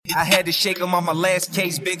I had to shake him on my last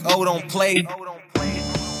case. Big O don't play.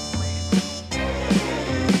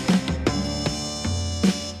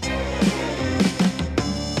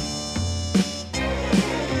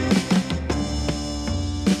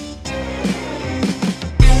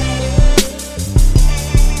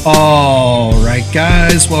 All right,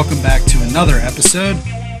 guys, welcome back to another episode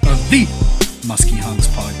of the Muskie Hunks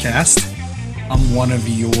podcast. I'm one of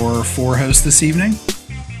your four hosts this evening,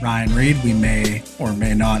 Ryan Reed. We may or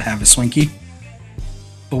may not have a Swinky,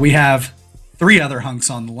 but we have three other hunks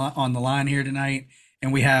on the line here tonight,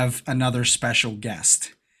 and we have another special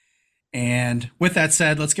guest. And with that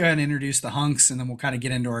said, let's go ahead and introduce the hunks, and then we'll kind of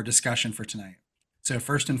get into our discussion for tonight. So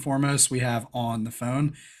first and foremost, we have on the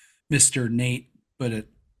phone Mr. Nate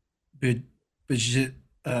Budacheski.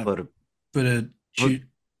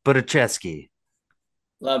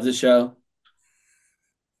 Love the show.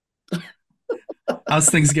 How's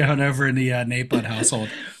things going over in the Nate Bud household?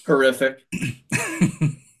 Horrific.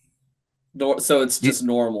 So it's just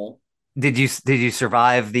normal. Did you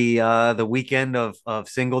survive the weekend of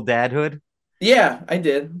single dadhood? Yeah, I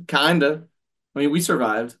did. Kinda. I mean, we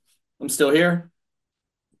survived. I'm still here.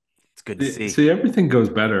 It's good to see. See, everything goes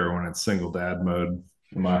better when it's single dad mode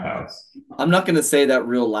in my house. I'm not gonna say that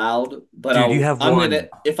real loud, but Dude, you have one.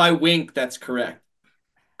 If I wink, that's correct.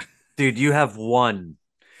 Dude, you have one.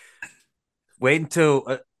 Wait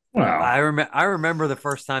until Wow. I remember the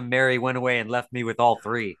first time Mary went away and left me with all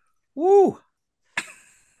three. Woo!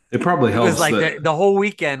 It probably It helps. was like the whole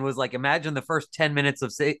weekend was like, imagine the first 10 minutes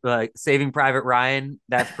of Saving Private Ryan.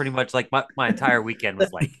 That's pretty much like my entire weekend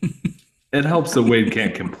was like. It helps that Wade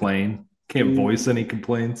can't complain, can't voice any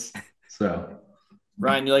complaints. So,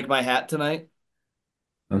 Ryan, you like my hat tonight?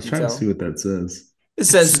 I was trying to see what that says. It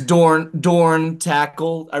says Dorn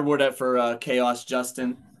Tackle. I wore that for Chaos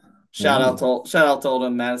Justin. Shout out to all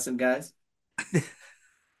them Madison guys.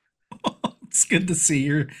 It's good to see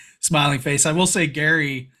your smiling face. I will say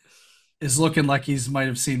Gary is looking like he's might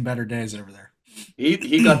have seen better days over there.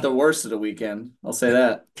 He got the worst of the weekend. I'll say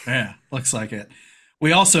that. Yeah, looks like it.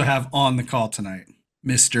 We also have on the call tonight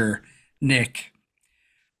Mr. Nick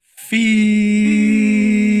Fiesler.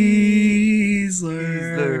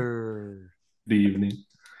 Good evening.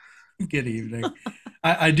 Good evening.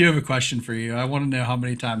 I do have a question for you. I want to know how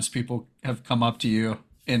many times people have come up to you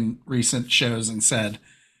in recent shows and said,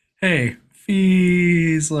 "Hey,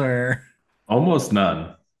 Fiesler." Almost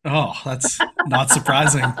none. Oh, that's not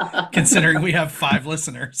surprising considering we have 5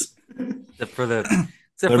 listeners. Except for the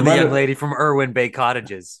young lady from Irwin Bay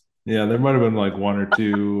Cottages. Yeah, there might have been like one or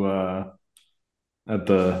two at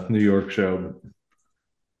the New York show.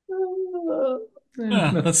 Yeah,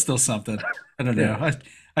 that's still something. I don't know.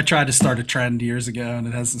 I tried to start a trend years ago and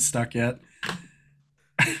it hasn't stuck yet.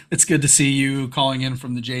 It's good to see you calling in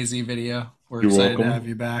from the Jay-Z video. We're You're excited welcome. to have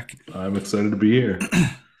you back. I'm excited to be here.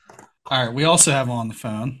 All right, we also have on the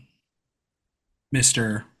phone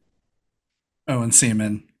Mr. Owen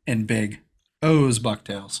Seaman and Big O's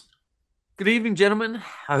Bucktails. Good evening, gentlemen.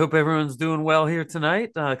 I hope everyone's doing well here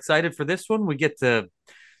tonight. Excited for this one. We get to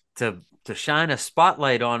shine a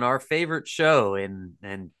spotlight on our favorite show, and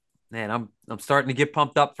I'm starting to get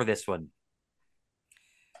pumped up for this one.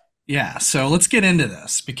 Yeah, so let's get into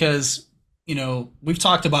this because we've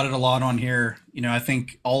talked about it a lot on here. I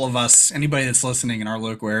think all of us, anybody that's listening in our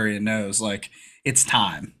local area knows like it's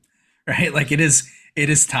time, right? Like it is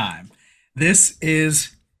time.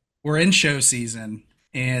 We're in show season,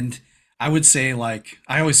 and I would say like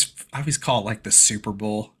I always call it like the Super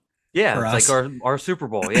Bowl. Yeah, it's like our Super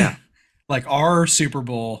Bowl. Yeah, like our Super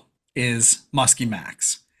Bowl is Muskie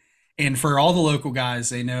Max, and for all the local guys,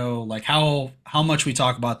 they know like how much we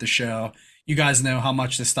talk about the show. You guys know how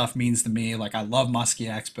much this stuff means to me. Like I love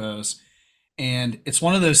Muskie Expos, and it's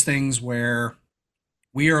one of those things where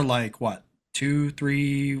we are like what 2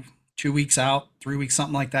 weeks out, 3 weeks,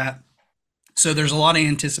 something like that. So there's a lot of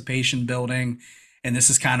anticipation building, and this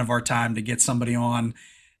is kind of our time to get somebody on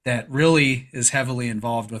that really is heavily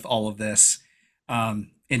involved with all of this and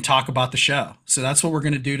talk about the show. So that's what we're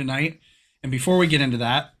going to do tonight. And before we get into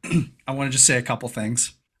that, I want to just say a couple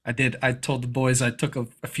things. I told the boys I took a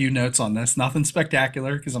few notes on this. Nothing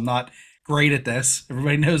spectacular because I'm not great at this.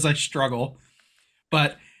 Everybody knows I struggle.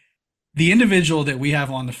 But the individual that we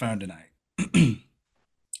have on the phone tonight,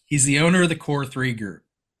 he's the owner of the Core 3 Group,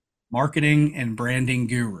 marketing and branding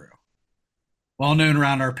guru, well known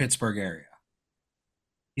around our Pittsburgh area.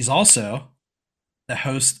 He's also the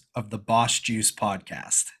host of the Boss Juice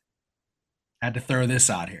podcast. I had to throw this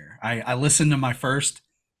out here. I listened to my first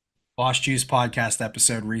Boss Juice podcast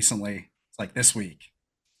episode recently. It's like this week.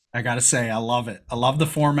 I got to say, I love it. I love the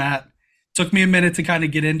format. Took me a minute to kind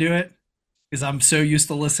of get into it, because I'm so used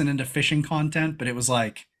to listening to fishing content, but it was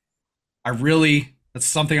like, that's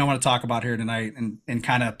something I want to talk about here tonight and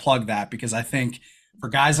kind of plug that because I think for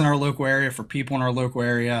guys in our local area, for people in our local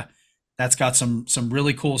area, that's got some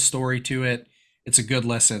really cool story to it. It's a good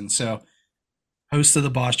listen. So, host of the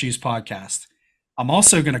Boss Juice podcast. I'm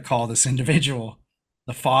also going to call this individual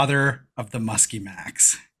the father of the Muskie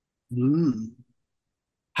Max. Mm.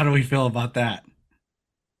 How do we feel about that?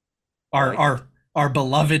 Our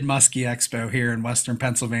beloved Muskie Expo here in Western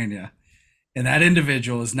Pennsylvania. And that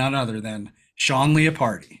individual is none other than Shawn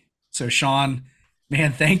Leopardi. So, Shawn,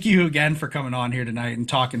 man, thank you again for coming on here tonight and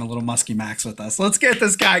talking a little Muskie Max with us. Let's get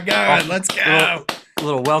this guy going. Let's go. A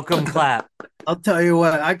little welcome clap. I'll tell you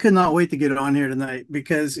what, I could not wait to get on here tonight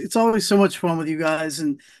because it's always so much fun with you guys.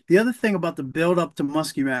 And the other thing about the build up to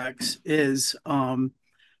Muskie Max is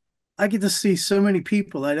I get to see so many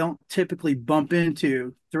people I don't typically bump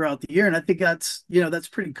into throughout the year. And I think that's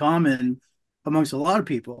pretty common amongst a lot of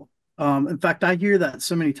people. In fact, I hear that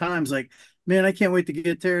so many times, like, man, I can't wait to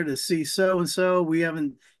get there to see so and so. We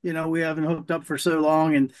haven't hooked up for so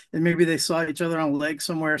long, and maybe they saw each other on a lake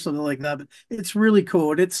somewhere or something like that. But it's really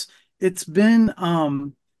cool. It's been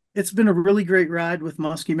a really great ride with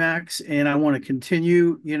Muskie Max, and I want to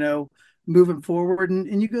continue, moving forward.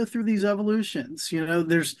 And you go through these evolutions.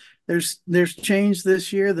 There's change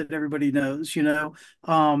this year that everybody knows,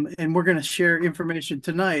 and we're going to share information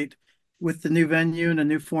tonight with the new venue and a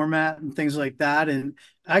new format and things like that. And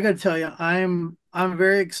I got to tell you, I'm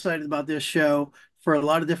very excited about this show for a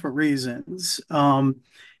lot of different reasons.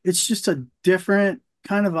 It's just a different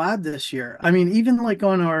kind of vibe this year. I mean, even like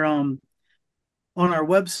on our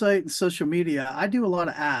website and social media, I do a lot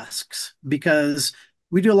of asks because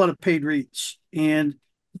we do a lot of paid reach. And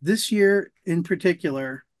this year in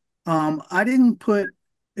particular, I didn't put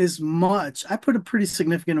as much. I put a pretty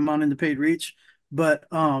significant amount into paid reach, but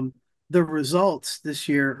the results this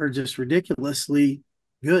year are just ridiculously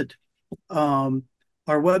good. Our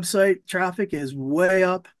website traffic is way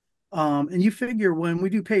up. And you figure when we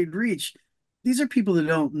do paid reach, these are people that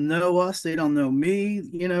don't know us, they don't know me,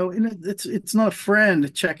 and it's not a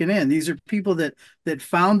friend checking in. These are people that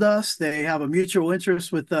found us. They have a mutual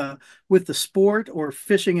interest with the sport or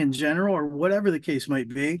fishing in general or whatever the case might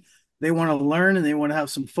be. They want to learn and they want to have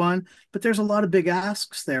some fun, but there's a lot of big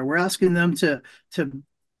asks there. We're asking them to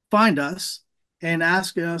find us and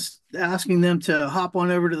asking them to hop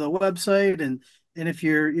on over to the website and if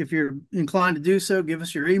you're inclined to do so, give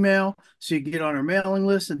us your email so you can get on our mailing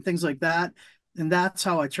list and things like that. And that's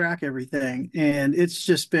how I track everything. And it's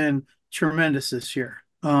just been tremendous this year.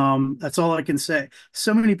 That's all I can say.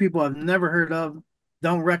 So many people I've never heard of,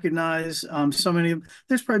 don't recognize. So many.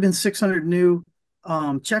 There's probably been 600 new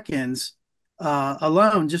check-ins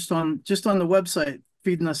alone just on the website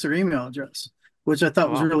feeding us their email address, which I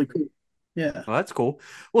thought was really cool. Yeah. Well, that's cool.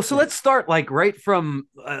 Well, so let's start like right from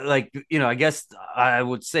I guess I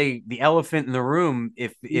would say the elephant in the room,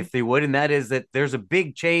 if they would, and that is that there's a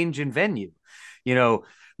big change in venue.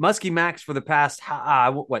 Muskie Max for the past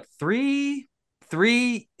three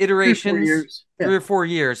iterations, 3 or 4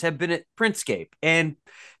 years have been at Princescape, and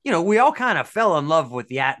we all kind of fell in love with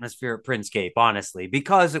the atmosphere at Princescape, honestly,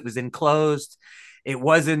 because it was enclosed. It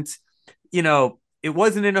wasn't, it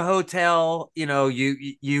wasn't in a hotel.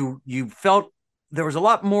 You felt there was a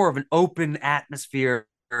lot more of an open atmosphere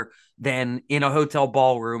than in a hotel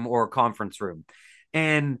ballroom or a conference room.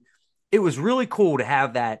 And it was really cool to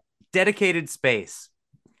have that dedicated space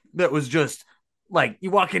that was just like you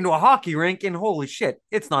walk into a hockey rink and holy shit,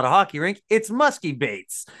 it's not a hockey rink, it's muskie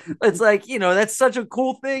baits. It's like, that's such a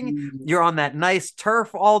cool thing. You're on that nice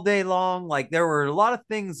turf all day long. Like there were a lot of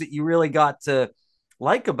things that you really got to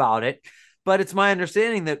like about it. But it's my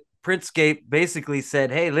understanding that Princescape basically said,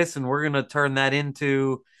 hey, listen, we're going to turn that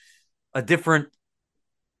into a different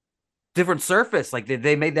surface. Like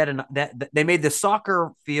they made they made the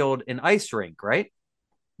soccer field an ice rink, right?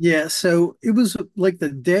 Yeah. So it was like the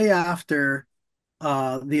day after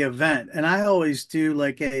the event. And I always do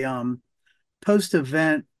like a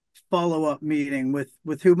post-event follow-up meeting with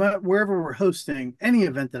wherever we're hosting any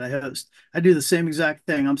event that I host. I do the same exact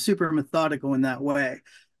thing. I'm super methodical in that way.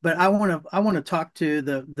 But I want to talk to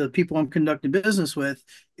the people I'm conducting business with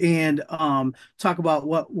and talk about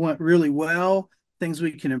what went really well, things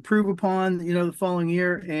we can improve upon, the following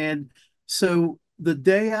year. And so the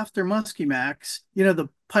day after Muskie Max, the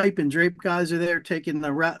pipe and drape guys are there taking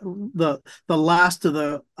the last of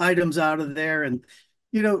the items out of there, and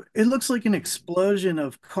it looks like an explosion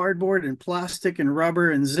of cardboard and plastic and rubber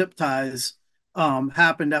and zip ties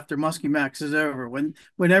happened after Muskie Max is over.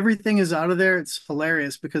 When everything is out of there, it's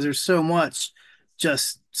hilarious because there's so much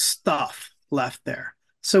just stuff left there.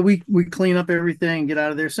 So we clean up everything, get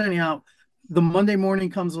out of there. So anyhow, the Monday morning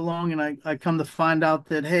comes along, and I come to find out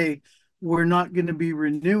that, hey, we're not going to be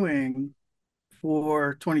renewing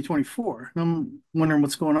for 2024. I'm wondering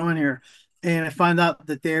what's going on here. And I find out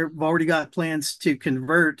that they've already got plans to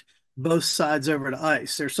convert both sides over to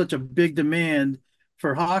ice. There's such a big demand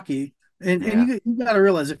for hockey. And Yeah. you got to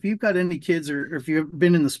realize, if you've got any kids, or if you've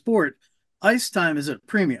been in the sport, ice time is a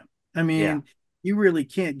premium. I Yeah. mean, you really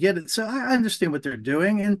can't get it. So I understand what they're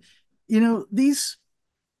doing. And, these,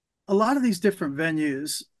 a lot of these different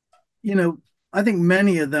venues, you know, I think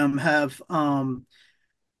many of them have,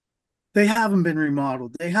 they haven't been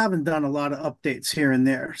remodeled. They haven't done a lot of updates here and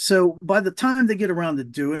there. So by the time they get around to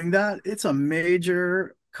doing that, it's a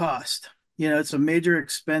major cost. It's a major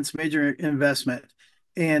expense, major investment.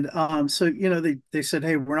 And so they said,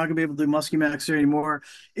 hey, we're not gonna be able to do Muskie Max here anymore.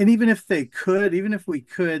 And even if they could, even if we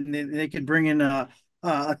could, and they could bring in a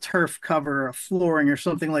turf cover, a flooring, or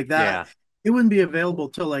something like that, Yeah. it wouldn't be available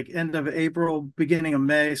till like end of April, beginning of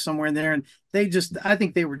May, somewhere in there. And I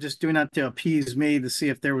think they were just doing that to appease me, to see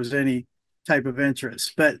if there was any type of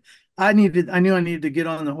interest. But I knew I needed to get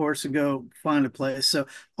on the horse and go find a place. So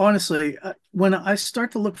honestly, when I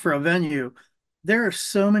start to look for a venue, there are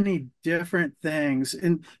so many different things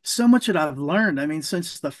and so much that I've learned. I mean,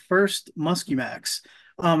 since the first Muskie Max,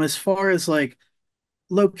 as far as like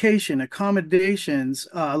location, accommodations,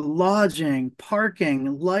 lodging,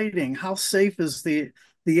 parking, lighting. How safe is the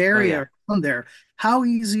Oh yeah. area around there? How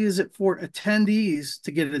easy is it for attendees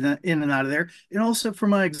to get in and out of there? And also for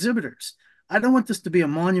my exhibitors. I don't want this to be a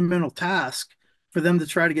monumental task for them to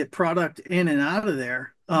try to get product in and out of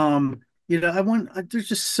there. There's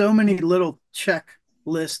just so many little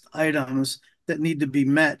checklist items that need to be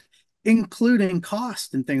met, including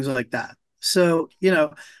cost and things like that. So,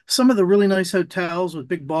 some of the really nice hotels with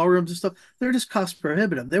big ballrooms and stuff, they're just cost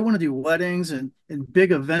prohibitive. They want to do weddings and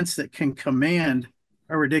big events that can command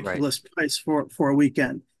a Right. ridiculous price for a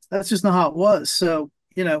weekend. That's just not how it was. So,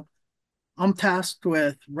 I'm tasked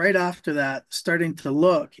with, right after that, starting to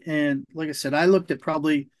look. And like I said, I looked at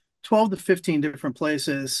probably 12 to 15 different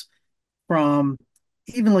places, from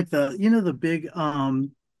even like the big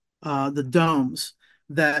the domes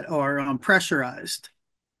that are pressurized.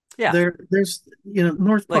 Yeah. There's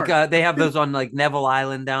North Like Park. they have those on like Neville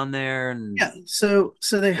Island down there, and Yeah, so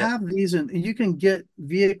they yep. have these, and you can get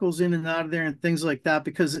vehicles in and out of there and things like that,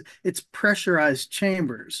 because it's pressurized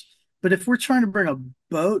chambers. But if we're trying to bring a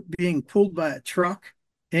boat being pulled by a truck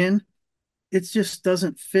in, it just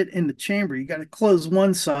doesn't fit in the chamber. You got to close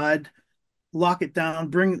one side, lock it down,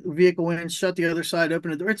 bring the vehicle in, shut the other side,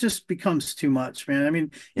 open the door. It just becomes too much, man. I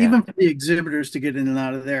mean, Yeah. even for the exhibitors to get in and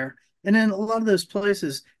out of there. And then a lot of those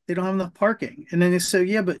places, they don't have enough parking. And then they say,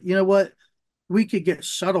 yeah, but you know what? We could get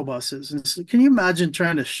shuttle buses. And so, can you imagine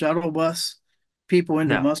trying to shuttle bus people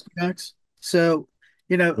into No. Muskegs? So,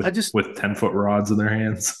 I just, with 10-foot rods in their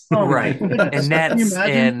hands. oh my Right. goodness. And Can you nets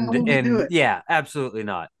imagine? How would we do and it? yeah, absolutely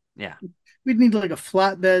not. Yeah. We'd need like a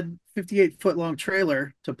flatbed, 58-foot long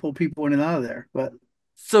trailer to pull people in and out of there. But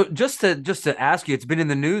So just to ask you, it's been in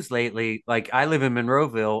the news lately. Like I live in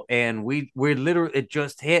Monroeville, and we're literally, it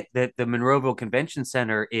just hit that the Monroeville Convention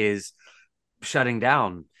Center is shutting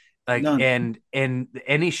down. Like none. and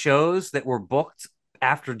any shows that were booked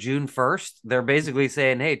after June 1st, they're basically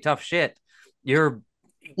saying, "Hey, tough shit. You're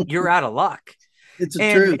you're out of luck." It's a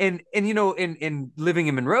And truth. in living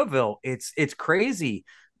in Monroeville, it's crazy.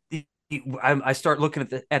 I start looking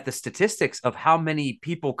at the statistics of how many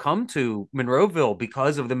people come to Monroeville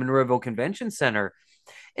because of the Monroeville Convention Center,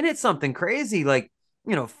 and it's something crazy. Like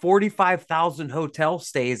 45,000 hotel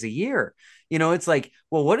stays a year. It's like,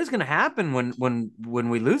 well, what is going to happen when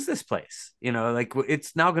we lose this place? Like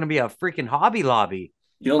it's now going to be a freaking Hobby Lobby.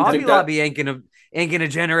 You don't Hobby think that Lobby ain't gonna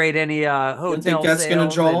generate any you don't think hotel that's gonna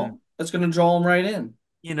sales, draw? and That's gonna draw them right in.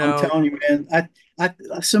 you I'm know, telling you, man.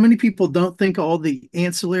 So many people don't think all the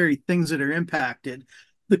ancillary things that are impacted,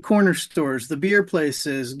 the corner stores, the beer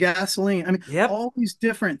places, gasoline. I mean, yep. all these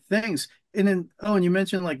different things. And then, and you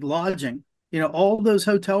mentioned like lodging, all those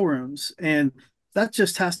hotel rooms, and that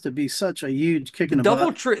just has to be such a huge kick The in the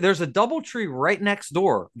butt. DoubleTree, there's a DoubleTree right next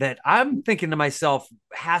door that I'm thinking to myself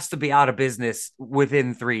has to be out of business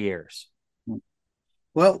within 3 years.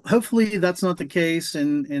 Well, hopefully that's not the case.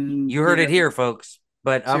 And You heard it here, folks.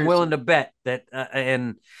 But I'm seriously. willing to bet that,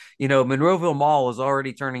 and Monroeville Mall is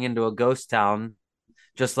already turning into a ghost town,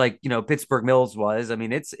 just like Pittsburgh Mills was. I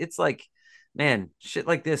mean, it's like, man, shit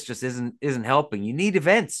like this just isn't helping. You need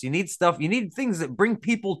events, you need stuff, you need things that bring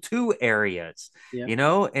people to areas, Yeah.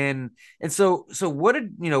 and so what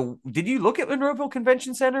did you look at Monroeville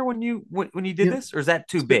Convention Center when you did Yeah. this, or is that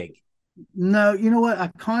too So, big? No, you know what? I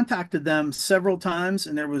contacted them several times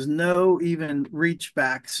and there was no even reach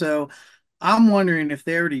back. So I'm wondering if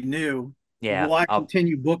they already knew. Yeah, Why I'll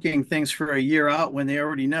continue booking things for a year out when they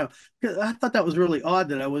already know? 'Cause I thought that was really odd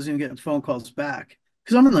that I wasn't getting phone calls back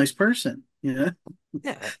because I'm a nice person, you know?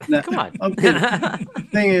 yeah. No, Come on. I'm kidding.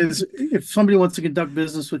 Thing is, if somebody wants to conduct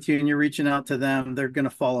business with you and you're reaching out to them, they're going to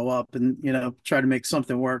follow up and try to make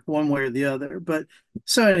something work one way or the other. But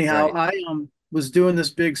so anyhow, Right. I was doing this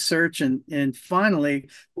big search and finally,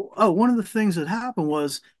 oh, one of the things that happened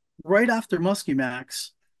was right after Muskie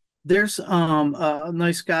Max, there's a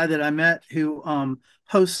nice guy that I met who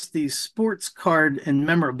hosts these sports card and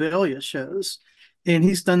memorabilia shows, and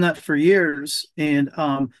he's done that for years and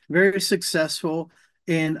very successful.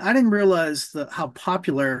 And I didn't realize how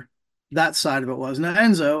popular that side of it was. Now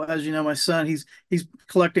Enzo, as you know, my son, he's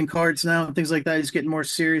collecting cards now and things like that. He's getting more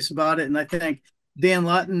serious about it, and I think Dan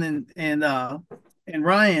Lutton and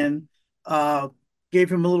Ryan uh,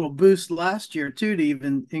 gave him a little boost last year too to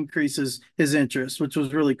even increase his interest, which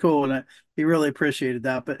was really cool, and he really appreciated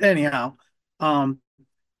that. But anyhow, um,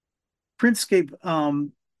 Printscape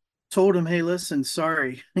told him, "Hey, listen,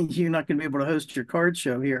 sorry, you're not going to be able to host your card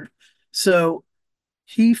show here." So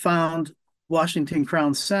he found Washington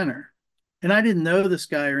Crown Center. And I didn't know this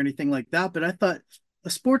guy or anything like that, but I thought a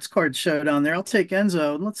sports card show down there. I'll take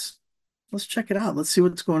Enzo and let's check it out. Let's see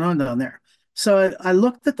what's going on down there. So I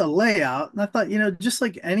looked at the layout and I thought, just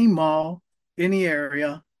like any mall, any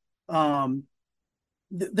area, um,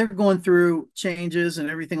 they're going through changes and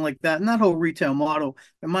everything like that. And that whole retail model,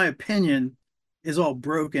 in my opinion, is all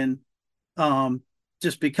broken um,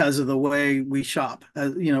 just because of the way we shop.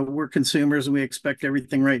 We're consumers and we expect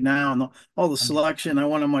everything right now and all the selection I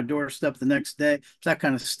want on my doorstep the next day, that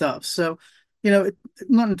kind of stuff. So,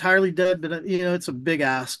 not entirely dead, but it's a big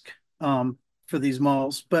ask for these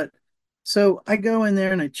malls. But so I go in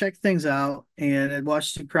there and I check things out and at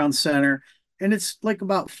Washington Crown Center, and it's like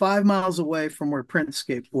about 5 miles away from where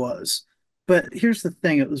Printscape was. But here's the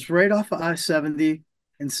thing, it was right off of I-70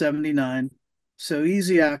 and 79, so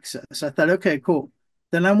easy access. I thought, okay, cool.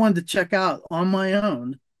 Then I wanted to check out on my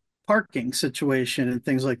own parking situation and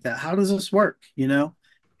things like that. How does this work,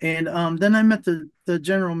 And then I met the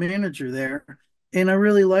general manager there, and I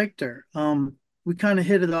really liked her. We kind of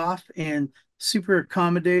hit it off and super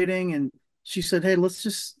accommodating. And she said, "Hey, let's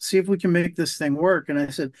just see if we can make this thing work." And I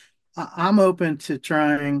said, I'm open to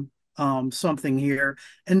trying something here."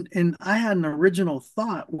 And I had an original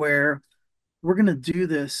thought where we're going to do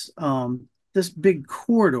this big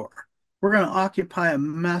corridor. We're going to occupy a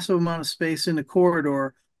massive amount of space in the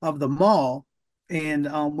corridor of the mall, and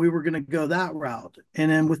we were going to go that route.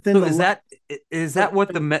 And then within So the is that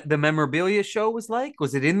what the memorabilia show was like?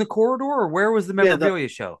 Was it in the corridor or where was the yeah the memorabilia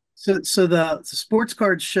show? so the sports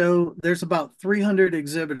card show, there's about 300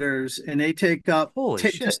 exhibitors, and they take up Holy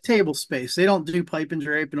shit. just table space. They don't do pipe and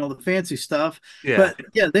drape and all the fancy stuff, Yeah. but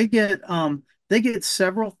yeah, they get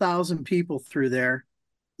several thousand people through there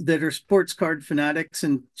that are sports card fanatics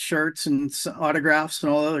and shirts and autographs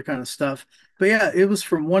and all other kind of stuff. But yeah, it was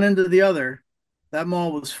from one end to the other. That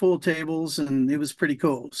mall was full of tables and it was pretty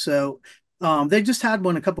cool. So they just had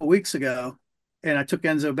one a couple of weeks ago, and I took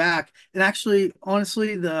Enzo back. And actually,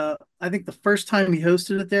 honestly, I think the first time he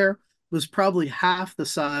hosted it there was probably half the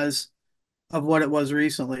size of what it was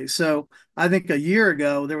recently. So I think a year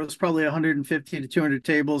ago there was probably 150 to 200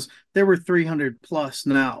 tables. There were 300 plus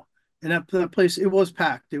now, and that place, it was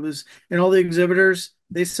packed. It was, and all the exhibitors,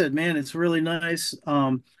 they said, "Man, it's really nice."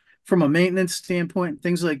 From a maintenance standpoint,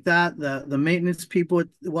 things like that. The maintenance people at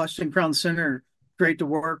the Washington Crown Center are great to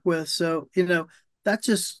work with. So that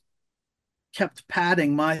just kept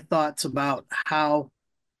padding my thoughts about how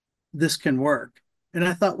this can work. And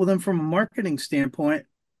I thought, well, then from a marketing standpoint,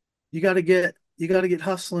 you got to get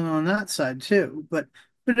hustling on that side too. But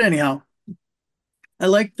anyhow, I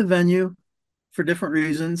like the venue for different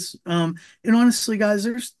reasons. And honestly, guys,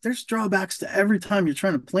 there's drawbacks to every time you're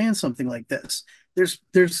trying to plan something like this. There's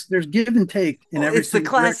give and take in Well, every it's the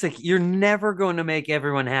single direction. classic. You're never going to make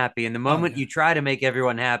everyone happy. And the Oh moment yeah. you try to make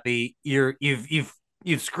everyone happy,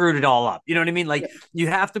 you've screwed it all up. You know what I mean? Like Yeah, you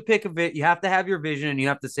have to pick a bit, you have to have your vision and you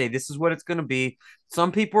have to say this is what it's going to be.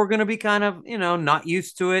 Some people are going to be kind of, not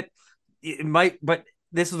used to it. It might, but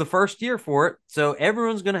this is the first year for it. So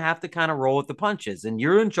everyone's going to have to kind of roll with the punches and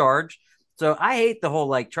you're in charge. So I hate the whole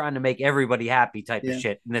like trying to make everybody happy type of yeah.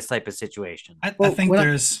 shit in this type of situation. I Well, think when I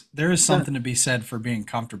there is yeah, something to be said for being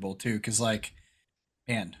comfortable too, because like,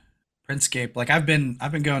 man, Printscape, like I've been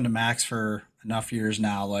going to Max for enough years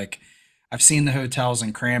now. Like I've seen the hotels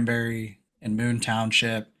in Cranberry and Moon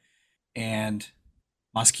Township and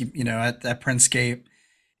Muskie, at Printscape,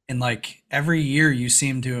 and like every year you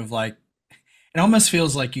seem to have like it almost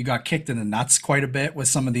feels like you got kicked in the nuts quite a bit with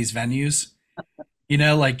some of these venues.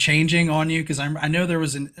 Like changing on you because I know there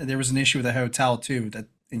was an issue with a hotel too that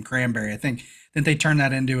in Cranberry. I think didn't they turn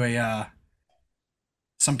that into a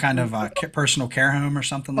some kind of personal care home or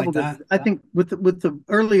something like that? I think with the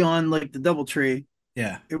early on, like the DoubleTree,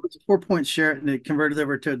 Yeah. it was a 4 Point Sheraton. It converted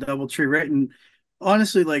over to a DoubleTree, right? And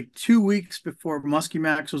honestly, like 2 weeks before Muskie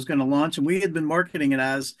Max was going to launch, and we had been marketing it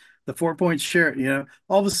as the 4 Point Sheraton.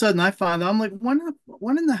 All of a sudden I found I'm like,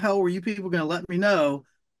 when in the hell were you people going to let me know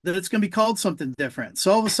that it's going to be called something different?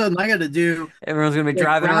 So all of a sudden I got to do Everyone's gonna be like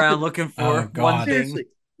driving around looking Oh, for one God. thing. seriously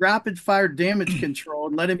rapid fire damage control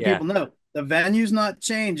and letting Yeah. people know the venue's not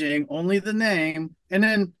changing, only the name. And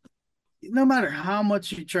then no matter how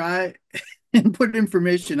much you try and put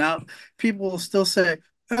information out, people will still say,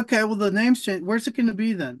 okay, well, the name's changed. Where's it going to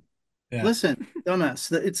be then? Yeah. Listen, dumbass,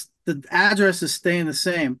 the address is staying the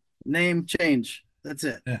same. Name change. That's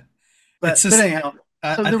it. Yeah. But It's just anyhow, so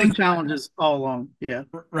I there were think challenges all along. Yeah.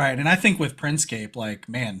 right, and I think with Printscape, like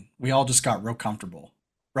man, we all just got real comfortable,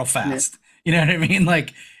 real Yeah. fast. You know what I mean?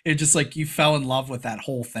 Like it just like you fell in love with that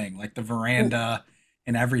whole thing, like the veranda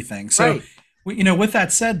and everything. So, Right. with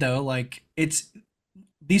that said though, like it's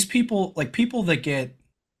these people, like people that get,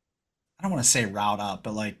 I don't want to say riled up,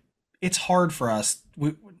 but like it's hard for us.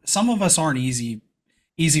 Some of us aren't easy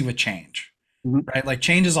with change, Mhm. right? Like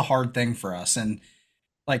change is a hard thing for us, and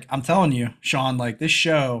like I'm telling you, Shawn, like this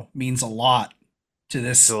show means a lot To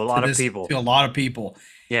a lot of people. to a lot of people.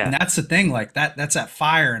 And Yeah. that's the thing, like that's that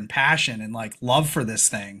fire and passion and like love for this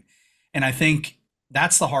thing. And I think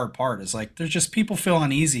that's the hard part is like there's just people feel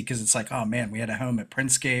uneasy because it's like, oh man, we had a home at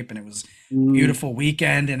Printscape and it was a Mm. beautiful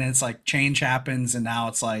weekend and it's like change happens and now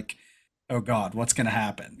it's like, oh God, what's gonna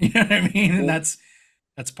happen? You know what I mean? And Well,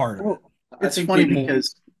 that's part of it. Well, I it's think funny people.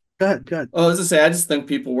 because go ahead, go ahead. Oh, I was gonna say, I just think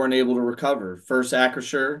people weren't able to recover. First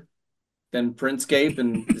Acrisure, then Printscape,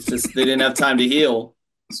 and it's just they didn't have time to heal.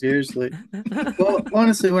 Seriously. Well,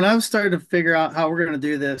 honestly, when I was starting to figure out how we're going to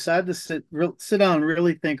do this, I had to sit down and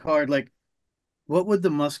really think hard. Like, what would the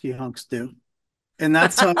Muskie hunks do? And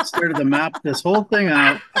that's how I started to map this whole thing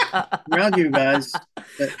out around you guys.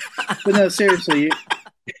 But no, seriously,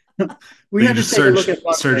 we You had to just take a look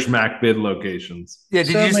at search Mac bid locations. Yeah,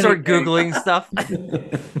 did So you many start things. Googling stuff?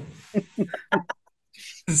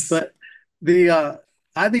 But the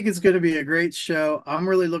I think it's going to be a great show. I'm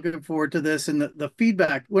really looking forward to this and the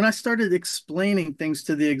feedback. When I started explaining things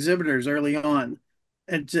to the exhibitors early on,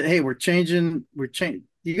 and hey, we're changing.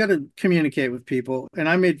 You got to communicate with people, and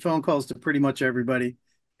I made phone calls to pretty much everybody,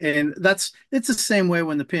 and it's the same way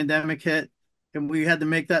when the pandemic hit, and we had to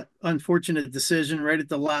make that unfortunate decision right at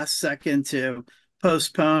the last second to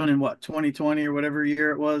postpone in what 2020 or whatever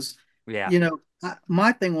year it was. Yeah.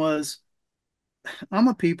 My thing was I'm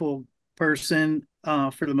a people person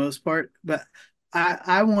for the most part, but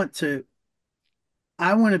I want to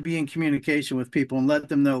be in communication with people and let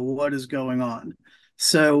them know what is going on.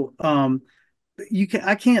 So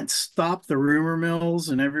I can't stop the rumor mills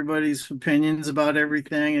and everybody's opinions about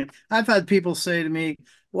everything. And I've had people say to me,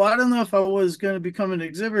 "Well, I don't know if I was going to become an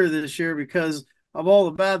exhibitor this year because of all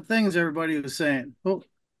the bad things everybody was saying." Well,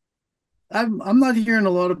 I'm not hearing a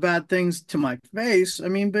lot of bad things to my face. I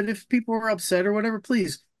mean, but if people are upset or whatever,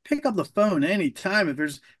 please pick up the phone anytime. If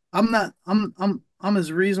there's, I'm not, I'm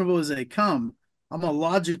as reasonable as they come. I'm a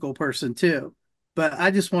logical person too, but I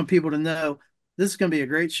just want people to know this is going to be a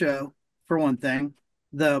great show. For one thing,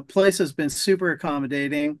 the place has been super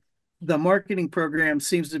accommodating. The marketing program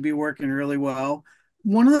seems to be working really well.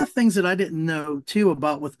 One of the things that I didn't know too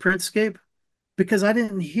about with Printscape, because I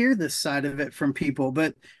didn't hear this side of it from people,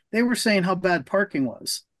 but they were saying how bad parking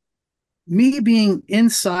was. Me being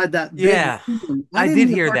inside that big Yeah. room, I didn't did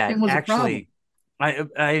know hear that parking was a problem.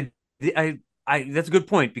 actually. I that's a good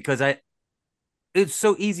point because it's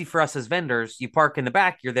so easy for us as vendors. You park in the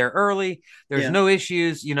back, you're there early, there's Yeah. no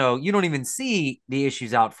issues, you don't even see the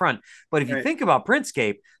issues out front. But if you Right. think about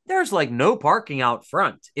Printscape, there's like no parking out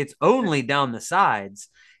front. It's only down the sides.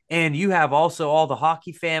 And you have also all the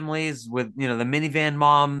hockey families with, the minivan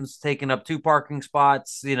moms taking up 2 parking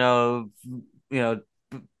spots,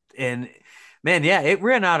 and man, yeah, they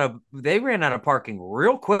ran out of parking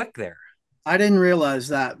real quick there. I didn't realize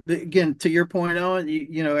that. But again, to your point, Owen,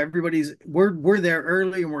 we're there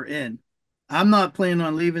early and we're in. I'm not planning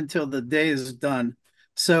on leaving till the day is done.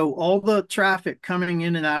 So all the traffic coming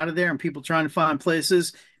in and out of there and people trying to find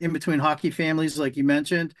places in between hockey families, like you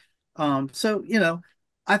mentioned. So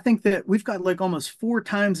I think that we've got like almost 4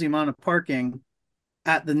 times the amount of parking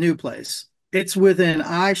at the new place. It's within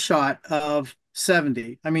eye shot of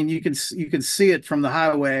 70. I mean, you can see it from the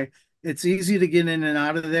highway. It's easy to get in and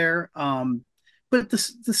out of there. But the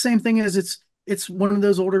same thing is it's one of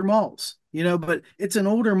those older malls, but it's an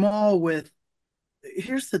older mall with,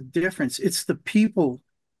 here's the difference. It's the people,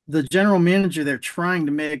 the general manager, they're trying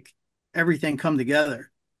to make everything come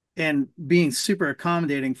together and being super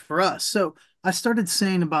accommodating for us. So I started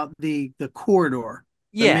saying about the corridor,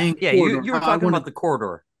 the Yeah, main yeah. You corridor, you were how talking about the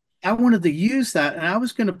corridor. I wanted to use that, and I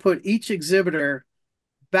was going to put each exhibitor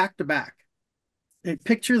back to back. And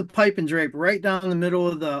picture the pipe and drape right down the middle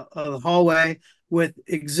of the hallway with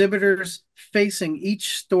exhibitors facing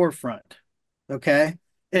each storefront. Okay.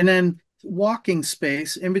 And then walking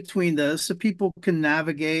space in between those so people can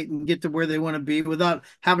navigate and get to where they want to be without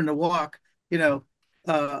having to walk,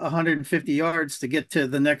 150 yards to get to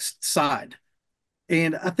the next side.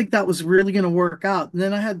 And I think that was really going to work out. And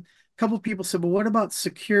then I had a couple of people said, well, what about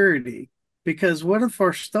security? Because what if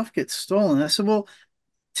our stuff gets stolen? I said, well,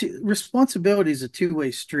 responsibility is a two-way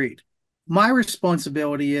street. My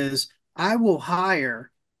responsibility is I will hire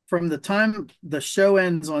from the time the show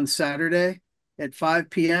ends on Saturday at 5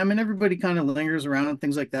 p.m. and everybody kind of lingers around and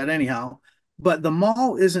things like that anyhow. But the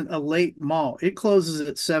mall isn't a late mall. It closes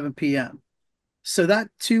at 7 p.m. So that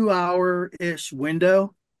 2 hour-ish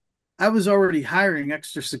window, I was already hiring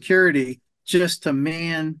extra security just to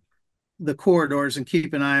man the corridors and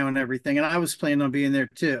keep an eye on everything. And I was planning on being there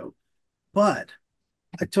too. But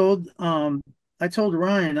I told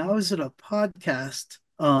Ryan I was at a podcast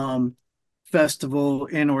festival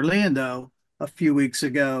in Orlando a few weeks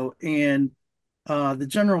ago, and the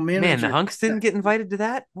general Man, the manager. hunks didn't get invited to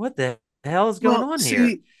that. What the hell is going Well, on here?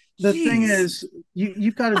 see, the thing Jeez. is,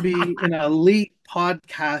 you've got to be in an elite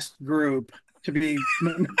podcast group to be.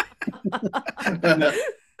 No,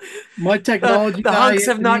 my technology The guy, hunks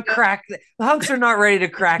have Anthony. not cracked. The hunks are not ready to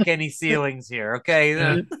crack any ceilings here.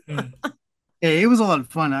 Okay. Hey, it was a lot of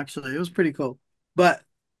fun actually. It was pretty cool. But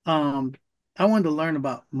um I wanted to learn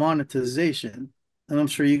about monetization, and I'm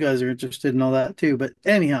sure you guys are interested in all that too. But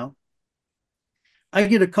anyhow, I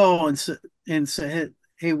get a call and say,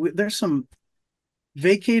 hey, there's some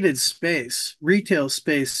vacated space, retail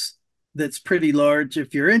space that's pretty large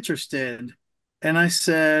if you're interested. And I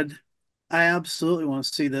said, I absolutely want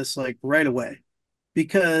to see this like right away.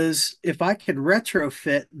 Because if I could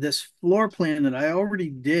retrofit this floor plan that I already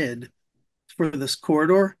did for this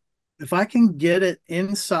corridor, if I can get it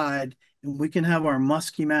inside and we can have our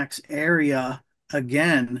Muskie Max area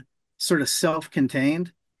again, sort of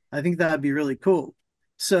self-contained, I think that'd be really cool.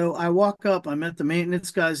 So I walk up, I met the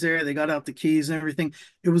maintenance guys there. They got out the keys and everything.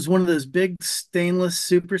 It was one of those big stainless,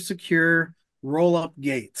 super secure roll-up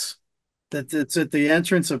gates that's at the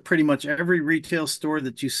entrance of pretty much every retail store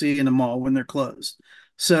that you see in a mall when they're closed.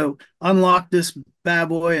 So unlocked this bad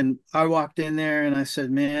boy, and I walked in there and I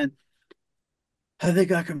said, man, I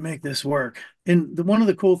think I can make this work. And one of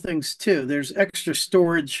the cool things too, there's extra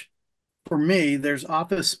storage for me. There's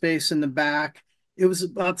office space in the back. It was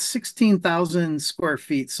about 16,000 square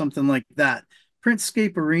feet, something like that.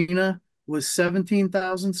 Printscape Arena was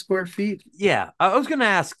 17,000 square feet. Yeah, I was going to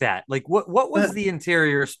ask that. Like, what was But the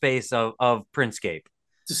interior space of Printscape?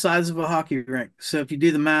 the size of a hockey rink. So if you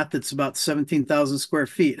do the math, it's about 17,000 square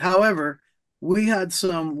feet. However, we had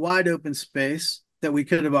some wide open space that we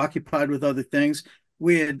could have occupied with other things.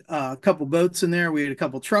 We had a couple boats in there. We had a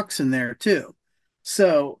couple trucks in there too.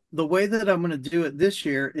 So the way that I'm going to do it this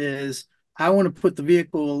year is I want to put the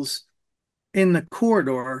vehicles in the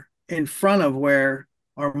corridor in front of where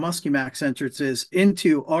our Muskie Max entrance is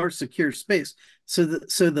into our secure space. So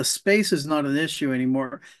the space is not an issue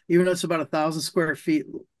anymore. Even though it's about 1,000 square feet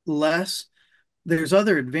less, there's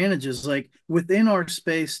other advantages like within our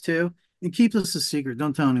space too. And keep this a secret,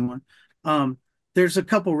 don't tell anyone. Um, there's a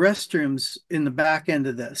couple restrooms in the back end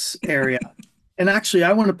of this area. And actually,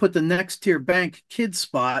 I want to put the next tier bank kid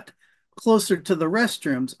spot closer to the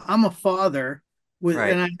restrooms. I'm a father and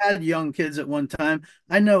Right. I had young kids at one time.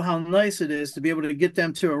 I know how nice it is to be able to get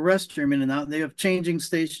them to a restroom in and out. They have changing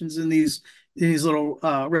stations in these little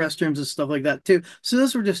restrooms and stuff like that too. So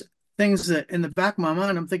those were just things that in the back of my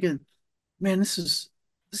mind, I'm thinking, man, this is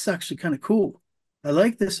actually kind of cool. I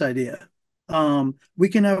like this idea. We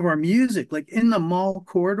can have our music like in the mall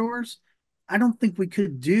corridors. I don't think we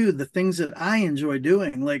could do the things that I enjoy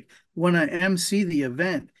doing, like when I MC the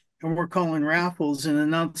event and we're calling raffles and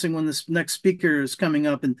announcing when this next speaker is coming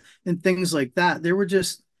up and things like that. There were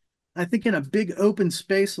just, I think, in a big open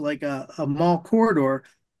space like a mall corridor,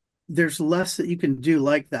 there's less that you can do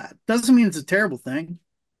like that. Doesn't mean it's a terrible thing.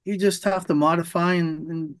 You just have to modify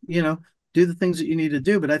and do the things that you need to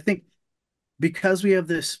do. But I think because we have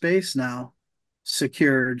this space now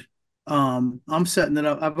secured, I'm setting it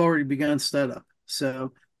up. I've already begun setup.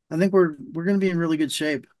 So I think we're gonna be in really good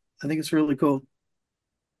shape. I think it's really cool.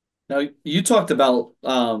 Now you talked about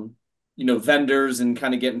vendors and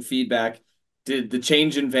kind of getting feedback, did the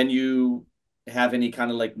change in venue have any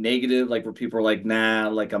kind of like negative, like where people were like, nah,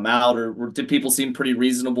 like I'm out, or did people seem pretty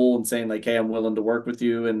reasonable and saying like, hey, I'm willing to work with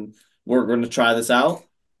you and we're going to try this out?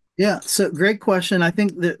 Yeah, so great question. I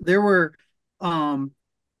think that there were, um,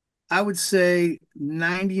 I would say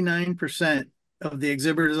 99% of the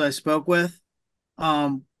exhibitors I spoke with,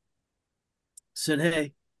 um, said,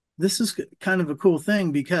 hey, this is kind of a cool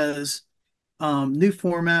thing because new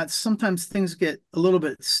formats, sometimes things get a little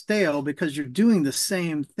bit stale because you're doing the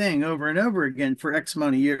same thing over and over again for X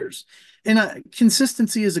amount of years. And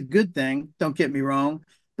consistency is a good thing, don't get me wrong.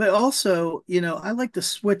 But also, I like to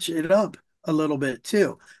switch it up a little bit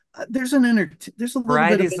too. There's a little bit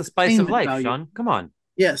Variety of is the spice of entertainment life, value. Shawn. Come on.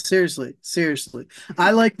 Yeah, seriously, seriously.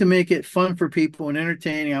 I like to make it fun for people and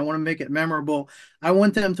entertaining. I want to make it memorable. I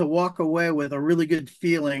want them to walk away with a really good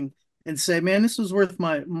feeling and say, "Man, this was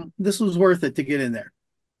worth it to get in there."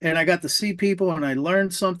 And I got to see people and I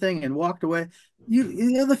learned something and walked away.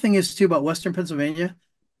 The other thing is too about Western Pennsylvania,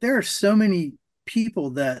 there are so many people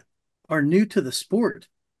that are new to the sport.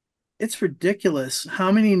 It's ridiculous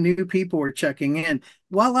how many new people are checking in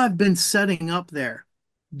while I've been setting up there,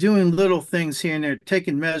 doing little things here and there,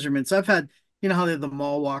 taking measurements. I've had, how they have the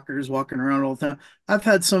mall walkers walking around all the time. I've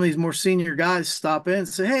had some of these more senior guys stop in and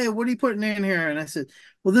say, hey, what are you putting in here? And I said,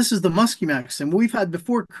 well, this is the Muskie Max. And we've had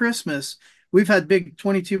before Christmas, we've had big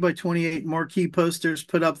 22 by 28 marquee posters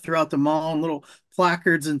put up throughout the mall and little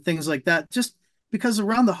placards and things like that. Just because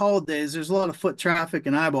around the holidays, there's a lot of foot traffic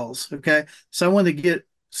and eyeballs. Okay. So I wanted to get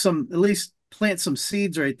at least plant some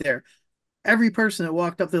seeds right there. Every person that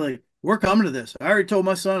walked up, they're like, we're coming to this. I already told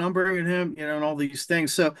my son I'm bringing him, and all these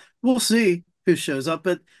things. So we'll see who shows up.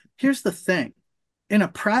 But here's the thing. In a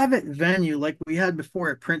private venue like we had before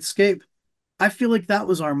at Printscape, I feel like that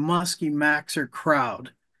was our Muskie Maxer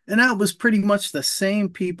crowd. And that was pretty much the same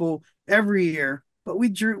people every year, but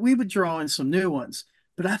we would draw in some new ones.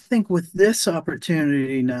 But I think with this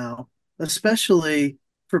opportunity now, especially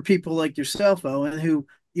for people like yourself, Owen, who,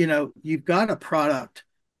 you've got a product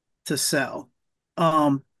to sell.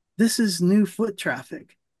 This is new foot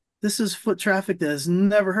traffic. This is foot traffic that has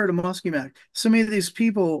never heard of muskie mac. So many of these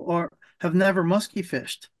people have never muskie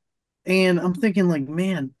fished, and I'm thinking like,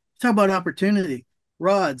 man, talk about opportunity.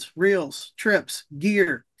 Rods, reels, trips,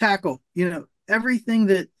 gear, tackle. Everything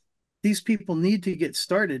that these people need to get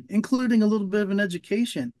started, including a little bit of an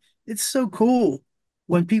education. It's so cool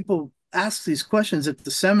when people ask these questions at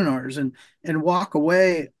the seminars and walk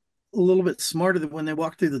away a little bit smarter than when they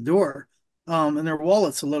walk through the door. And their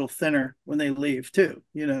wallet's a little thinner when they leave too.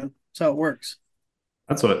 That's how it works.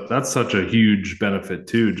 That's such a huge benefit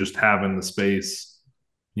too, just having the space,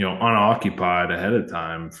 unoccupied ahead of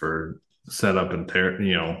time for setup and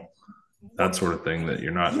that sort of thing, that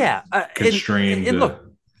you're not constrained. And look,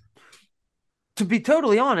 to be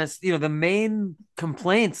totally honest, the main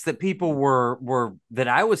complaints that people were that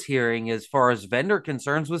I was hearing as far as vendor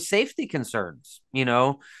concerns was safety concerns.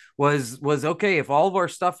 Was okay, if all of our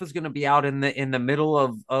stuff is going to be out in the middle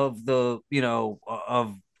of the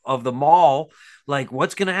of the mall, like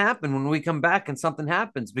what's going to happen when we come back and something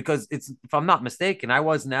happens? Because if I'm not mistaken, I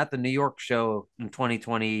wasn't at the New York show in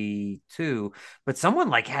 2022, but someone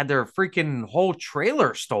like had their freaking whole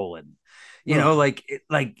trailer stolen. So,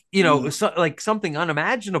 like something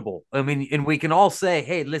unimaginable. I mean, and we can all say,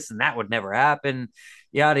 hey, listen, that would never happen,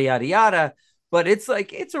 yada yada yada. But it's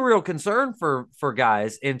a real concern for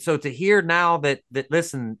guys. And so to hear now that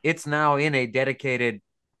listen, it's now in a dedicated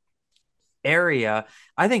area,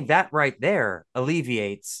 I think that right there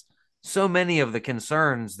alleviates so many of the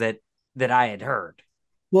concerns that I had heard.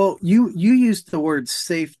 Well, you used the word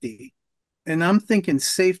safety, and I'm thinking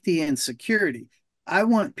safety and security. I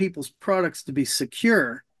want people's products to be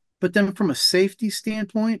secure, but then from a safety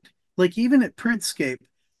standpoint, like even at Printscape,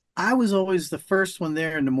 I was always the first one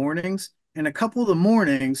there in the mornings. And a couple of the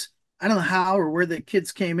mornings, I don't know how or where the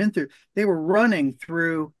kids came in through, they were running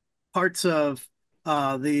through parts of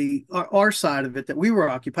our side of it that we were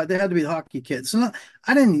occupied. They had to be the hockey kids. So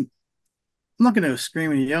I'm not going to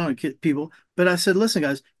scream and yell at people, but I said, listen,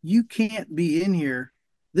 guys, you can't be in here.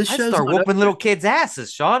 This I show's start not whooping open. little kids'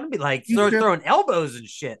 asses, Shawn. Be like throwing elbows and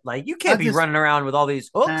shit. Like you can't be running around with all these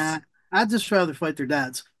hooks. I'd just rather fight their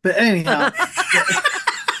dads. But anyhow,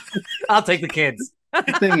 I'll take the kids.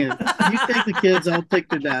 the thing is, you take the kids, I'll take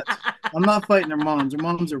their dads. I'm not fighting their moms. Their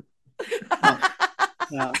moms are,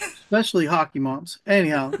 especially hockey moms.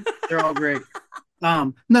 Anyhow, they're all great.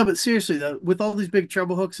 No, but seriously though, with all these big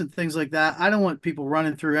treble hooks and things like that, I don't want people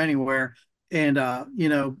running through anywhere and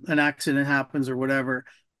an accident happens or whatever.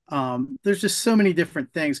 There's just so many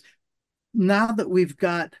different things. Now that we've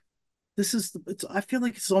got I feel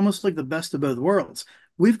like it's almost like the best of both worlds.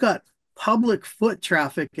 We've got public foot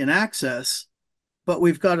traffic and access, but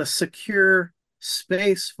we've got a secure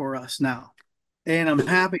space for us now. And I'm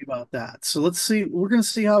happy about that. So let's see. We're going to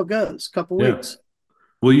see how it goes. Couple Yeah. weeks.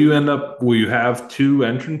 Will you have two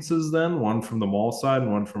entrances then? One from the mall side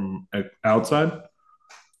and one from outside?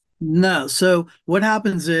 No. So what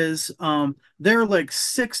happens is there are like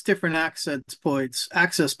six different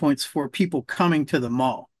access points for people coming to the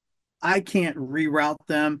mall. I can't reroute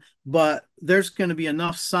them, but there's going to be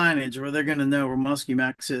enough signage where they're going to know where Muskie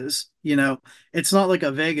Max is. It's not like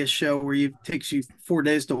a Vegas show where it takes you 4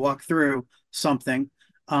 days to walk through something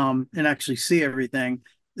and actually see everything.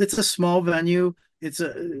 It's a small venue.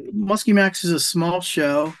 Muskie Max is a small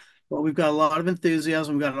show, but we've got a lot of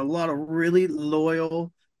enthusiasm. We've got a lot of really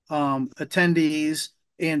loyal attendees.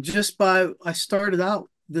 And I started out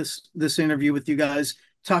this interview with you guys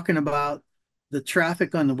talking about the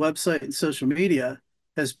traffic on the website and social media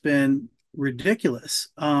has been ridiculous.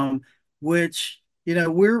 Which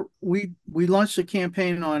we launched a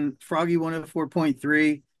campaign on Froggy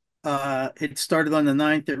 104.3. It started on the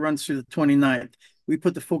 9th. It runs through the 29th. We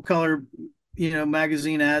put the full color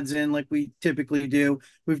magazine ads in like we typically do.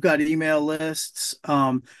 We've got email lists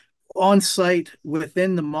on site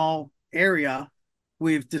within the mall area.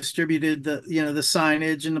 We've distributed the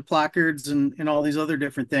signage and the placards and all these other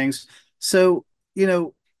different things. So,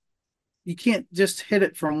 you can't just hit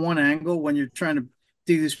it from one angle when you're trying to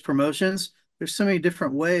do these promotions. There's so many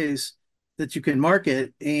different ways that you can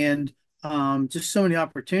market and just so many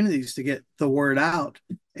opportunities to get the word out.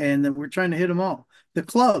 And then we're trying to hit them all. The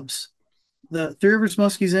clubs, the Three Rivers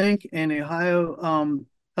Muskies Inc. and the Ohio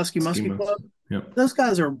Husky Muskie Club, Yep. those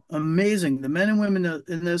guys are amazing. The men and women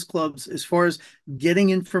in those clubs, as far as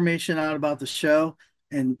getting information out about the show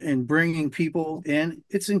and bringing people in,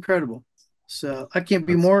 it's incredible. So I can't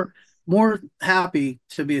be more happy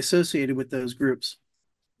to be associated with those groups.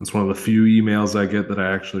 That's one of the few emails I get that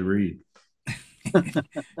I actually read.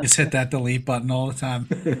 Just hit that delete button all the time.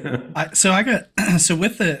 So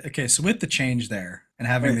with the change there and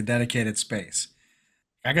having the dedicated space,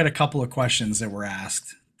 I got a couple of questions that were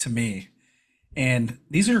asked to me. And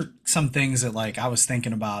these are some things that like I was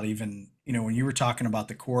thinking about even, when you were talking about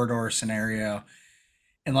the corridor scenario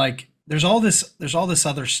and like there's all this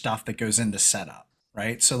other stuff that goes into setup,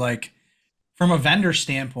 right? So like from a vendor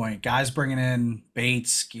standpoint, guys bringing in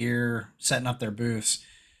baits, gear, setting up their booths,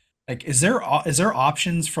 like is there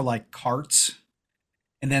options for like carts?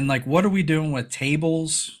 And then like what are we doing with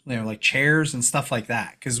tables, like chairs and stuff like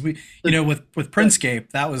that? Because we, with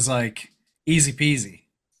Printscape, that was like easy peasy.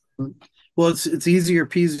 Well, it's easier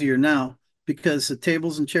peasier now because the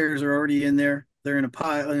tables and chairs are already in there. They're in a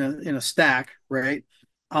pile in a stack, right?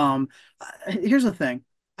 Um, Here's the thing.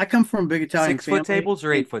 I come from a big Italian 6-foot family. tables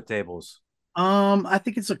or 8-foot tables? I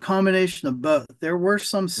think it's a combination of both. There were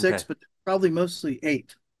some six, Okay. but probably mostly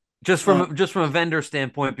eight. Just from a vendor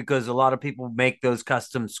standpoint, because a lot of people make those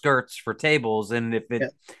custom skirts for tables, and if you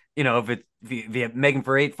make them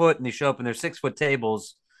for 8-foot and they show up in their 6-foot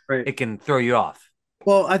tables, Right. it can throw you off.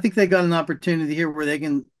 Well, I think they got an opportunity here where they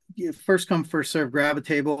can first come, first serve, grab a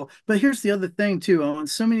table. But here's the other thing too, Owen.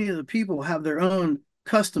 So many of the people have their own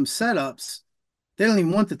custom setups. They don't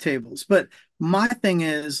even want the tables. But my thing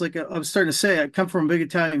is, like I was starting to say, I come from a big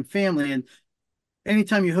Italian family, and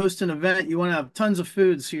anytime you host an event, you want to have tons of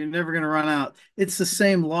food, so you're never going to run out. It's the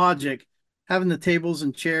same logic. Having the tables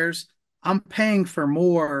and chairs, I'm paying for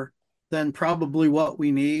more than probably what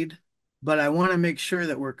we need, but I want to make sure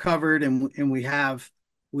that we're covered and we have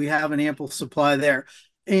an ample supply there.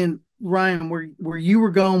 And Ryan, where you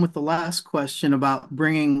were going with the last question about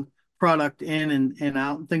bringing product in and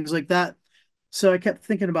out and things like that. So I kept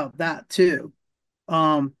thinking about that too.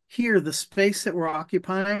 Here, the space that we're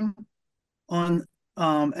occupying on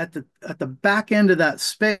at the back end of that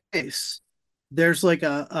space, there's like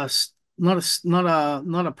not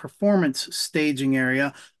a performance staging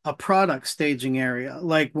area, a product staging area.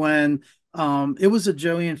 Like when it was a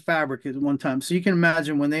Joanne Fabric at one time. So you can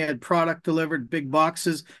imagine when they had product delivered, big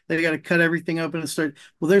boxes, they got to cut everything open and start.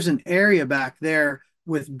 Well, there's an area back there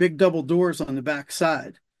with big double doors on the back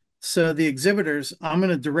side. So the exhibitors, I'm going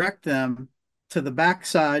to direct them to the back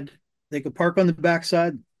side. They could park on the back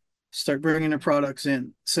side, start bringing their products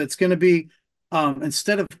in. So it's going to be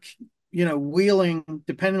instead of wheeling,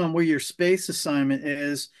 depending on where your space assignment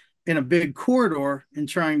is in a big corridor and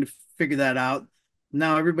trying to figure that out.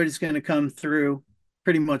 Now everybody's going to come through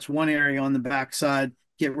pretty much one area on the backside,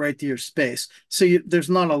 get right to your space. So there's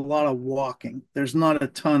not a lot of walking. There's not a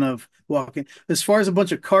ton of walking. As far as a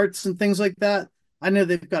bunch of carts and things like that, I know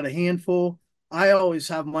they've got a handful. I always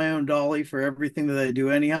have my own dolly for everything that I do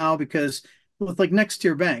anyhow, because with like Next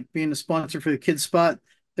Tier Bank being a sponsor for the kids spot,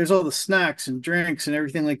 there's all the snacks and drinks and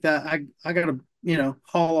everything like that. I gotta,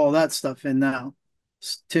 haul all that stuff in now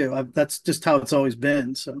too. That's just how it's always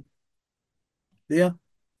been. So yeah.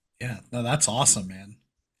 Yeah, no, that's awesome, man.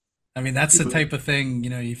 I mean, that's the type of thing,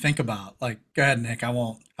 you think about. Like, go ahead, Nick. I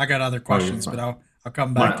won't. I got other Oh, you're questions, but fine. I'll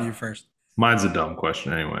come back to My, you first. mine's a dumb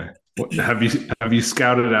question anyway. Have you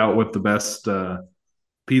scouted out what the best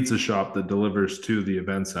pizza shop that delivers to the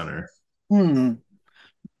event center? Hmm.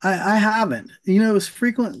 I haven't. It's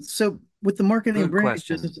frequent. So with the marketing and Good branding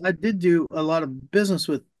question. business, I did do a lot of business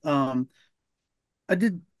with I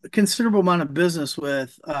did a considerable amount of business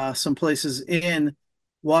with some places in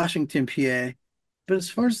Washington, PA. But as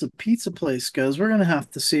far as the pizza place goes, we're gonna have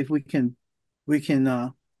to see if we can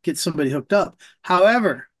get somebody hooked up.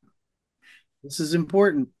 However, this is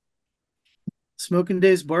important. Smoking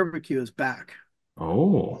Days Barbecue is back.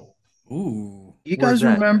 Oh, Ooh. You Where's guys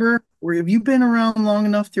that? remember, or have you been around long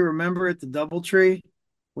enough to remember at the DoubleTree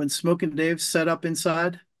when Smoking Dave's set up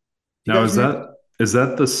inside? You now guys is remember?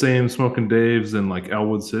 that the same Smoking Dave's in like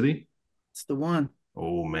Elwood City? It's the one.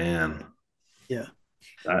 Oh man, Yeah.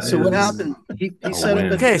 that So what is happened? He a set up at win.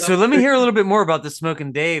 the Okay, so let me DoubleTree. hear a little bit more about the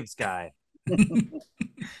Smoking Dave's guy.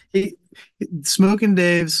 He Smoking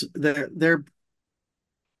Dave's. They're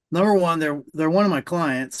number one. They're one of my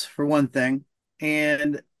clients for one thing,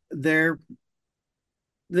 and they're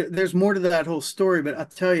there's more to that whole story. But I'll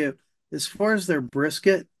tell you, as far as their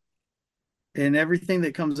brisket and everything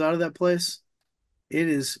that comes out of that place, it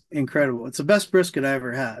is incredible. It's the best brisket I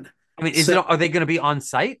ever had. I mean, So are they going to be on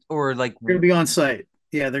site or like they're going to be on site.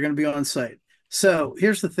 Yeah, they're going to be on site. So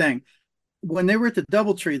here's the thing: when they were at the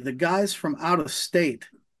DoubleTree, the guys from out of state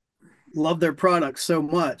loved their product so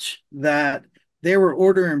much that they were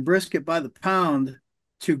ordering brisket by the pound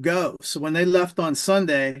to go. So when they left on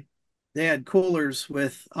Sunday, they had coolers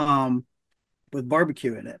with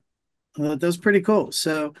barbecue in it. That was pretty cool.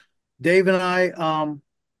 So Dave and I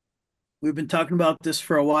we've been talking about this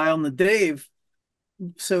for a while. And the Dave,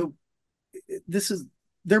 so this is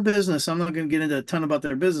their business. I'm not going to get into a ton about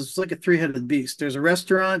their business. It's like a three-headed beast. There's a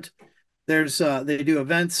restaurant, there's they do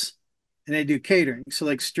events, and they do catering. So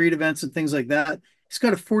like street events and things like that. It's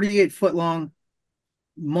got a 48-foot long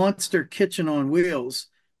monster kitchen on wheels.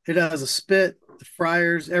 It has a spit, the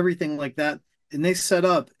fryers, everything like that. And they set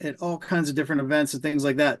up at all kinds of different events and things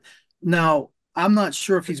like that. Now, I'm not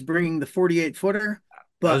sure if he's bringing the 48 footer, I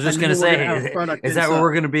but was I just know gonna we're going to say, have product is that what we're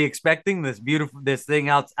inside. gonna be expecting? This thing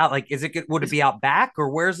out like would it be out back or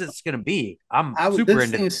where's it gonna be? I'm super This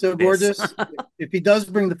into thing is so this. gorgeous. If he does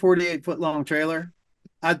bring the 48-foot long trailer,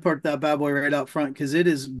 I'd park that bad boy right out front because it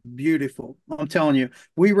is beautiful. I'm telling you,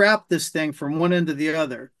 we wrapped this thing from one end to the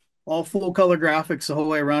other, all full color graphics the whole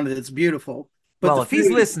way around it. It's beautiful. But Well, the if he's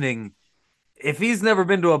food, listening, if he's never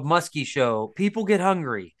been to a Muskie show, people get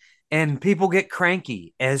hungry and people get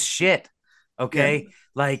cranky as shit. yeah, Okay.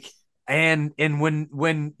 Like, and when,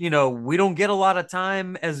 we don't get a lot of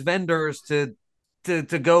time as vendors to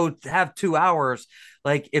go have 2 hours.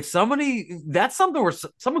 Like if that's something where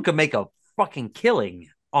someone could make a fucking killing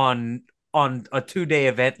on a 2 day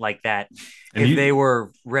event like that And if they you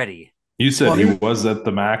were ready. you said well, he here, was at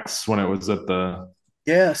the max when it was at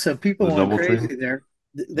yeah. So the people went DoubleTree. crazy there.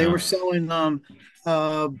 They were Yeah. selling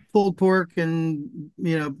pulled pork and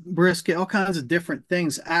brisket, all kinds of different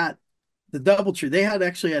things at the DoubleTree. They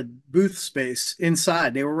actually had booth space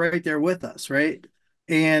inside. They were right there with us, right?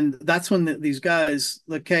 And that's when these guys,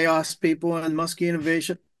 the Chaos people and Muskie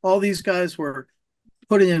Innovation, all these guys were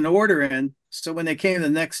putting an order in. So when they came the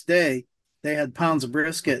next day, they had pounds of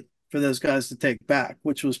brisket for those guys to take back,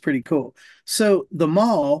 which was pretty cool. So the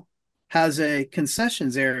mall has a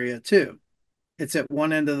concessions area too. It's at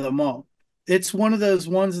one end of the mall. It's one of those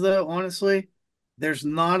ones though, honestly, there's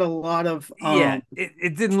not a lot of Yeah,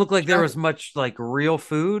 it didn't look like there traffic. was much like real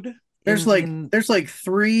food There's in like there's like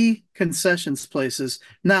three concessions places.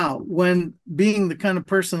 Now, when being the kind of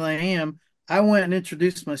person I am, I went and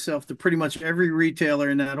introduced myself to pretty much every retailer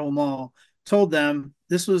in that whole mall. Told them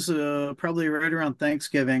this was probably right around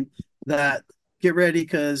Thanksgiving that get ready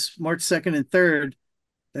because March 2nd and 3rd,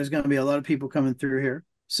 there's going to be a lot of people coming through here.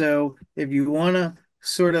 So if you want to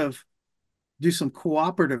sort of do some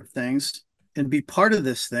cooperative things and be part of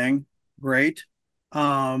this thing, great.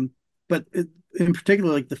 But in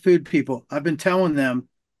particular, like the food people, I've been telling them,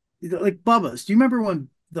 like Bubba's. Do you remember when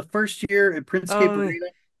the first year at Princecade oh Arena,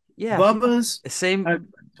 yeah, Bubba's? the same I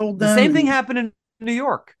told the them, same thing and happened in New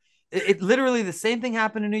York. It literally the same thing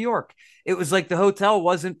happened in New York. It was like the hotel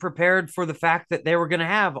wasn't prepared for the fact that they were going to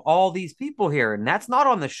have all these people here. And that's not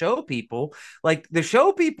on the show people. Like the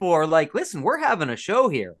show people are like, listen, we're having a show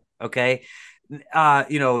here. Okay.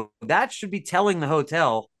 That should be telling the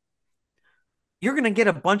hotel, you're going to get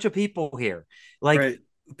a bunch of people here. Like Right.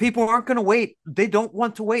 people aren't going to wait. They don't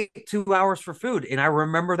want to wait 2 hours for food. And I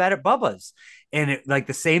remember that at Bubba's. And like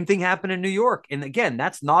the same thing happened in New York. And again,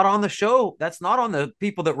 that's not on the show. That's not on the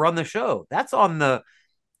people that run the show. That's on the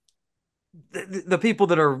people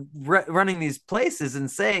that are running these places and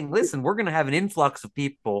saying, listen, we're going to have an influx of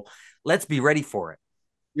people. Let's be ready for it.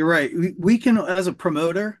 You're right. We can, as a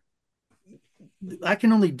promoter, I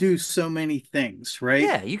can only do so many things, right?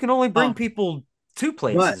 Yeah, you can only bring people to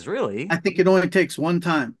places, really. I think it only takes one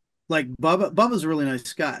time. Like Bubba's a really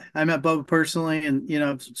nice guy. I met Bubba personally, and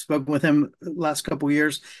I've spoken with him the last couple of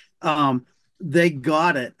years. They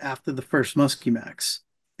got it after the first Muskie Max,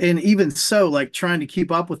 and even so, like trying to keep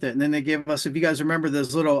up with it. And then they gave us, if you guys remember,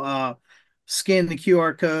 those little scan the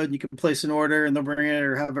QR code, and you can place an order, and they'll bring it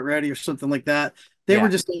or have it ready or something like that. They were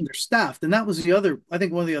just understaffed, and that was I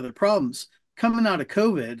think one of the other problems coming out of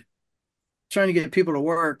COVID, trying to get people to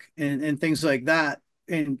work and things like that,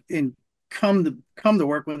 and come to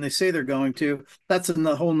work when they say they're going to. That's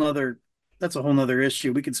a whole nother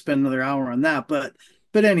issue. We could spend another hour on that, but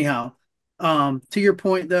anyhow, to your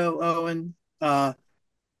point though, Owen,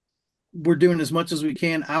 we're doing as much as we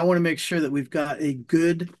can. I want to make sure that we've got a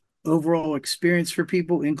good overall experience for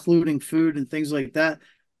people, including food and things like that.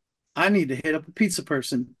 I need to hit up a pizza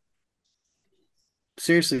person.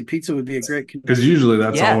 Seriously, pizza would be a great connection. Because usually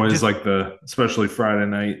that's always like especially Friday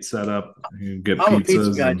night setup. You get I'm pizzas. a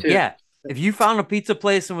pizza guy too. Yeah. If you found a pizza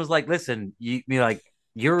place and was like, listen,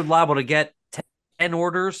 you're liable to get 10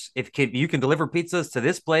 orders. If you can deliver pizzas to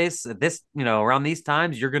this place at this, around these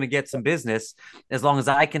times, you're going to get some business. As long as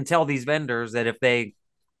I can tell these vendors that if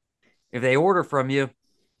they order from you,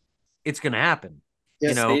 it's going to happen.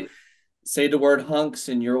 Yes, say the word hunks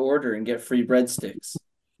in your order and get free breadsticks.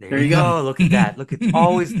 There you go. Look at that. Look at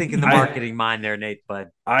always thinking the marketing mind there, Nate. But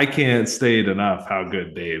I can't state enough how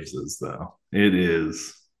good Dave's is, though. It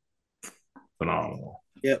is phenomenal.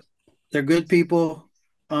 Yep, they're good people.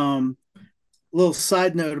 Little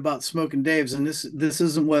side note about Smoking Dave's, and this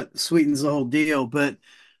isn't what sweetens the whole deal, but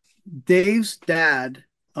Dave's dad,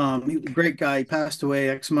 great guy. He passed away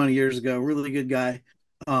X amount of years ago. Really good guy.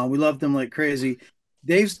 We loved him like crazy.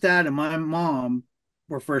 Dave's dad and my mom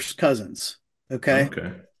were first cousins. Okay.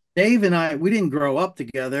 Dave and I, we didn't grow up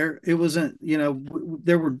together. It wasn't,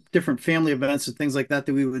 there were different family events and things like that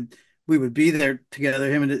we would be there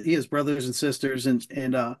together. Him and his brothers and sisters,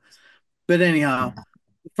 but anyhow,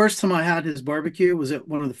 the first time I had his barbecue was at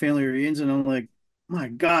one of the family reunions, and I'm like, my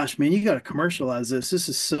gosh, man, you got to commercialize this. This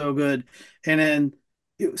is so good. And then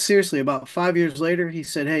seriously, about 5 years later, he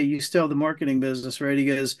said, hey, you still have the marketing business, right? He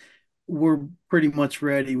goes, we're pretty much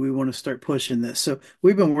ready. We want to start pushing this. So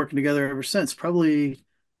we've been working together ever since, probably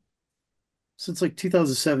since like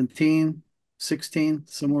 2017, 16,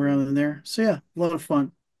 somewhere around in there. So yeah, a lot of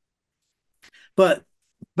fun. But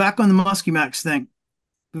back on the Muskie Max thing,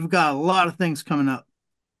 we've got a lot of things coming up.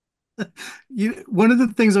 One of the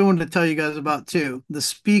things I wanted to tell you guys about too, the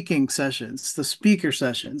speaker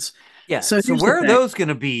sessions. Yeah. So where are those going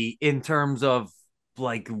to be in terms of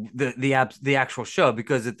like the actual show?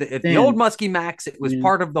 Because at the old Muskie Max, it was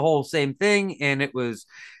part of the whole same thing, and it was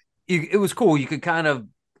cool. You could kind of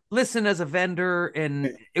listen as a vendor,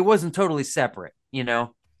 and it wasn't totally separate.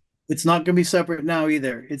 It's not going to be separate now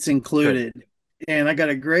either. It's included. Good. And I got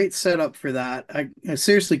a great setup for that. I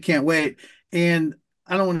seriously can't wait. And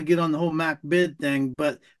I don't want to get on the whole Mac bid thing,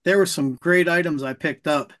 but there were some great items I picked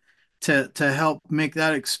up to help make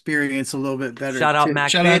that experience a little bit better. Shout out Mac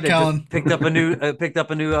Shout Bid. out Kellen. Picked up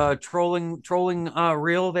a new trolling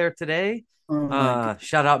reel there today.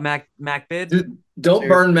 Shout out Mac Bid. Dude, don't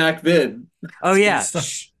burn Mac Bid. Oh yeah,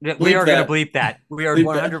 we are going to bleep that. We are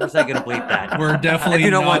 100% going to bleep that. We're definitely. I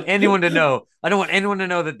don't want anyone to know. I don't want anyone to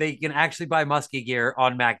know that they can actually buy Muskie gear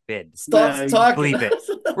on Mac Bid. Stop talking. Bleep it.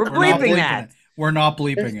 We're bleeping that. We're not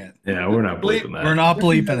bleeping it. Yeah, we're not bleeping that. We're not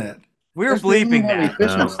bleeping it. We're bleeping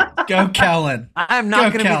that. Go Kellen. I'm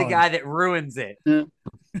not going to be the guy that ruins it. Yeah.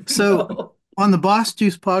 So on the Boss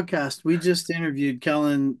Juice podcast, we just interviewed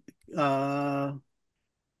Kellen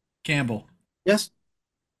Campbell. Yes.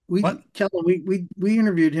 Kellen, we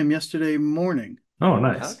interviewed him yesterday morning. Oh,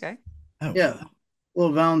 nice. Okay. Oh. Yeah.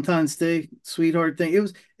 Little Valentine's Day sweetheart thing.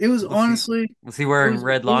 It was honestly. Was he wearing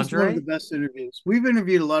red lingerie? It was one of the best interviews. We've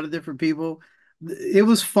interviewed a lot of different people. It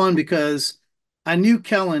was fun because I knew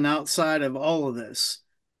Kellen outside of all of this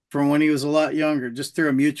from when he was a lot younger, just through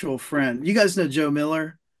a mutual friend. You guys know Joe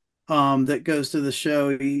Miller. that goes to the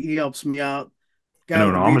show. He helps me out. I Guy know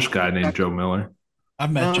with an the beard. Amish guy named Joe Miller.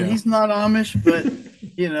 I've met Joe. He's not Amish, but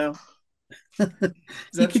you know,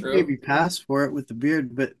 Is he that could true? maybe pass for it with the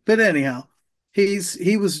beard. But anyhow, he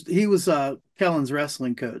was Kellen's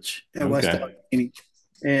wrestling coach at West Okay. Allegheny,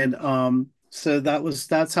 and so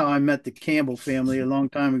that's how I met the Campbell family a long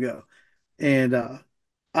time ago, and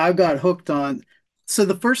I got hooked on. So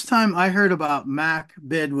the first time I heard about Mac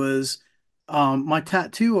Bid was my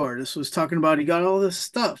tattoo artist was talking about he got all this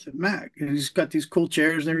stuff at Mac and he's got these cool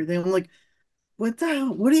chairs and everything. I'm like, what the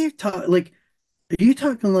hell? What are you talking? Like, are you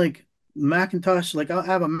talking like Macintosh? Like, I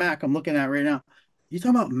have a Mac I'm looking at right now. You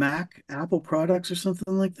talking about Mac Apple products or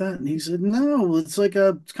something like that? And he said, no, it's kind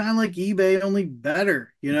of like eBay, only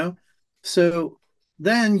better, you know? So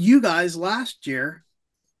then you guys last year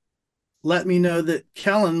let me know that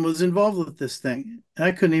Kellen was involved with this thing.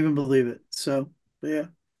 I couldn't even believe it. So yeah,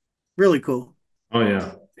 really cool. Oh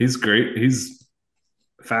yeah, he's great. He's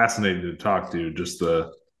fascinating to talk to. Just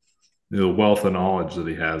the wealth of knowledge that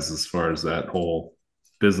he has as far as that whole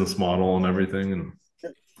business model and everything. And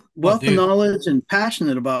Oh, Wealth of dude. knowledge and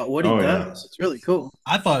passionate about what he oh yeah, does. It's really cool.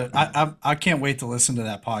 I thought I can't wait to listen to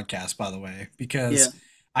that podcast, by the way, Yeah. because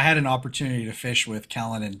I had an opportunity to fish with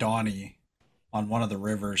Kellen and Donnie on one of the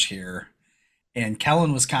rivers here. And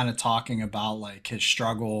Kellen was kind of talking about like his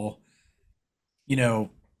struggle, you know,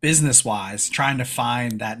 business wise, trying to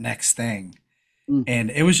find that next thing. Mm.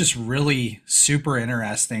 And it was just really super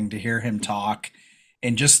interesting to hear him talk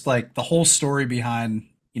and just like the whole story behind,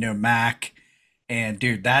 you know, Mac. And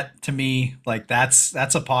dude, that to me, like that's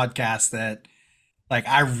a podcast that like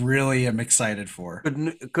I really am excited for.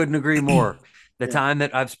 Couldn't agree more. The Yeah. time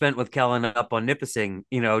that I've spent with Kellen up on Nipissing,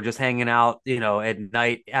 just hanging out, at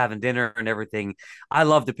night, having dinner and everything. I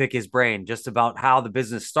love to pick his brain just about how the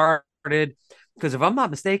business started. Because if I'm not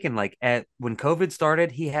mistaken, like at when COVID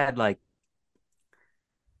started, he had like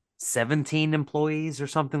 17 employees or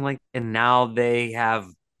something like, and now they have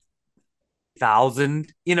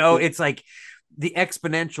 1,000. Yeah. It's like the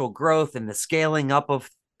exponential growth and the scaling up of,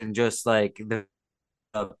 and just like the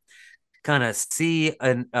kind of see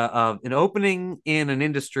an opening in an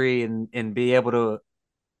industry and be able to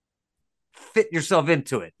fit yourself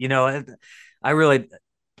into it. I really,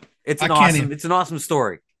 I can't even it's an awesome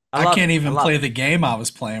story. I I love can't it. I even love play it. the game I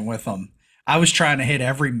was playing with him. I was trying to hit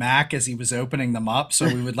every Mac as he was opening them up, so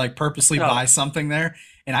we would like purposely No, buy something there,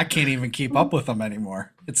 and I can't even keep up with him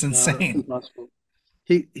anymore. It's That's insane. impossible.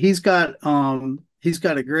 He's got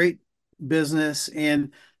a great business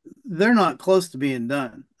and they're not close to being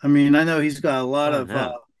done. I mean, I know he's got a lot oh of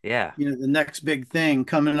no, yeah. the next big thing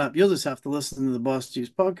coming up. You'll just have to listen to the Boss Juice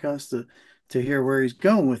podcast to hear where he's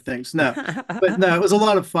going with things. No, but no, it was a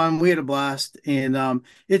lot of fun. We had a blast, and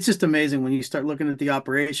it's just amazing when you start looking at the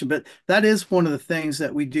operation. But that is one of the things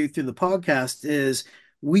that we do through the podcast is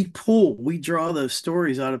we draw those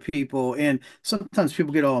stories out of people, and sometimes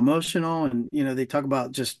people get all emotional, and they talk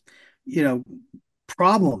about just you know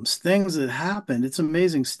problems, things that happened. It's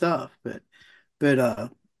amazing stuff. But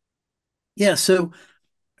yeah, so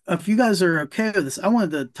if you guys are okay with this, I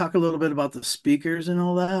wanted to talk a little bit about the speakers and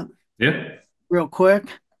all that yeah. real quick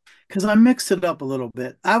because I mixed it up a little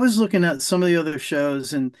bit. I was looking at some of the other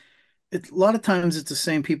shows, and a lot of times it's the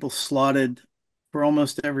same people slotted for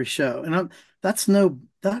almost every show, and that's no,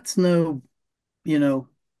 you know,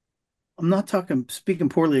 I'm not talking speaking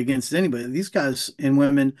poorly against anybody. These guys and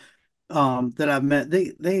women that I've met,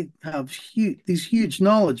 they have these huge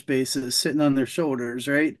knowledge bases sitting on their shoulders,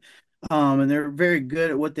 right? And they're very good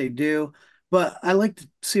at what they do. But I like to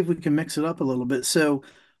see if we can mix it up a little bit. So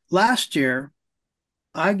last year,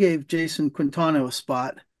 I gave Jason Quintano a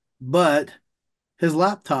spot, but his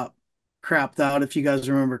laptop crapped out, if you guys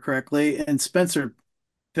remember correctly, and Spencer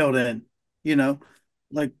filled in, you know,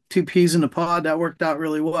 like two peas in a pod. That worked out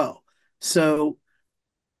really well. So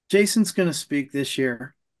Jason's going to speak this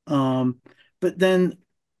year. Um, but then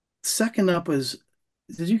second up was,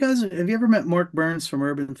 have you ever met Mark Burns from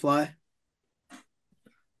Urban Fly?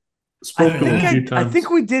 Spoke to him a few I think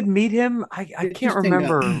times. we did meet him. I can't Interesting guy.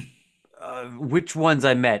 remember which ones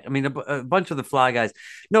I met. I mean, a bunch of the Fly guys.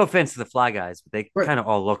 No offense to the Fly guys, but they Right. kind of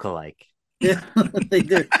all look alike. Yeah, they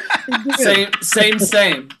do. They do.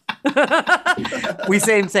 Same. We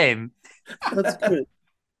same. That's good.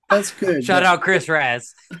 That's good. Shout out Chris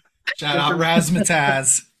Raz. Shout out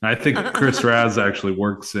Razmataz. I think Chris Raz actually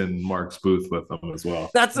works in Mark's booth with them as well.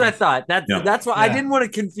 That's what I thought. Yeah. That's why I Yeah. didn't want to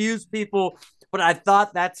confuse people, but I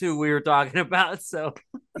thought that's who we were talking about. So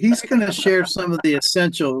He's going to share some of the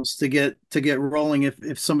essentials to get rolling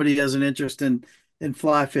if somebody has an interest in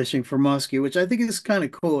fly fishing for muskie, which I think is kind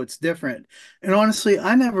of cool. It's different. And honestly,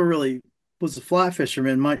 I never really was a fly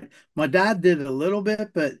fisherman. My dad did it a little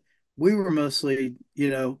bit, but we were mostly,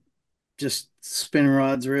 just spinning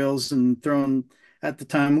rods, reels, and throwing. At the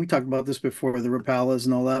time, we talked about this before, the Rapalas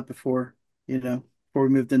and all that before we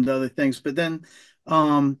moved into other things. But then,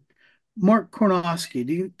 um, Mark Kornowski,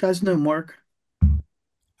 do you guys know Mark?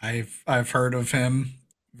 I've heard of him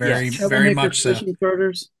very Yes. very Troublemaker much so. Fishing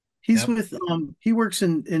Charters. He's Yep. with he works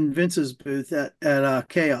in Vince's booth at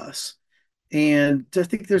Chaos. And I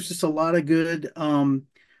think there's just a lot of good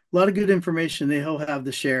information that he'll have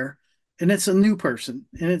to share. And it's a new person.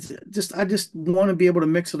 And it's just I just want to be able to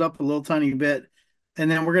mix it up a little tiny bit. And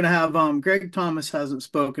then we're gonna have Greg Thomas hasn't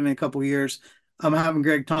spoken in a couple years. I'm having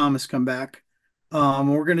Greg Thomas come back.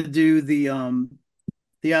 We're gonna do the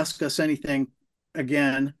Ask Us Anything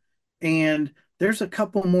again. And there's a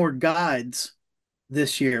couple more guides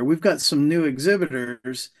this year. We've got some new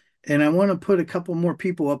exhibitors, and I want to put a couple more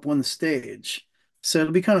people up on the stage. So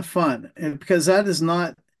it'll be kind of fun. And because that is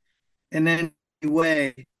not in any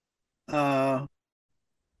way, uh,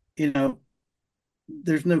 you know,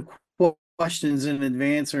 there's no questions in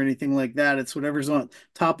advance or anything like that. It's whatever's on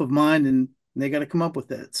top of mind, and they got to come up with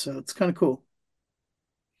it. So it's kind of cool.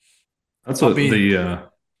 That's I'll what be the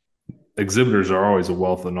exhibitors are always a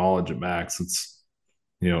wealth of knowledge at Max. It's,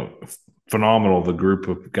 phenomenal, the group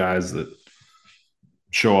of guys that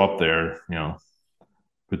show up there,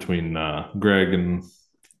 between Greg and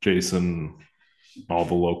Jason, all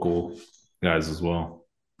the local guys as well.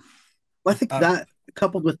 Well, I think that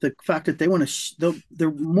coupled with the fact that they want to,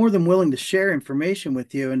 they're more than willing to share information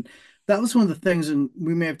with you. And that was one of the things, and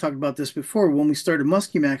we may have talked about this before when we started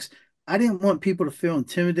Muskie Max. I didn't want people to feel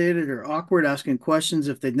intimidated or awkward asking questions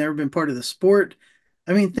if they'd never been part of the sport.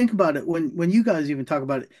 I mean, think about it. When you guys even talk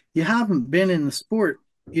about it, you haven't been in the sport,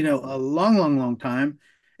 a long, long, long time.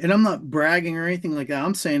 And I'm not bragging or anything like that.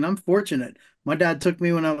 I'm saying I'm fortunate. My dad took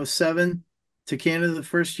me when I was 7 to Canada the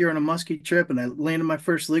first year on a muskie trip, and I landed my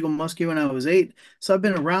first legal muskie when I was 8. So I've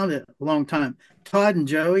been around it a long time. Todd and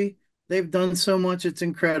Joey, they've done so much. It's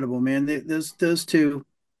incredible, man. Those two,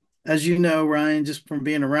 as you know, Ryan, just from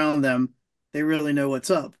being around them, they really know what's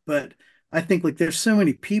up. But I think like there's so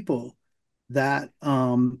many people that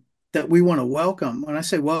we want to welcome. When I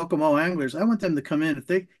say welcome all anglers, I want them to come in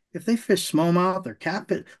if they fish smallmouth or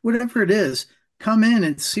catfish, whatever it is, come in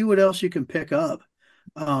and see what else you can pick up.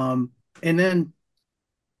 And then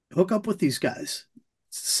hook up with these guys,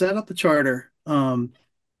 set up a charter, go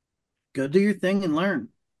do your thing and learn.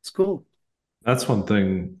 It's cool. That's one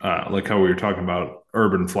thing, like how we were talking about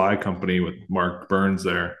Urban Fly Company with Mark Burns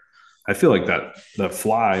there. I feel like that the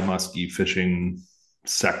fly muskie fishing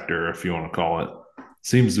sector, if you want to call it,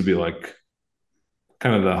 seems to be like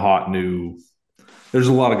kind of the hot new. There's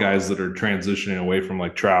a lot of guys that are transitioning away from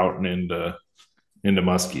like trout and into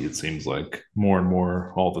muskie. It seems like more and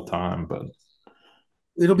more all the time, but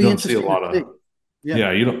It'll you be don't see a interesting lot to see. of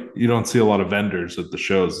yeah, you don't see a lot of vendors at the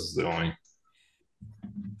shows. Is the only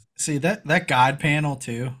see that guide panel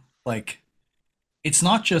too. Like it's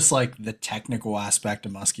not just like the technical aspect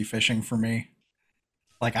of musky fishing for me.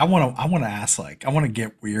 Like I want to ask, like I want to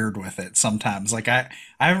get weird with it sometimes. Like I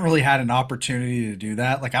haven't really had an opportunity to do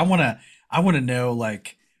that. Like I want to know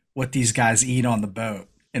like what these guys eat on the boat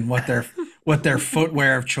and what their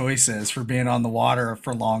footwear of choice is for being on the water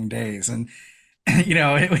for long days. And we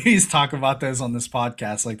always talk about those on this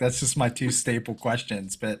podcast. Like that's just my two staple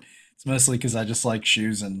questions, but it's mostly because I just like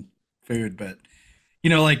shoes and food. But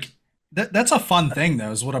like that's a fun thing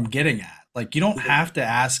though, is what I'm getting at. Like you don't have to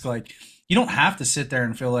ask, like you don't have to sit there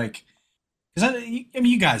and feel like, because I mean,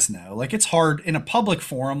 you guys know, like it's hard in a public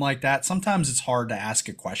forum like that. Sometimes it's hard to ask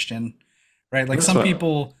a question, right? Like that's some what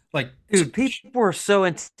people, like, Dude, people are so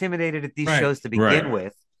intimidated at these right, shows to begin right.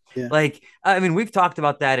 with. Yeah. Like, I mean, we've talked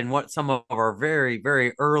about that in what some of our very,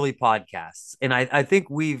 very early podcasts. And I think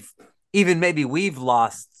we've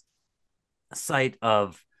lost sight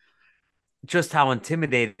of just how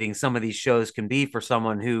intimidating some of these shows can be for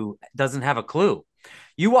someone who doesn't have a clue.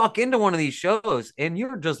 You walk into one of these shows and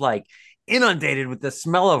you're just like inundated with the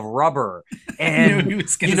smell of rubber I knew he and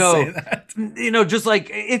was going to say that. just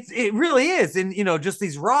like it really is. And just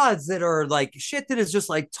these rods that are like shit that is just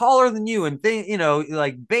like taller than you, and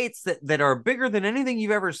like baits that are bigger than anything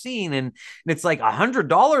you've ever seen, and it's like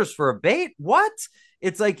 $100 for a bait. What?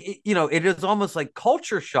 It's like it is almost like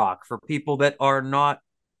culture shock for people that are not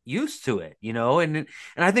used to it, and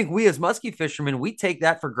I think we as muskie fishermen, we take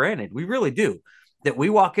that for granted. We really do. That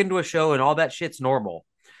we walk into a show and all that shit's normal,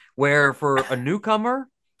 where for a newcomer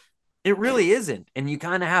it really isn't. And you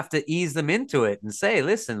kind of have to ease them into it and say,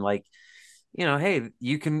 listen, like, hey,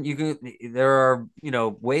 you can there are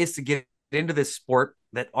ways to get into this sport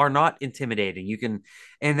that are not intimidating. You can,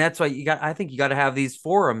 and that's why I think you got to have these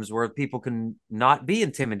forums where people can not be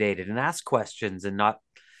intimidated and ask questions and not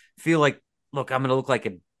feel like, look, I'm going to look like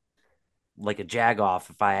a jagoff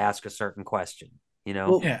if I ask a certain question, you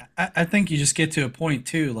know? Well, Yeah, I think you just get to a point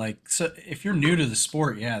too. Like, so if you're new to the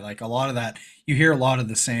sport, yeah, like a lot of that, you hear a lot of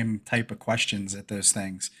the same type of questions at those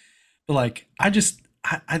things. But like,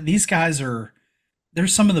 these guys are, they're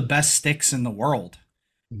some of the best sticks in the world,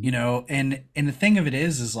 you know? And the thing of it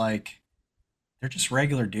is like, they're just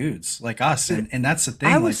regular dudes like us. And that's the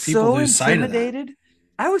I thing, was like people so lose sight of that. intimidated.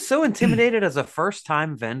 I was so intimidated as a first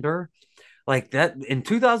time vendor like that in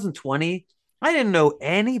 2020. I didn't know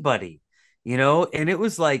anybody, you know, and it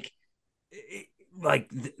was like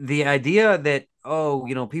the idea that, oh,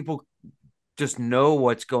 you know, people just know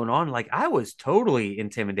what's going on. Like I was totally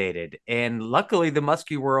intimidated. And luckily the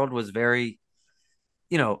Muskie world was very,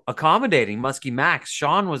 you know, accommodating. Muskie Max,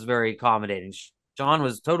 Shawn was very accommodating. Shawn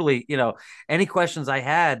was totally, you know, any questions I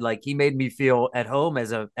had, like he made me feel at home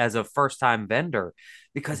as a first time vendor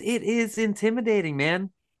because it is intimidating,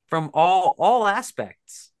 man, from all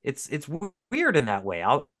aspects. It's weird in that way.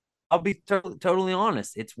 I'll be totally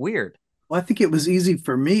honest. It's weird. I think it was easy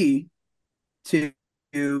for me to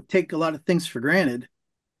take a lot of things for granted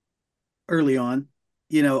early on,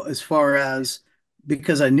 as far as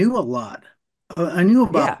because I knew a lot. I knew Yeah,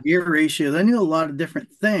 about gear ratios. I knew a lot of different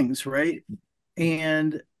things, right?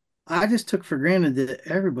 And I just took for granted that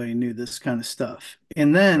everybody knew this kind of stuff.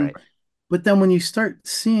 right. But then when you start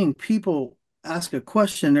seeing people ask a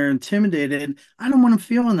question, they're intimidated. I don't want them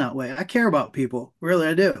feeling that way. I care about people, really,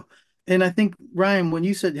 I do. And I think, Ryan, when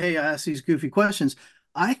you said, "Hey, I ask these goofy questions,"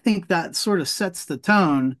 I think that sort of sets the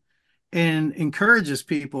tone and encourages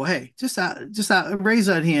people. Hey, raise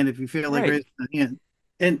that hand if you feel like Right. raising that hand.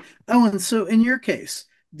 And Owen, so in your case,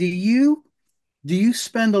 do you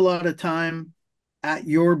spend a lot of time at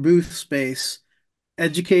your booth space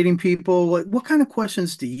educating people? What kind of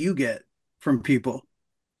questions do you get from people?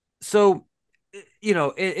 So, you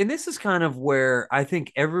know, and this is kind of where I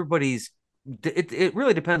think it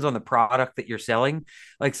really depends on the product that you're selling.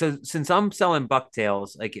 Like, so since I'm selling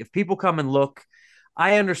bucktails, like if people come and look,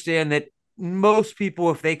 I understand that most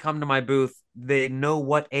people, if they come to my booth, they know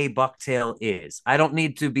what a bucktail is. I don't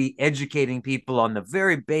need to be educating people on the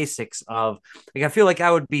very basics of, like, I feel like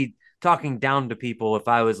I would be talking down to people if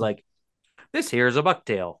I was like, this here is a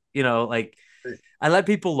bucktail, you know, like I let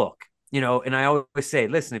people look, you know, and I always say,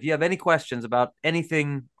 listen, if you have any questions about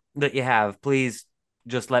anything that you have, please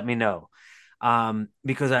just let me know.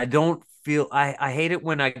 Because I don't feel I hate it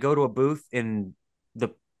when I go to a booth and the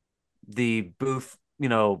the booth, you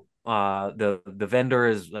know, the vendor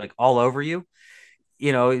is like all over you.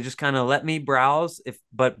 You know, you just kind of let me browse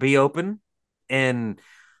but be open and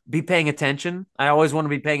be paying attention. I always want to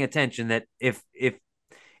be paying attention that if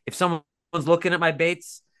someone's looking at my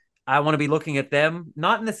baits, I want to be looking at them,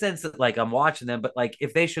 not in the sense that like I'm watching them, but like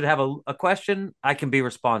if they should have a question, I can be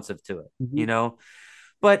responsive to it, you Mhm. know?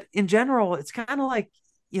 But in general, it's kind of like,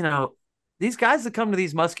 you know, these guys that come to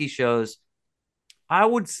these muskie shows, I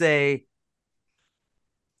would say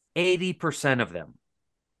 80% of them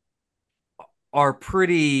are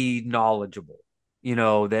pretty knowledgeable, you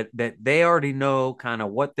know, that they already know kind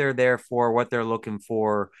of what they're there for, what they're looking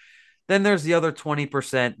for. Then there's the other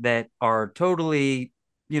 20% that are totally,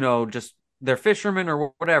 you know, just they're fishermen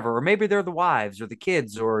or whatever, or maybe they're the wives or the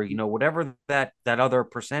kids or, you know, whatever that other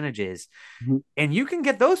percentage is. Mhm. And you can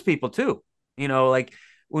get those people too. You know, like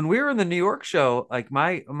when we were in the New York show, like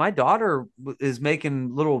my daughter is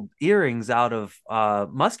making little earrings out of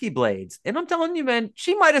musky blades. And I'm telling you, man,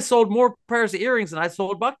 she might have sold more pairs of earrings than I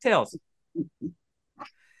sold bucktails.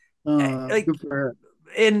 Like Good for her.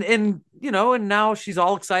 and you know, and now she's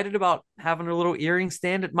all excited about having her little earring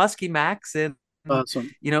stand at Muskie Max and Awesome.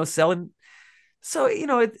 you know selling. So you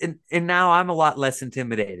know, and now I'm a lot less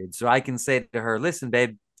intimidated, so I can say to her, "Listen,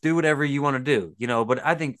 babe, do whatever you want to do." You know, but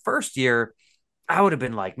I think first year I would have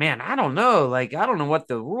been like, "Man, I don't know, like I don't know what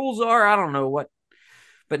the rules are, I don't know what."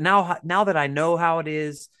 But now that I know how it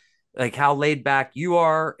is, like how laid back you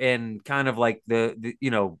are, and kind of like the you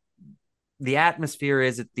know the atmosphere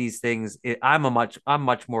is at these things, I'm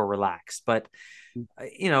much more relaxed. But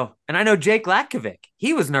you know, and I know Jake Latkovic,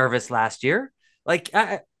 he was nervous last year. Like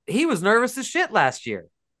he was nervous as shit last year.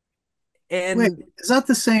 Wait, And is that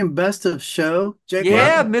the same best of show, Jake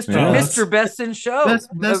yeah, Lacker? Oh, Mr. that's Best in Show,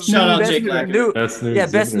 Best Shout new out best Jake exhibitor. Lacker. new, Best new yeah,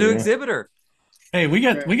 best new exhibitor. Yeah. exhibitor. hey,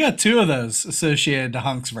 Right. we got two of those associated to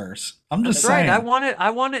Hunksverse. I'm just That's right. I saying. won it. I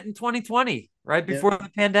won it in 2020, right Yeah, before the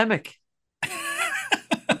pandemic. you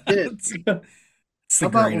did. it's, it's the How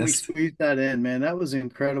about when we greatest. squeezed that in, man? That was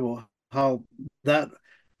incredible. How that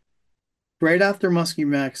right after Muskie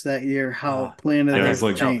Max that year, how Planet Yeah, it there, was Earth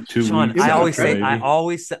like Sean, changed. 2 weeks It I was always after, say, incredible.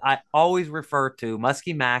 maybe. I always refer to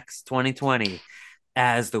Muskie Max 2020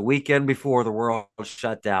 as the weekend before the world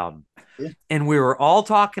shut down. Yeah. And we were all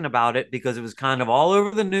talking about it because it was kind of all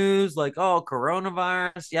over the news, like, oh,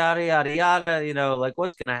 coronavirus, yada, yada, yada, like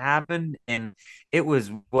what's going to happen. And it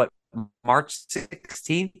was March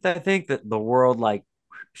 16th, I think, that the world like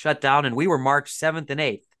shut down. And we were March 7th and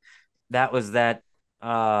 8th. That was that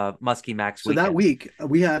Muskie Max So that weekend. week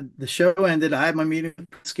we had the show ended. I had my meeting with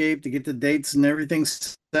Escape to get the dates and everything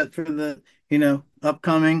set for the,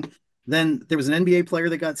 upcoming. Then there was an NBA player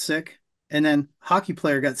that got sick, and then hockey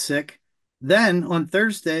player got sick. Then on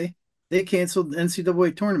Thursday, they canceled the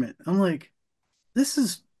NCAA tournament. I'm like, this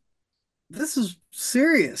is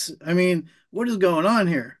serious. I mean, what is going on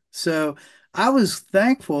here? So I was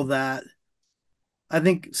thankful that I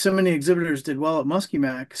think so many exhibitors did well at Muskie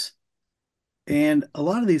Max, and a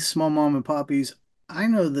lot of these small mom and poppies, I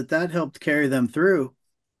know that that helped carry them through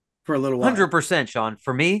for a little while. 100%, Sean.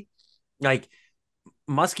 For me, like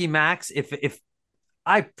Muskie Max, if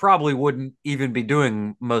I probably wouldn't even be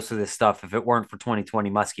doing most of this stuff if it weren't for 2020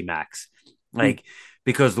 Muskie Max. Like,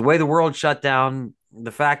 because the way the world shut down,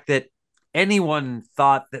 the fact that anyone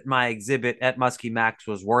thought that my exhibit at Muskie Max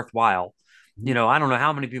was worthwhile. I don't know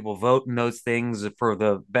how many people vote in those things for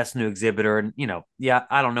the best new exhibitor. And, yeah,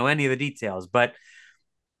 I don't know any of the details, but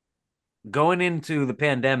going into the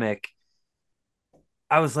pandemic,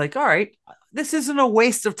 I was like, all right, this isn't a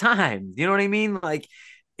waste of time. You know what I mean? Like,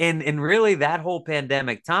 and really that whole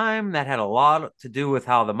pandemic time that had a lot to do with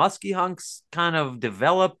how the Muskie Hunks kind of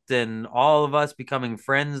developed and all of us becoming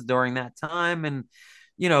friends during that time. And,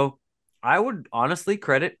 you know, I would honestly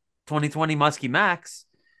credit 2020 Muskie Max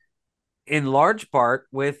in large part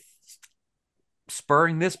with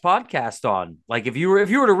spurring this podcast on. Like if you were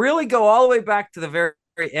to really go all the way back to the very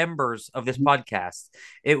embers of this podcast,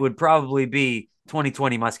 it would probably be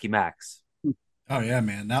 2020 Muskie Max. Oh yeah,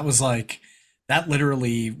 man. That was like that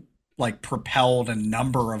literally like propelled a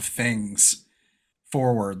number of things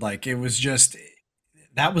forward. Like it was just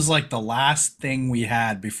that was like the last thing we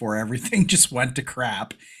had before everything just went to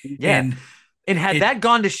crap. Yeah. And And had it that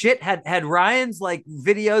gone to shit, had Ryan's like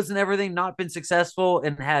videos and everything not been successful,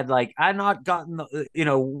 and had like I not gotten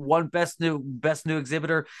the, one best new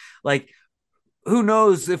exhibitor, like who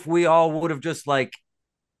knows if we all would have just like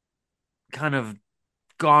kind of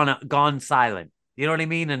gone silent. You know what I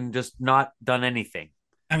mean? And just not done anything.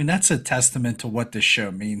 I mean that's a testament to what this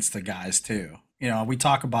show means to guys too. We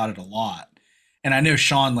talk about it a lot. And I know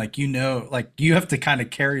Shawn, like like you have to kind of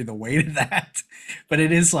carry the weight of that. But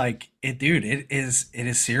it is like dude, it is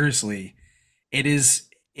seriously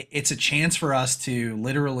it's a chance for us to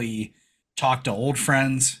literally talk to old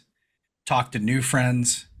friends, talk to new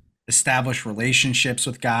friends, establish relationships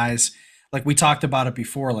with guys. Like we talked about it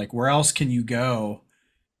before, like where else can you go?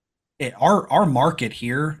 Our market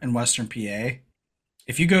here in Western PA,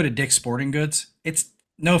 if you go to Dick's Sporting Goods, it's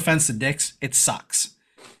no offense to Dick's, it sucks.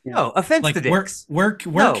 No offense Like to Dicks. where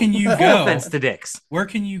No, can you full go? offense to Dicks. Where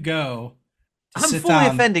can you go to I'm sit fully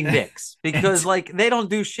down offending Dicks because and- like they don't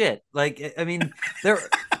do shit. Like I mean, they're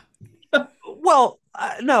well,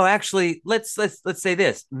 no, actually, let's say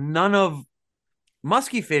this: none of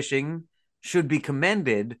muskie fishing should be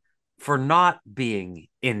commended for not being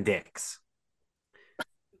in Dicks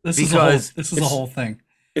because this is a whole thing.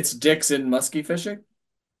 It's dicks in musky fishing.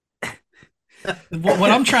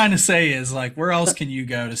 What I'm trying to say is like where else can you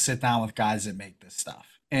go to sit down with guys that make this stuff?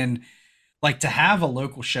 And like to have a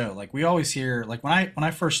local show, like we always hear like when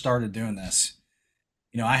I first started doing this,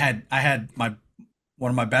 I had my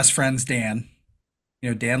one of my best friends, Dan,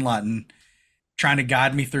 Dan Lutton, trying to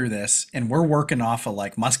guide me through this. And we're working off of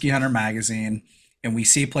like Muskie Hunter magazine, and we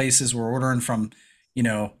see places we're ordering from,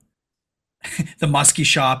 the Muskie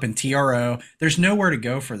shop and TRO. There's nowhere to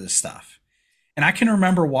go for this stuff. And I can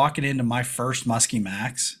remember walking into my first Muskie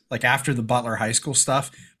Max, like after the Butler High School stuff,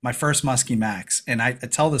 my first Muskie Max. And I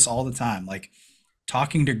tell this all the time, like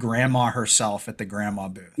talking to grandma herself at the grandma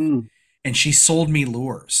booth. And she sold me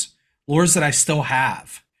lures that I still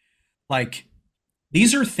have. Like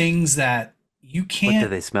these are things that you can't. what do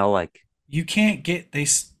they smell like? You can't get. They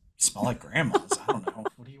smell like grandma's. I don't know.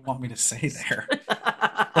 What do you want me to say there?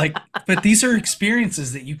 Like, but these are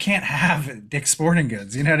experiences that you can't have at Dick's Sporting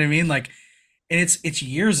Goods. You know what I mean? Like, and it's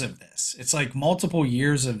years of this. It's like multiple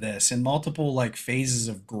years of this and multiple like phases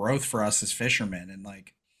of growth for us as fishermen. And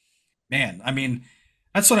like, man, I mean,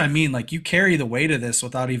 that's what I mean. Like, you carry the weight of this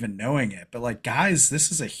without even knowing it. But like, guys,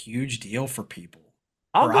 this is a huge deal for people.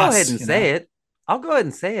 I'll For go us, ahead and you say know? it. I'll go ahead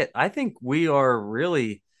and say it. I think we are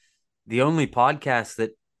really the only podcast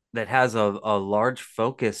that that has a large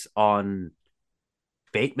focus on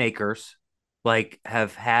bait makers, like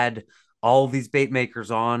have had all these bait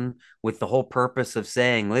makers on with the whole purpose of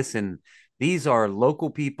saying, listen, these are local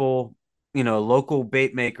people, local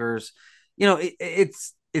bait makers.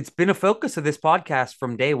 It's been a focus of this podcast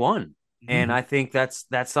from day one. And Mhm. I think that's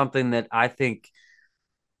something that I think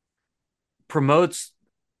promotes.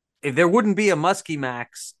 If there wouldn't be a Muskie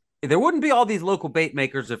Max, if there wouldn't be all these local bait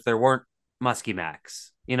makers if there weren't Muskie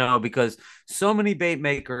Max, because so many bait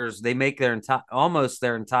makers, they make their entire almost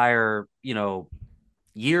their entire,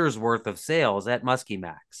 year's worth of sales at Muskie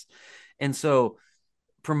Max. And so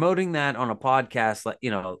promoting that on a podcast, like,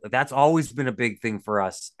 that's always been a big thing for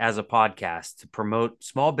us as a podcast, to promote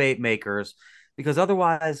small bait makers, because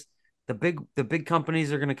otherwise the big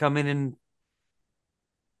companies are going to come in and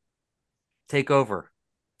take over,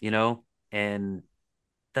 you know, and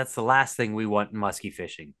that's the last thing we want in muskie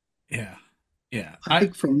fishing. Yeah. Yeah. I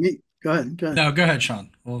think for me, go ahead. No, go ahead, Shawn.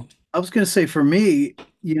 Well, I was going to say for me,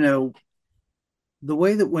 the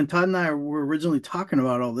way that when Todd and I were originally talking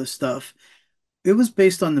about all this stuff, it was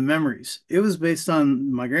based on the memories. It was based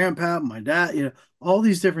on my grandpa, my dad, all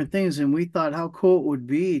these different things. And we thought how cool it would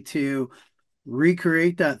be to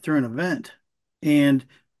recreate that through an event. And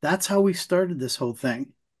that's how we started this whole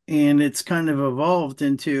thing. And it's kind of evolved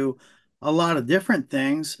into a lot of different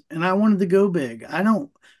things. And I wanted to go big.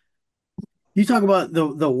 You talk about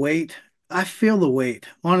the weight. I feel the weight.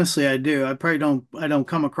 Honestly, I do. I don't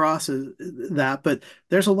come across as that, but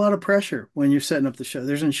there's a lot of pressure when you're setting up the show.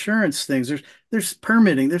 There's insurance things, there's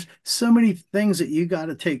permitting, there's so many things that you got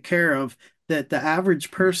to take care of that the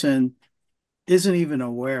average person isn't even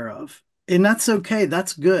aware of. And that's okay.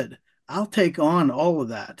 That's good. I'll take on all of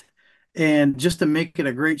that. And just to make it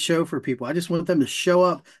a great show for people. I just want them to show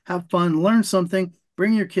up, have fun, learn something,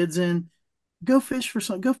 bring your kids in, go fish for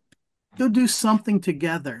some, go do something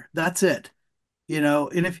together. That's it.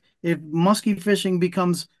 And if muskie fishing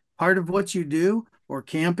becomes part of what you do, or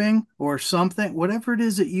camping or something, whatever it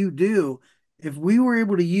is that you do, if we were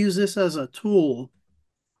able to use this as a tool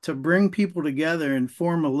to bring people together and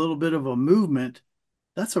form a little bit of a movement,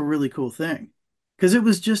 that's a really cool thing. Because it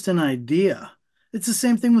was just an idea. It's the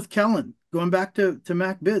same thing with Kellen, going back to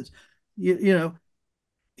Mac Bids. You know,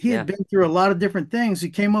 he Yeah. had been through a lot of different things. He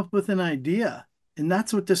came up with an idea. And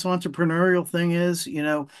that's what this entrepreneurial thing is.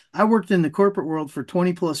 I worked in the corporate world for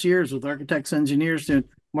 20 plus years with architects, engineers, doing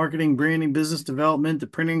marketing, branding, business development, the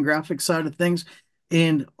printing and graphic side of things.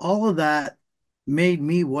 And all of that made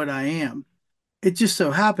me what I am. It just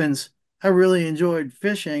so happens I really enjoyed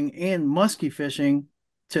fishing and musky fishing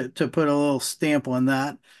to put a little stamp on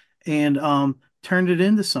that, and turned it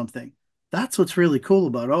into something. That's what's really cool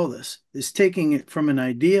about all this, is taking it from an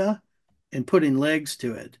idea and putting legs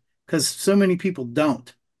to it, because so many people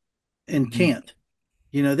don't and mhm. can't.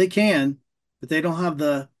 They can, but they don't have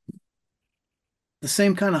the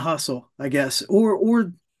same kind of hustle, I guess,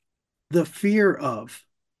 or the fear of.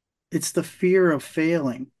 It's the fear of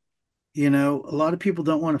failing. A lot of people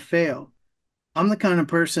don't want to fail. I'm the kind of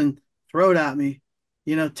person, throw it at me.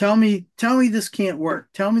 Tell me this can't work.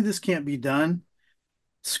 Tell me this can't be done.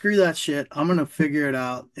 Screw that shit. I'm going to figure it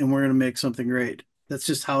out and we're going to make something great. That's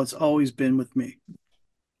just how it's always been with me.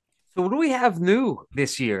 So what do we have new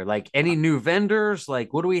this year? Like any new vendors?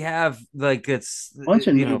 Like what do we have? Like it's Bunch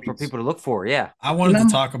of for newbies. people to look for. Yeah, I wanted to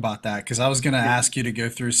talk about that because I was going to ask you to go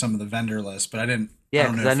through some of the vendor lists, but I didn't. I yeah.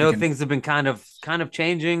 don't know Because I if we know can. things have been kind of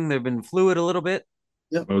changing. They've been fluid a little bit.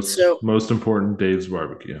 Yep. Most So most important, Dave's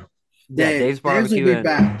barbecue. Yeah, Dave's Dave's will barbecue be and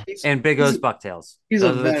back. Big O's bucktails. He's a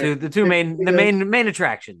Those are the veteran. two main Big O's. main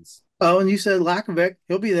attractions. Oh, and you said Lakovic.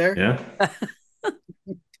 He'll be there. Yeah,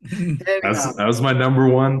 Anyhow, that was my number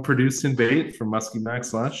one producing bait for Muskie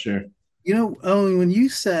Max last year. Owen, when you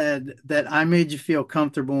said that I made you feel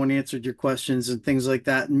comfortable and answered your questions and things like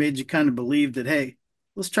that, and made you kind of believe that, hey,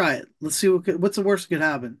 let's try it. Let's see what's the worst that could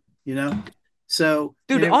happen, So,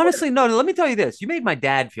 Dude, honestly, no. Let me tell you this: you made my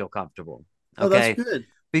dad feel comfortable. oh, that's Okay, good.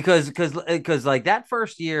 because like that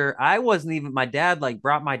first year, I wasn't even. My dad like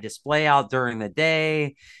brought my display out during the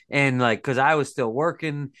day, and like because I was still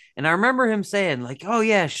working, and I remember him saying like, "Oh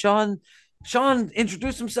yeah, Shawn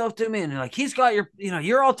introduced himself to me, and like he's got your,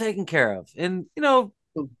 you're all taken care of." And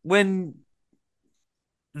when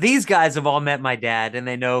these guys have all met my dad, and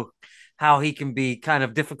they know how he can be kind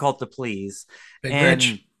of difficult to please, Big and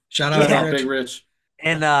Rich. Shout out What's Big up, Rich. Big Rich?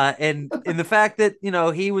 and the fact that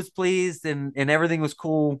he was pleased and everything was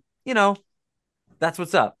cool, that's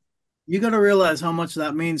what's up. You got to realize how much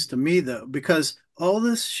that means to me, though, because all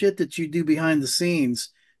this shit that you do behind the scenes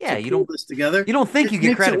Yeah, to pull this together, you don't think it you get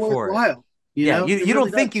makes it credit for it. worthwhile. Yeah, you It you really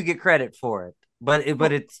don't think does. you get credit for it, but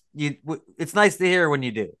Well, it's nice to hear when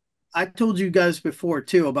you do. I told you guys before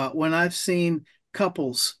too about when I've seen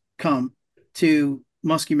couples come to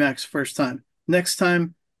Muskie Max first time. Next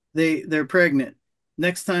time they're pregnant.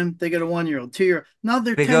 Next time they get a 1-year-old, 2-year-old. Now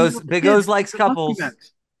they're Big 10 year O's old Big O's kids likes at Muskie couples.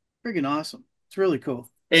 Max. Freaking awesome. It's really cool.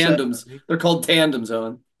 So, Tandems. They're called tandems,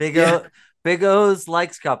 Owen. Big yeah. O Big O's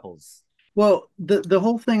likes couples. Well, the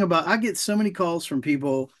whole thing about I get so many calls from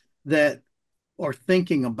people that are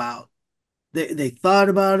thinking about they thought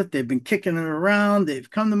about it, they've been kicking it around, they've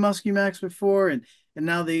come to Muskie Max before, and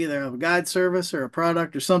now they either have a guide service or a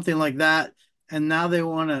product or something like that, and now they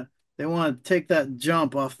want to take that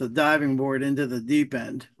jump off the diving board into the deep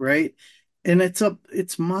end, right? And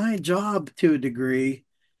it's my job to a degree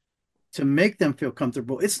to make them feel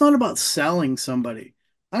comfortable. It's not about selling somebody.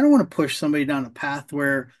 I don't want to push somebody down a path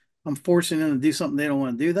where I'm forcing them to do something they don't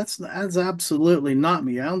want to do. That's absolutely not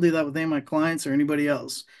me. I don't do that with any of my clients or anybody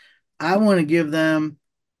else. I want to give them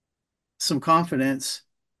some confidence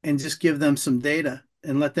and just give them some data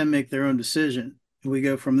and let them make their own decision. And we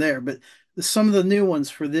go from there. But some of the new ones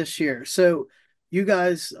for this year. So you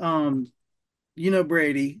guys,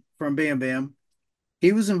 Brady from Bam Bam.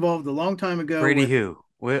 He was involved a long time ago Brady with who?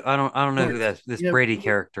 I don't know who this Brady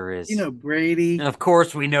character is. Brady, Of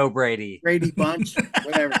course we know Brady. Brady Bunch,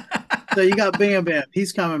 whatever. So you got Bam Bam.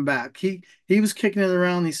 He's coming back. He was kicking it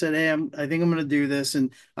around. He said, "Hey, I think I'm going to do this,"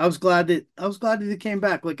 and I was glad that he came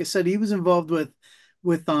back. Like I said, he was involved with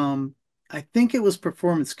I think it was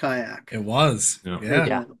Performance Kayak. It was. Yeah.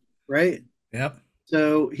 Yeah. Right. Yep.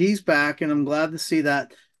 So he's back, and I'm glad to see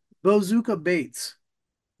that. Bozuka Bates.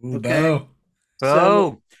 Ooh, Okay. Bo. So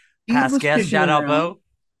Bo. he Past was guest. kicking Shout it out, around. Bo.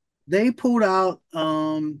 They pulled out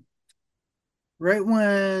right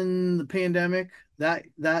when the pandemic,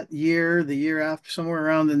 that year, the year after, somewhere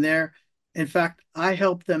around in there. In fact, I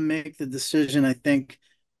helped them make the decision. I think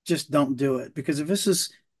just don't do it, because if this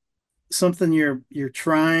is something you're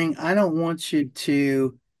trying, I don't want you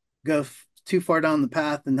to go too far down the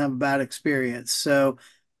path and have a bad experience. So,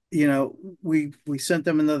 we sent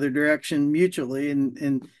them another direction mutually,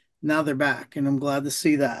 and now they're back, and I'm glad to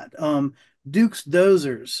see that. Duke's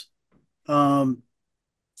Dozers, um,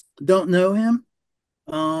 don't know him.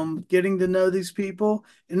 Getting to know these people,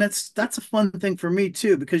 and that's a fun thing for me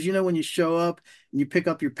too, because when you show up and you pick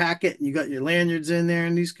up your packet and you got your lanyards in there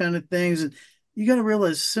and these kind of things, and you got to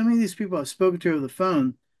realize so many of these people I've spoken to over the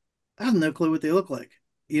phone, I have no clue what they look like.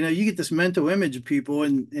 You get this mental image of people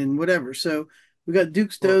and whatever. So we got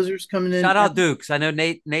Duke's Well, Dozers coming in. shout out Dukes. I know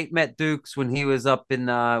Nate met Dukes when he was up in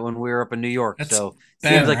when we were up in New York. That's So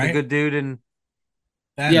Ben, seems like a right? good dude. And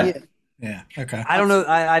Ben. Yeah. Yeah. Okay. I don't know.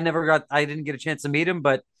 I didn't get a chance to meet him,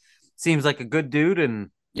 but seems like a good dude. And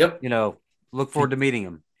Yep. look forward to meeting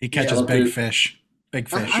him. He catches love big Duke. fish. Big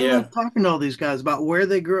fish. I Yeah. love talking to all these guys about where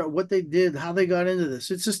they grew up, what they did, how they got into this.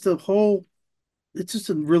 It's just a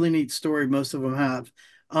really neat story most of them have.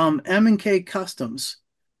 M&K Customs,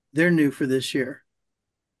 they're new for this year.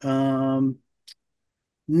 Um,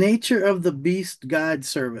 Nature of the Beast Guide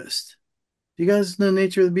Service. Do you guys know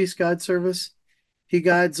Nature of the Beast Guide Service? He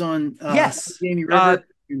guides on Yes. Allegheny River.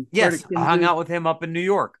 And Yes, I hung Kinzu. out with him up in New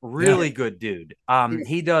York. Really good dude.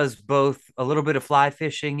 He does both a little bit of fly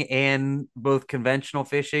fishing and both conventional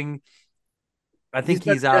fishing. I think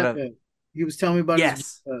got he's out jet of boat. He was telling me about his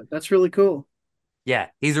yes. jet boat. That's really cool. Yeah,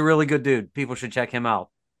 he's a really good dude. People should check him out.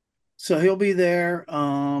 So he'll be there.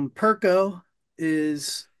 Perko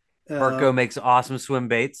is Perko makes awesome swim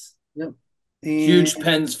baits. yep. Huge And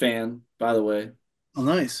Pens fan, by the way. oh,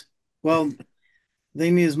 nice. Well, they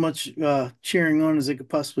need as much cheering on as they could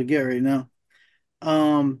possibly get right now.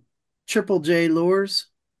 Triple J Lures.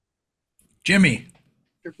 Jimmy.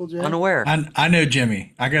 Triple J. Unaware. I know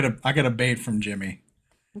Jimmy. I got a bait from Jimmy.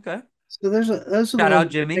 Okay. So those are the Shout ones out, I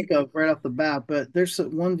Jimmy. think of right off the bat. But there's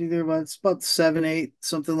one, two, there, it's about 7, 8,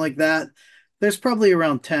 something like that. There's probably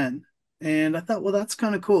around 10, and I thought, well, that's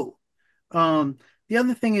kind of cool. The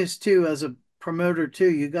other thing is too, as a promoter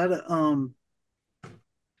too, you gotta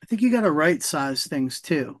I think you gotta right size things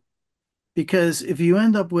too, because if you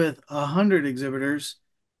end up with 100 exhibitors,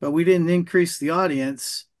 but we didn't increase the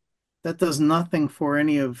audience, that does nothing for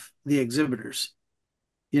any of the exhibitors.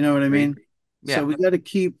 You know what I mean? Yeah. So we got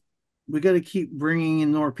to keep bringing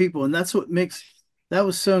in more people, and that's what makes that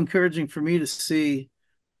was so encouraging for me to see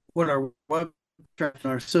what our web traffic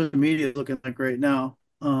and our social media is looking like right now.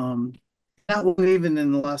 Not even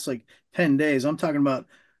in the last like 10 days. I'm talking about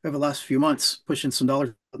over the last few months, pushing some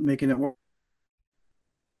dollars, making it work.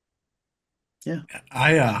 Yeah.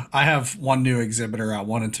 I have one new exhibitor I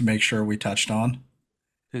wanted to make sure we touched on.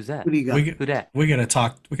 Who's that? What do you got? We Who dat? we gotta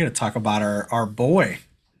talk about our boy,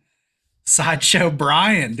 Sideshow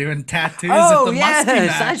Brian doing tattoos at Oh the yeah, Muskie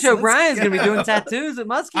Max. Sideshow Let's Brian's gonna be go. doing tattoos at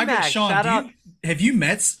Muskie I got Max. Shawn. Shout out, Have you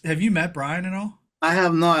met Brian at all? I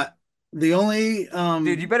have not. The only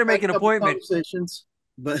dude. You better had make a an couple appointment. conversations,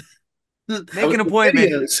 but Make an the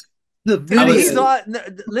appointment. videos, the Dude, he's videos.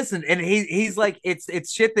 not. Listen, and he's like,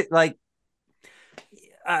 it's shit that like.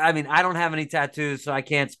 I mean, I don't have any tattoos, so I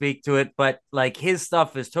can't speak to it. But like, his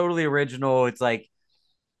stuff is totally original. It's like,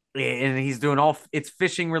 and he's doing all. It's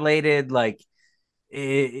fishing related. Like,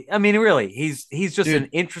 I mean, really, he's just Dude. an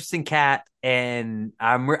interesting cat, and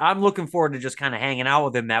I'm looking forward to just kind of hanging out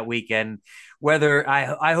with him that weekend. Whether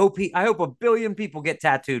I hope a billion people get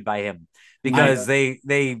tattooed by him because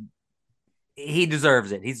he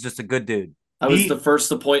deserves it. He's just a good dude. I was the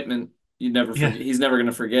first appointment. You never forget. He's never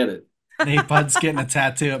gonna forget it. Nate Bud's getting a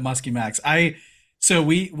tattoo at Muskie Max. So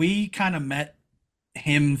we kind of met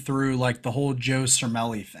him through like the whole Joe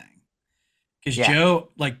Cermelli thing.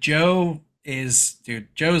 Because Joe is,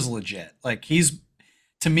 dude, Joe's legit. Like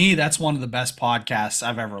to me, that's one of the best podcasts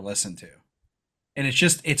I've ever listened to. And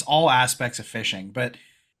it's all aspects of fishing. But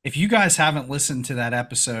if you guys haven't listened to that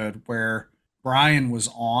episode where Brian was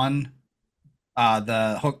on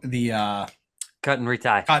the Cut and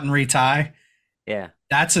retie, yeah.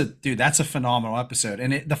 that's a phenomenal episode.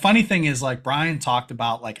 And the funny thing is, like, Brian talked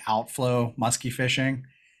about like outflow muskie fishing,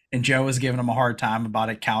 and Joe was giving him a hard time about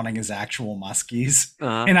it counting as actual muskies.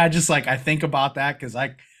 And I think about that because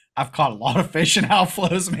I've caught a lot of fish in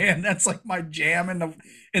outflows, man. That's like my jam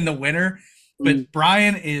in the winter. But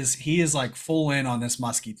Brian is like full in on this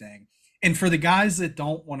muskie thing. And for the guys that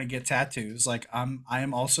don't want to get tattoos, like I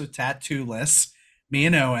am also tattoo-less. Me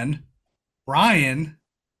and Owen. Brian.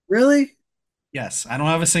 Really? Yes, I don't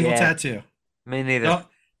have a single tattoo. Me neither.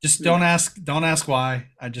 Don't ask why.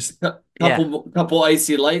 I just couple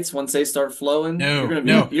icy lights once they start flowing. No, you're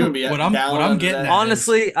gonna be what I'm getting at.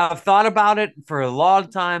 Honestly, I've thought about it for a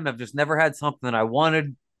long time. I've just never had something that I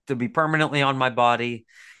wanted to be permanently on my body.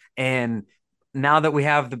 And now that we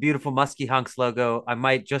have the beautiful Muskie Hunks logo, I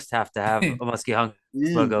might just have to have a Muskie Hunks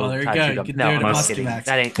logo. Well, there you go. You can do it at Muskie Max.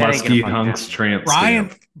 That ain't Muskie gonna Hunks tramp.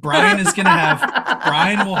 Brian is gonna have.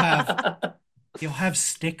 Brian will have. He'll have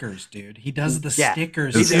stickers, dude. He does the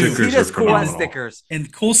stickers. He does cool stickers.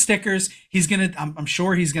 And cool stickers. He's gonna. I'm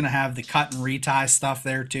sure he's gonna have the cut and retie stuff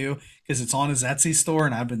there too, because it's on his Etsy store,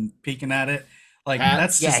 and I've been peeking at it. Like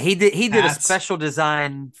that's just, he did a special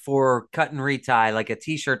design for cut and retie, like a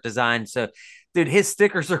t-shirt design. So, dude, his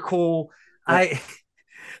stickers are cool. I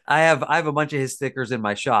have a bunch of his stickers in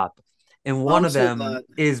my shop, and one of them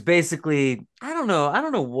is basically I don't know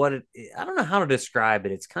how to describe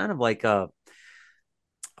it. It's kind of like a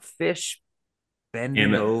fish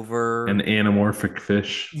bending over, an anamorphic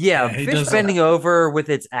fish. Yeah, fish bending over with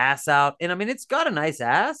its ass out, and I mean it's got a nice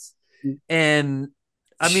ass, and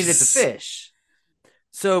I mean it's a fish.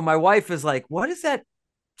 So my wife is like, "What is that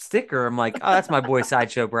sticker?" I'm like, "Oh, that's my boy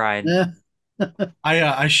Sideshow Brian." Yeah.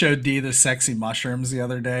 I showed Dee the sexy mushrooms the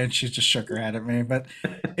other day, and she just shook her head at me. But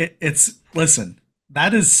listen,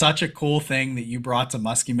 that is such a cool thing that you brought to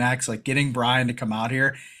Muskie Max, like getting Brian to come out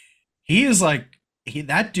here. He is like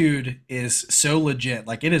that dude is so legit.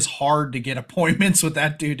 Like it is hard to get appointments with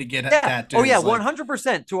that dude to get tattoos. Oh yeah,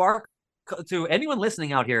 100%. To anyone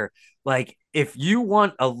listening out here, like if you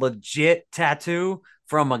want a legit tattoo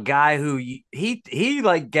from a guy who he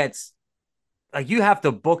like gets, like you have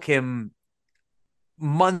to book him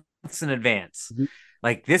months in advance. Mm-hmm.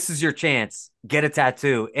 Like this is your chance, get a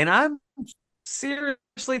tattoo. And I'm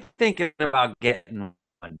seriously thinking about getting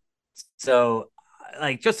one. So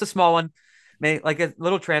like just a small one, maybe like a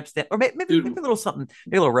little tramp stamp, or maybe a little something,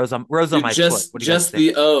 maybe a little rose on my foot. Just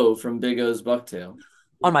the O from Big O's bucktail.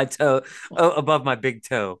 On my toe, above my big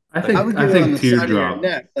toe. I think teardrop,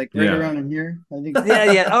 neck, like right around in here. I think.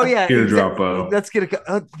 Yeah. Oh yeah, teardrop O. Let's get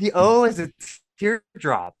the O is a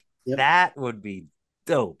teardrop. Yep. That would be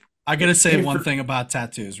dope. I gotta say one thing about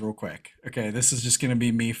tattoos real quick. Okay, this is just gonna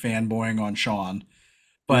be me fanboying on Shawn,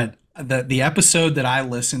 but the episode that I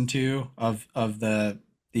listened to of the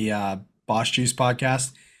Boss Juice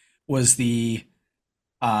podcast was the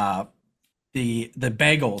bagels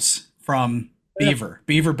from Beaver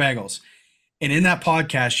Bagels. And in that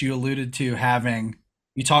podcast, you alluded to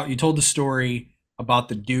you told the story about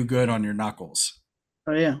the do good on your knuckles.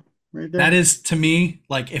 Oh yeah. Right there. That is to me,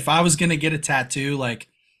 like if I was going to get a tattoo, like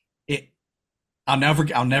I'll never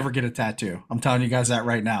get a tattoo. I'm telling you guys that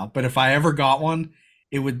right now. But if I ever got one,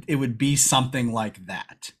 it would be something like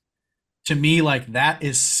that. To me, like that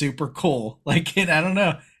is super cool. Like, I don't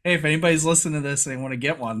know. Hey, if anybody's listening to this and they want to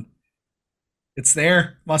get one, it's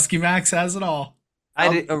there. Muskie Max has it all.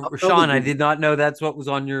 Shawn, I did not know that's what was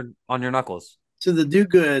on your knuckles. So the do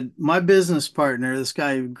good, my business partner, this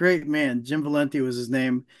guy, great man, Jim Valenti was his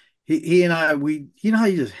name. He and I, we, you know how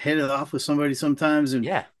you just hit it off with somebody sometimes, and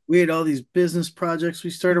Yeah. we had all these business projects we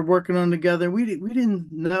started working on together. We had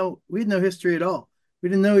no history at all. We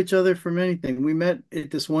didn't know each other from anything. We met at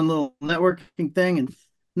this one little networking thing, and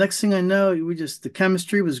next thing I know, the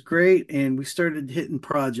chemistry was great, and we started hitting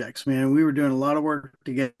projects. Man, we were doing a lot of work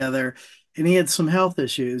together, and he had some health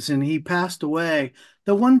issues, and he passed away.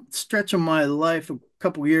 The one stretch of my life a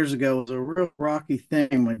couple years ago was a real rocky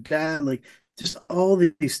thing. My dad, like, just all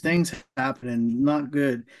these things happening, not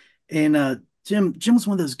good. And Jim's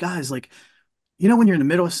one of those guys, like, when you're in the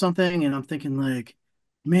middle of something, and I'm thinking, like,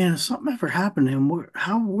 man, if something ever happened to him,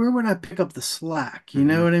 where would I pick up the slack? You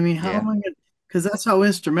know Hmm. what I mean? How Yeah. am I gonna? Because that's how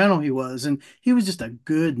instrumental he was, and he was just a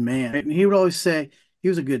good man. And he would always say he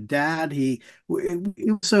was a good dad. It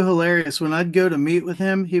was so hilarious when I'd go to meet with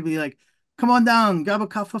him. He'd be like, "Come on down, grab a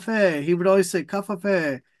cafe." He would always say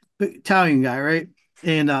cafe, but Italian guy, right?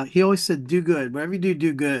 And he always said, "Do good. Whatever you do,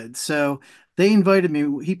 do good." So they invited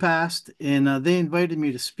me. He passed, and they invited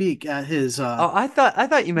me to speak at his Oh, I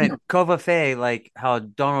thought you meant Covafe, like how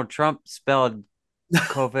Donald Trump spelled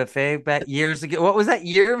Covafe back years ago. What was that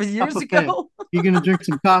years cafe. ago? You're gonna drink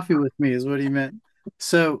some coffee with me, is what he meant.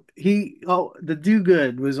 So the do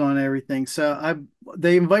good was on everything.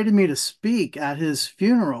 They invited me to speak at his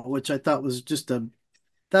funeral, which I thought was that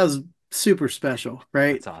was super special,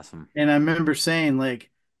 right? That's awesome. And I remember saying, like,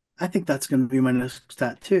 I think that's gonna be my next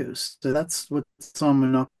tattoo. So that's what's on my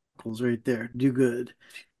knuckles right there. Do good.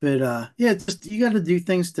 But yeah, just you got to do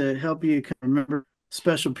things to help you kind of remember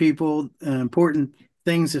special people, important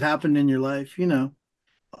things that happened in your life.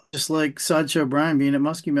 Just like Sideshow Brian being at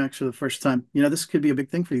Muskie Max for the first time. This could be a big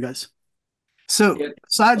thing for you guys. So Yeah.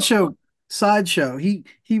 sideshow, he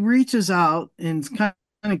reaches out and's kind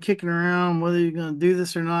of kicking around whether you're going to do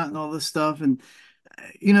this or not and all this stuff. And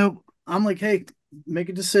I'm like, hey, make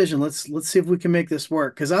a decision. Let's see if we can make this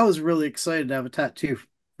work. Because I was really excited to have a tattoo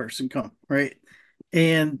person come, right?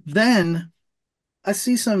 And then I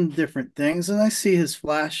see some different things, and I see his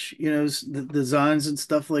flash, the designs and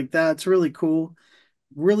stuff like that. It's really cool,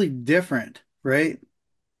 really different, right?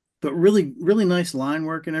 But really, really nice line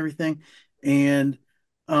work and everything. And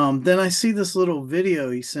then I see this little video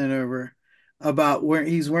he sent over about where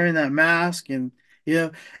he's wearing that mask, and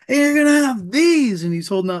and you're gonna have these, and he's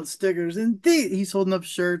holding out stickers, and he's holding up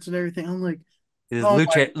shirts and everything. I'm like, His oh my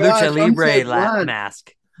Lucha gosh, I'm so Libre glad.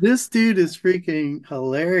 mask. This dude is freaking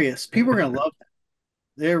hilarious. People are gonna love him.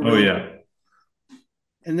 They're Oh really, yeah.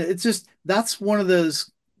 and it's just that's one of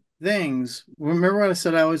those things. Remember when I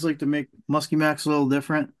said I always like to make Muskie Max a little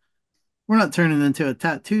different? We're not turning into a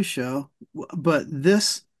tattoo show, but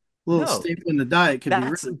this little No, staple in the diet could be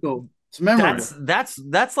that's really cool. It's memorable.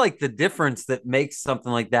 that's like the difference that makes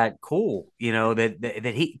something like that cool.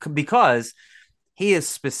 That he, because he is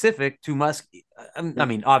specific to Muskie. I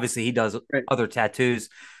mean, obviously he does Right. other tattoos,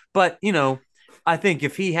 but I think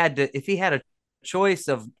if he had a choice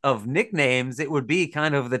of nicknames, it would be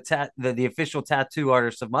kind of the official tattoo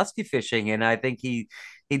artist of muskie fishing, and I think he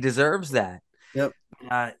deserves that. Yep.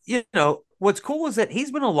 What's cool is that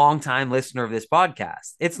he's been a long time listener of this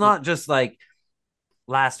podcast. It's not just like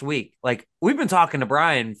last week. Like we've been talking to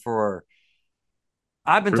Brian for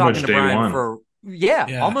I've been Pretty talking much to day Brian one. for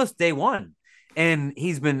Yeah. almost day one. And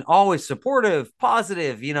he's been always supportive,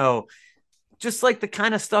 positive, just like the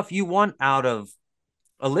kind of stuff you want out of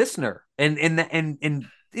a listener. And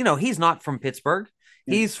he's not from Pittsburgh.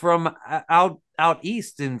 Yeah. He's from out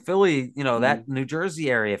east in Philly, that Mhm. New Jersey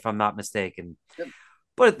area, if I'm not mistaken. Yep.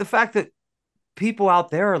 But the fact that people out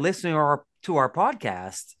there are listening to our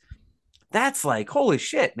podcast, that's like, holy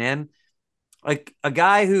shit, man. Like a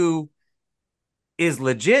guy who is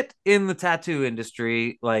legit in the tattoo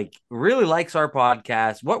industry, like really likes our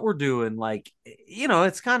podcast, what we're doing, like,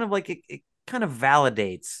 it's kind of like it kind of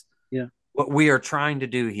validates Yeah. what we are trying to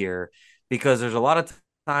do here, because there's a lot of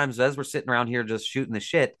times as we're sitting around here just shooting the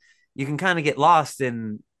shit, you can kind of get lost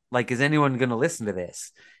in like, is anyone going to listen to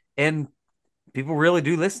this? And people really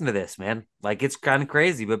do listen to this, man. Like it's kind of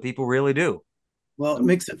crazy, but people really do. Well, it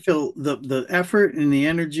makes it feel the effort and the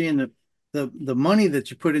energy and the money that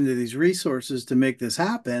you put into these resources to make this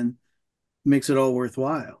happen makes it all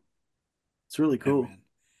worthwhile. It's really Yeah, cool. man.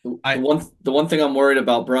 The I the one thing I'm worried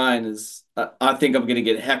about, Brian, is I think I'm gonna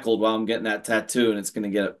get heckled while I'm getting that tattoo, and it's gonna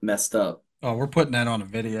get messed up. Oh, we're putting that on a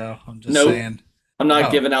video. I'm just Nope, saying. I'm not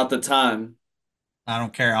Oh, giving out the time. I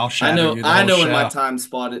don't care. I'll shadow you the I whole know when my show. time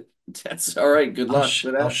spotted. That's all right. Good luck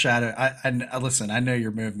with I'll that. shadow. Listen. I know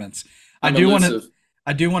your movements. I I'm do want to. elusive.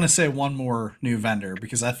 I do want to say one more new vendor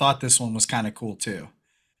because I thought this one was kind of cool too,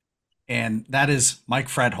 and that is Mike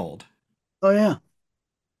Fredhold. Oh yeah.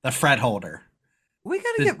 the Fred holder. We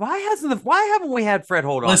gotta The, get. Why haven't we had Fred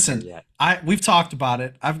Hold on here listen, yet? we've talked about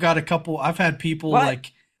it. I've got a couple. I've had people What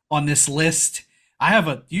like on this list. I have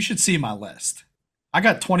a. You should see my list. I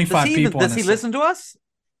got does 25 he even people on does he this list. listen to us?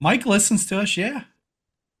 Mike listens to us. Yeah,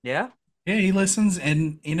 Yeah. yeah, he listens,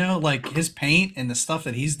 and like his paint and the stuff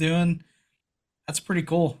that he's doing. That's pretty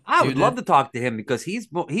cool, I would dude. love to talk to him because he's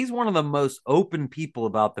one of the most open people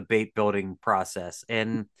about the bait building process.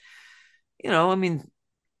 And I mean,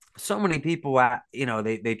 so many people,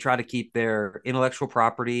 they try to keep their intellectual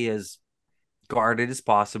property as guarded as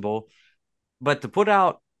possible, but to put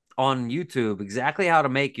out on YouTube exactly how to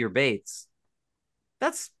make your baits,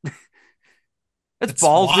 that's it's It's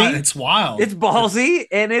wild. ballsy. It's wild. It's ballsy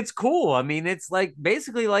and it's cool. I mean, it's like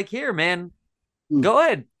basically like here, man, Mm. go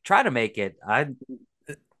ahead, try to make it.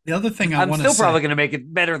 The other thing I I'm want to still say. probably going to make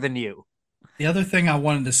it better than you. The other thing I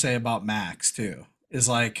wanted to say about Max too is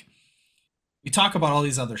like you talk about all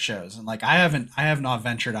these other shows and like I have not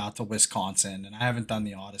ventured out to Wisconsin and I haven't done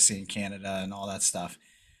the Odyssey in Canada and all that stuff.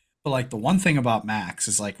 But like the one thing about Max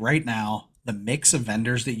is like right now the mix of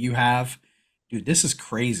vendors that you have, dude, this is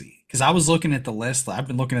crazy. Because I was looking at the list. I've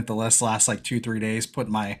been looking at the list the last like 2 3 days,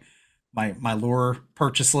 putting my lure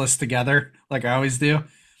purchase list together like I always do.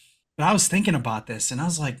 But I was thinking about this and I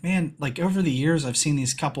was like, man, like over the years I've seen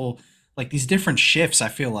these couple like these different shifts. I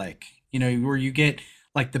feel like where you get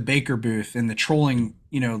like the Baker booth and the trolling,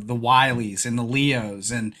 the Wileys and the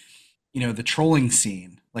Leos and the trolling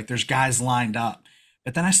scene. Like there's guys lined up.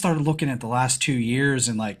 But then I started looking at the last 2 years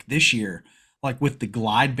and like this year, like with the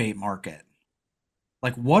glide bait market.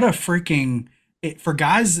 Like what a freaking for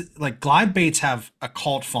guys like glide baits have a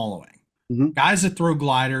cult following. Mhm. Guys that throw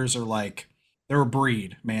gliders are like they're a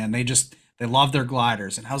breed, man. They love their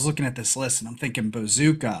gliders. And I was looking at this list and I'm thinking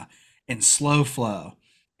Bazooka and Slow Flow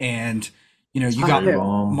and you Hot got Spray tail.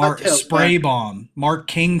 bomb. Hot tail's Spray back. Bomb, Mark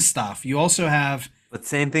King stuff. You also have But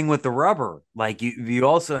same thing with the rubber. Like you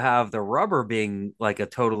also have the rubber being like a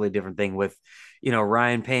totally different thing with,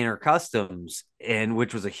 Ryan Painter Customs, and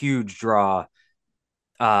which was a huge draw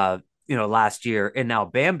uh, last year. And now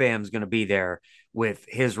Bam Bam's gonna be there with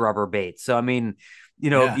his rubber baits. So I mean,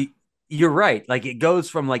 yeah. you're right. Like it goes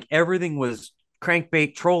from like everything was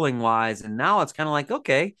crankbait trolling wise, and now it's kind of like,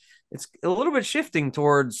 okay, it's a little bit shifting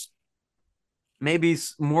towards maybe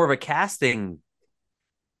more of a casting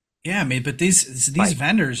Yeah, I mean, but these bite.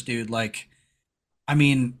 vendors, dude, like, I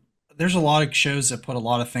mean, there's a lot of shows that put a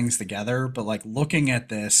lot of things together, but like looking at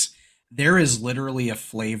this, there is literally a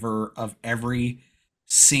flavor of every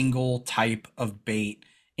single type of bait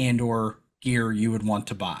and or gear you would want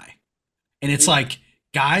to buy. And it's like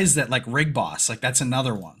guys that like Rig Boss, like that's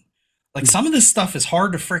another one. Like some of this stuff is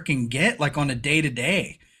hard to freaking get like on a day to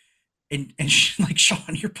day. And like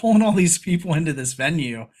Shawn, you're pulling all these people into this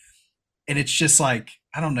venue and it's just like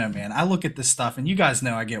I don't know, man. I look at this stuff, and you guys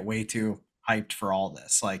know I get way too hyped for all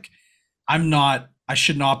this. Like, I'm not. I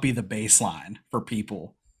should not be the baseline for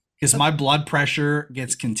people because my blood pressure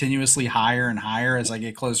gets continuously higher and higher as I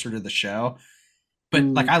get closer to the show. But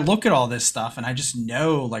like, Mm. I look at all this stuff, and I just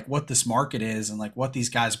know like what this market is and like what these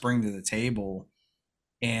guys bring to the table.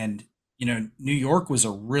 And New York was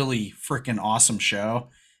a really freaking awesome show.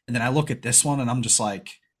 And then I look at this one, and I'm just like,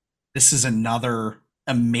 this is another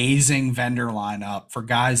amazing vendor lineup for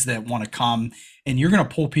guys that want to come and you're going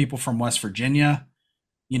to pull people from West Virginia,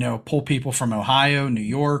 pull people from Ohio, New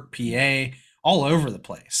York, PA, all over the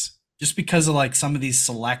place just because of like some of these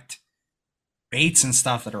select baits and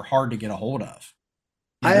stuff that are hard to get a hold of.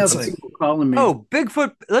 I have It's like people calling me. Oh,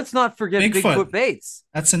 Bigfoot. Let's not forget Bigfoot. Bigfoot Baits.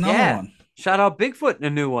 That's another Yeah. one. Shout out Bigfoot in a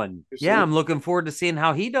new one. You're Yeah, saying- I'm looking forward to seeing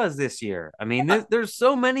how he does this year. I mean, there's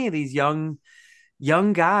so many of these young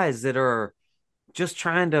guys that are just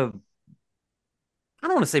trying to, I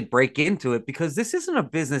don't want to say break into it because this isn't a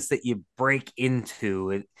business that you break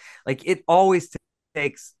into. It always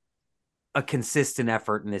takes a consistent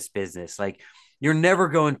effort in this business. Like you're never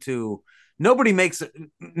going to nobody makes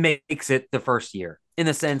it the first year in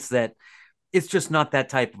the sense that it's just not that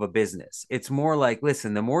type of a business. It's more like,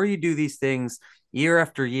 listen, the more you do these things year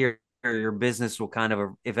after year, your business will kind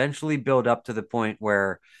of eventually build up to the point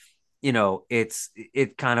where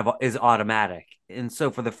it kind of is automatic. And so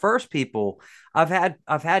for the first people, I've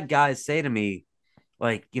had guys say to me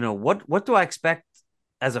like, what do I expect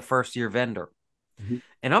as a first year vendor? Mhm.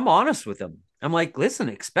 And I'm honest with them. I'm like, listen,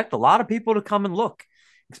 expect a lot of people to come and look.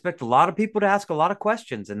 Expect a lot of people to ask a lot of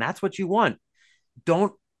questions, and that's what you want.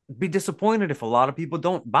 Don't be disappointed if a lot of people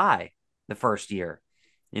don't buy the first year.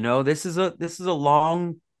 This is a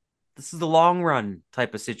long run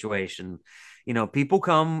type of situation. People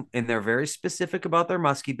come and they're very specific about their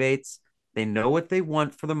musky baits. They know what they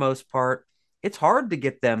want for the most part. it's hard to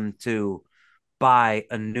get them to buy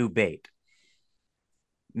a new bait.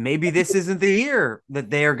 Maybe this isn't the year that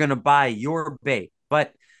they are going to buy your bait,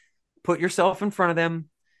 but put yourself in front of them,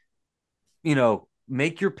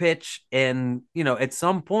 make your pitch. And, at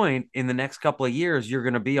some point in the next couple of years, you're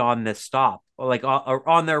going to be on this stop, like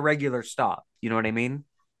on their regular stop. You know what I mean?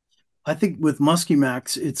 I think with Muskie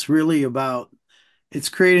Max, it's really about it's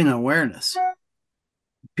creating awareness.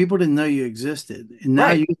 People didn't know you existed, and now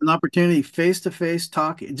Right. you get an opportunity face to face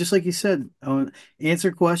talk, just like you said,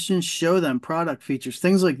 answer questions, show them product features,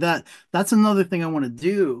 things like that. That's another thing I want to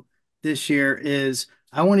do this year is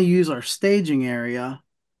I want to use our staging area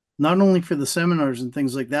not only for the seminars and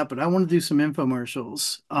things like that, but I want to do some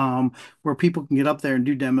infomercials where people can get up there and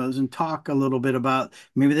do demos and talk a little bit about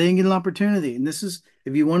maybe they can get an opportunity. And this is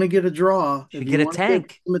if you want to get a draw, You if get you a want to get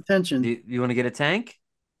tank. some attention. Do you want to get a tank?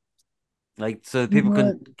 Like, so that You know people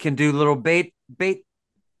what? can do little bait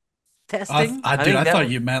testing. I Dude, think I that thought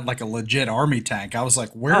would. you meant like a legit army tank. I was like,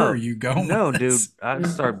 where are Oh you going no, with dude! this? I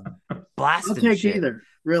just start I'll blasting take shit. either,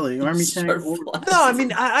 really, army tank Start or No, I blasting.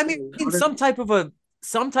 mean, I mean, water. some type of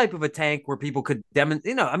a tank where people could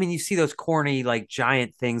demonstrate. I mean, you see those corny like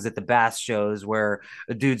giant things at the bass shows where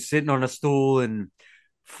a dude's sitting on a stool and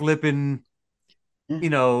flipping, Yeah. you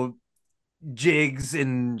know, jigs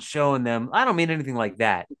and showing them. I don't mean anything like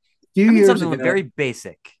that. A few I mean years something ago, very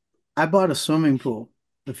basic. I bought a swimming pool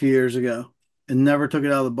a few years ago and never took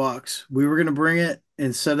it out of the box. We were going to bring it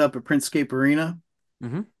and set up at Printscape Arena,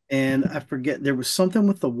 Mm-hmm. and I forget there was something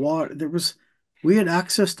with the water. We had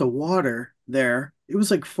access to water there. It was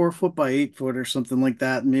like 4 foot by 8 foot or something like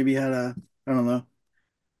that, and maybe had I don't know,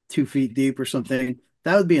 2 feet deep or something.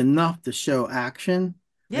 That would be enough to show action.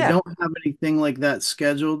 I Yeah, don't have anything like that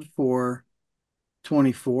scheduled for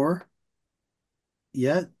 24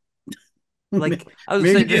 yet. like I was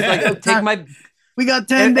Maybe saying, just Yeah. like take my. we got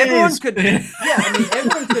 10 Everyone days. could. Yeah, I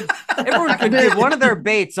mean, everyone could get one of their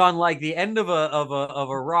baits on like the end of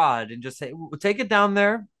a rod and just say, take it down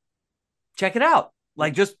there, check it out.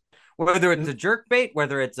 Like just whether it's a jerk bait,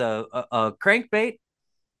 whether it's a crank bait.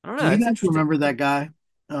 I don't Do know. you It's guys interesting. remember that guy?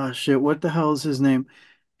 Shit, what the hell is his name?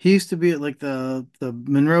 He used to be at like the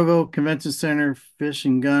Monroeville Convention Center, Fish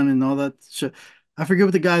and Gun, and all that shit. I forget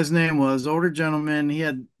what the guy's name was. Older gentleman. He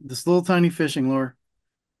had this little tiny fishing lure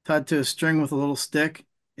tied to a string with a little stick,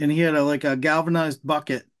 and he had like a galvanized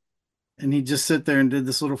bucket, and he'd just sit there and did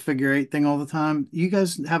this little figure eight thing all the time. You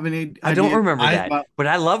guys have any I don't idea remember I that, about? but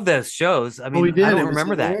I love those shows. I Oh, he mean, I did. don't It was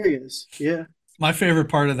remember that. hilarious. Yeah. My favorite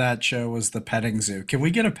part of that show was the petting zoo. Can we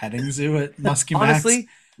get a petting zoo at Muskie Max? Honestly,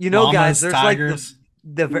 guys, Llamas, there's like tigers.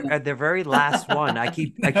 the very last one. I No.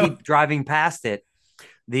 keep driving past it.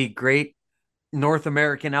 The Great North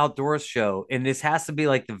American Outdoors Show, and this has to be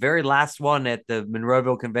like the very last one at the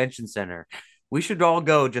Monroeville Convention Center. We should all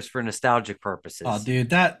go just for nostalgic Oh, purposes. dude,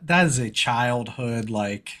 that is a childhood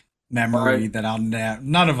like All memory right. that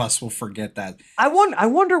none of us will forget that. I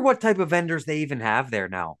wonder what type of vendors they even have there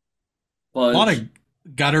now. A lot Fudge.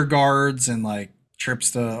 of gutter guards and like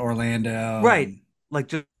trips to Orlando. Right. And Like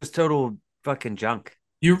just total fucking junk.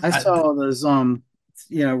 I saw those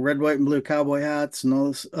red, white, and blue cowboy hats and all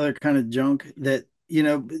this other kind of junk that,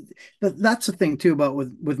 that's the thing too about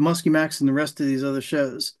with Muskie Max and the rest of these other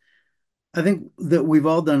shows. I think that we've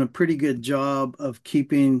all done a pretty good job of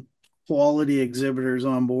keeping quality exhibitors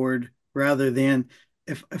on board rather than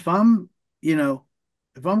if I'm, you know,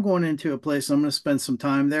 if I'm going into a place, I'm going to spend some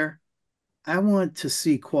time there. I want to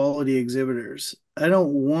see quality exhibitors. I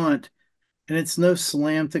don't want and it's no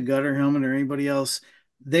slam to Gutter Helmet or anybody else.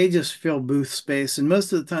 They just fill booth space, and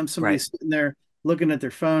most of the time Right. somebody's sitting there looking at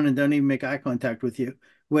their phone and don't even make eye contact with you.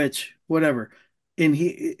 Which, whatever.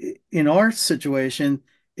 In our situation,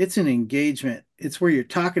 it's an engagement. It's where you're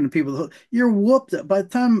talking to people. You're whooped. By the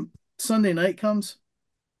time Sunday night comes,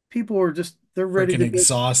 people are just they're ready freaking to go to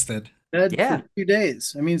exhausted. bed for Yeah. 2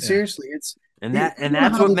 days. I mean, Yeah. seriously, it's And I and don't know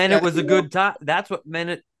that's how what this meant guy, it was a good time. That's what meant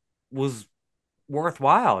it was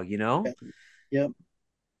worthwhile. Yep.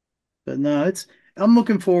 But no, I'm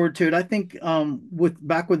looking forward to it. I think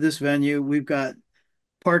with this venue, we've got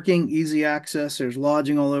parking, easy access, there's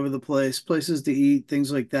lodging all over the place, places to eat,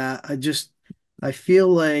 things like that. I feel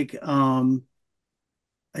like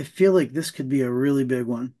this could be a really big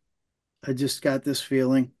one. I just got this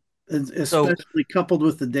feeling, So especially coupled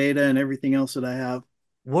with the data and everything else that I have.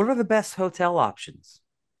 what are the best hotel options?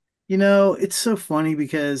 It's so funny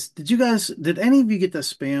because did any of you get the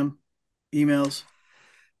spam emails?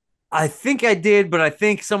 I think I did, but I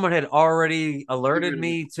think someone had already alerted rid of it.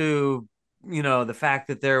 me to, the fact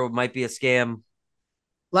that there might be a scam.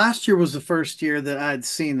 Last year was the first year that I'd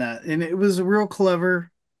seen that, and it was real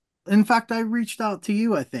clever. In fact, I reached out to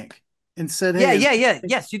you, I think, and said, Yeah, "Hey, yeah, yeah.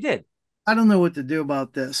 Yes, you did. I don't know what to do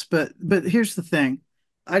about this, but here's the thing.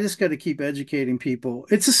 I just got to keep educating people.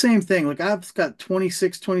 It's the same thing. Like I've got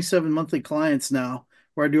 26, 27 monthly clients now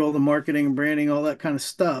where I do all the marketing and branding, all that kind of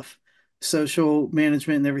stuff, social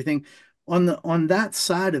management and everything. On that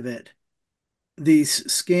side of it, these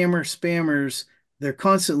spammers, they're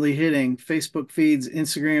constantly hitting Facebook feeds,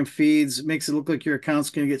 Instagram feeds, makes it look like your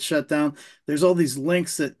account's going to get shut down. There's all these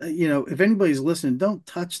links that, if anybody's listening, don't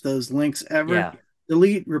touch those links ever. Yeah.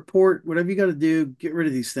 Delete, report, whatever you got to do, get rid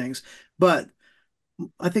of these things. But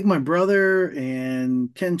I think my brother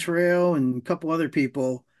and Ken Trail and a couple other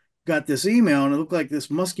people got this email and it looked like this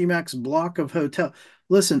Muskie Max block of hotel.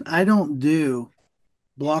 Listen, I don't do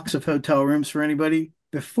blocks of hotel rooms for anybody.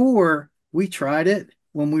 Before we tried it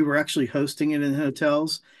when we were actually hosting it in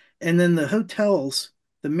hotels, and then the hotels,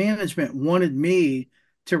 the management wanted me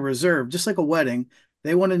to reserve, just like a wedding,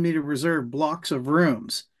 they wanted me to reserve blocks of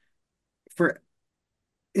rooms for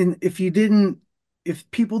and if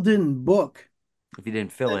people didn't book If you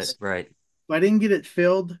didn't fill it, this, right. if I didn't get it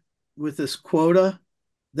filled with this quota,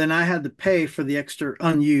 then I had to pay for the extra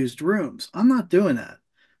unused rooms. I'm not doing that.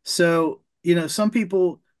 So, some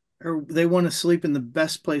people they want to sleep in the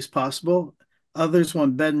best place possible. Others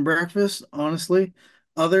want bed and breakfast, honestly.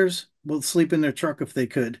 Others will sleep in their truck if they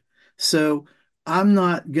could. So, I'm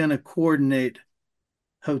not going to coordinate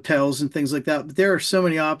hotels and things like that. But there are so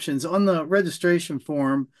many options on the registration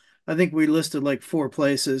form. I think we listed like four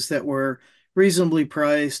places that were reasonably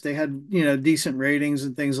priced. They had, decent ratings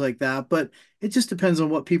and things like that. But it just depends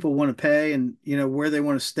on what people want to pay and, where they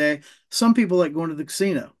want to stay. Some people like going to the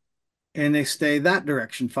casino and they stay that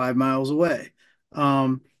direction 5 miles away.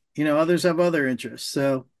 Others have other interests.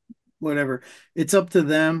 So whatever. It's up to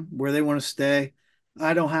them where they want to stay.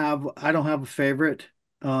 I don't have a favorite.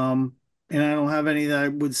 And I don't have any that I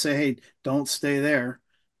would say, hey, don't stay there.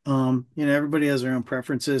 Everybody has their own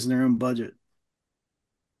preferences and their own budget.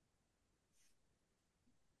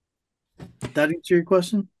 Did that answer your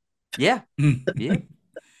question? Yeah. Yeah.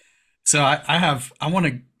 So I want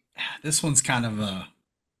to, this one's kind of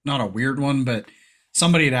not a weird one, but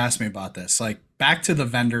somebody had asked me about this, like back to the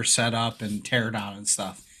vendor setup and tear down and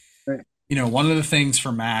stuff. Right. One of the things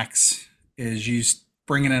for Max is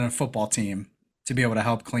bringing in a football team to be able to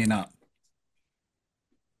help clean up.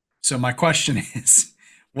 So my question is,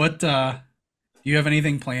 what do you have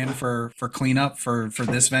anything planned for cleanup for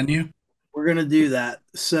this venue? We're gonna do that.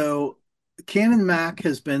 So Canon Mac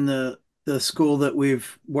has been the school that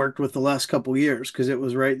we've worked with the last couple of years because it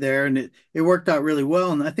was right there and it worked out really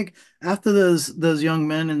well. And I think after those young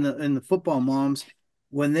men and the football moms,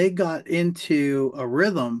 when they got into a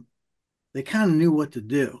rhythm, they kind of knew what to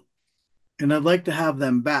do. And I'd like to have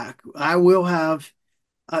them back. I will have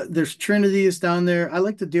there's Trinity is down there. I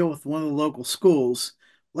like to deal with one of the local schools.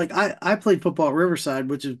 Like I played football at Riverside,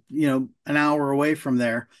 which is, an hour away from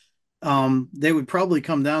there. They would probably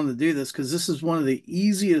come down to do this because this is one of the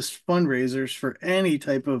easiest fundraisers for any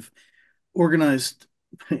type of organized,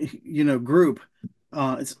 group.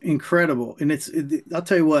 It's incredible, and I'll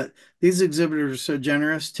tell you what, these exhibitors are so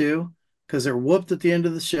generous too because they're whooped at the end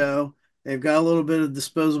of the show. They've got a little bit of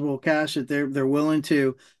disposable cash that they're willing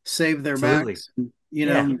to save their Absolutely. backs, and,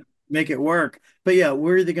 Yeah. make it work. But yeah,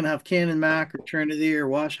 we're either going to have Cannon Mac or Trinity or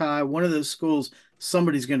Wash High, one of those schools.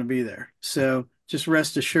 Somebody's going to be there, so just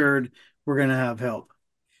rest assured we're going to have help.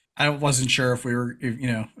 I wasn't sure if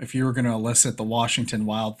you were going to elicit the Washington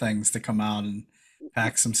Wild Things to come out and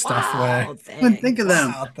pack some stuff away. Wow, Couldn't think of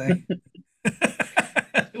them. Wild thing.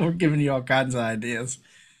 We're giving you all kinds of ideas.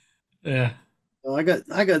 Yeah. Oh, I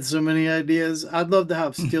got so many ideas. I'd love to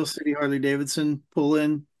have Steel City Harley Davidson pull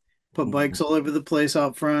in, put bikes all over the place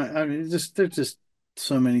out front. I mean, there's just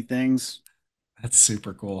so many things. That's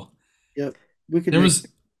super cool. Yep, we could. There make, was we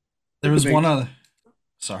there could was make. one other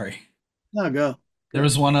sorry. No, go. There Go.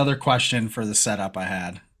 was one other question for the setup I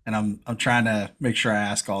had, and I'm trying to make sure I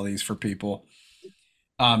ask all these for people.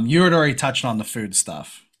 You had already touched on the food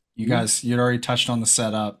stuff. You'd already touched on the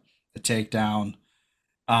setup, the takedown.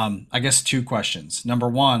 I guess two questions. Number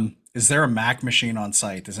one, is there a Mac machine on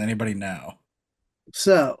site? Does anybody know?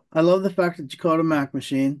 So I love the fact that you called it a Mac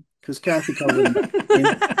machine because Kathy called it a Mac machine.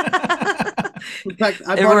 In fact,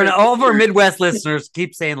 I bought Everyone, her. all of our Midwest listeners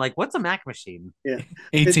keep saying, like, what's a Mac machine? Yeah,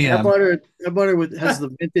 I ATM. bought her. I bought her with has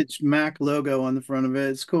the vintage Mac logo on the front of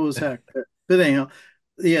it. It's cool as heck. But anyhow,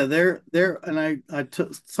 yeah, they're and I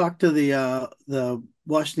talked to the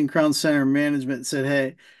Washington Crown Center management and said,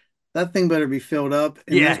 hey, that thing better be filled up.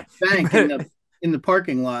 And there's Yeah. a bank in the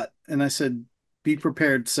parking lot. And I said, be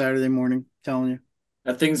prepared Saturday morning. Telling you.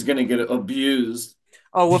 That thing's gonna get abused.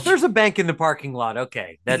 Oh, well, if there's a bank in the parking lot,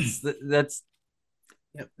 okay. That's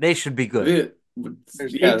Yep. They should be good. The-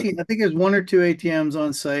 There's yeah, 18. I think there's one or two ATMs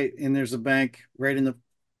on site, and there's a bank right in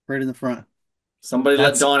the front. somebody let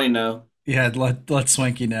That's Donnie know. Yeah, let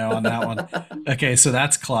Swanky know on that one. Okay, so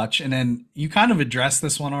that's clutch. And then you kind of addressed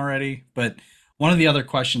this one already, but one of the other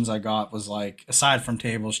questions I got was like, aside from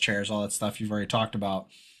tables, chairs, all that stuff you've already talked about,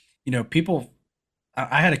 people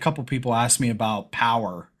I had a couple people ask me about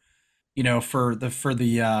power, for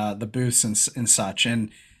the booths and such. And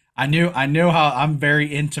I know how I'm very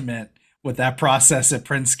intimate with that process at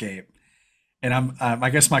Printscape. And I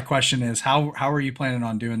guess my question is how are you planning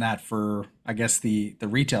on doing that for I guess the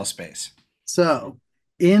retail space? So,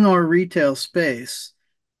 in our retail space,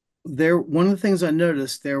 there one of the things I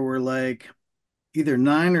noticed there were like either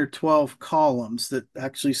 9 or 12 columns that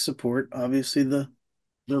actually support obviously the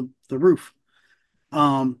roof.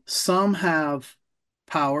 Some have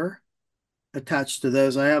power attached to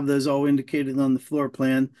those. I have those all indicated on the floor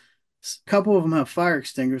plan. A couple of them have fire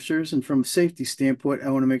extinguishers, and from a safety standpoint,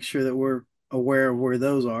 I want to make sure that we're aware of where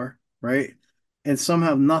those are, right? And some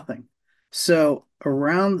have nothing. So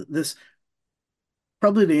around this,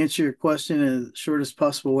 probably to answer your question in the shortest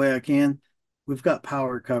possible way I can, we've got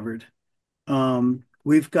power covered. Um,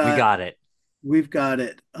 we've We got got it. we've got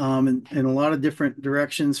it in a lot of different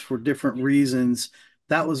directions for different reasons.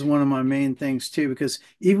 That was one of my main things too, because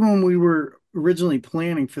even when we were originally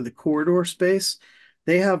planning for the corridor space,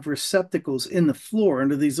 they have receptacles in the floor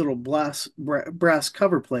under these little brass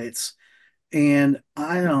cover plates. And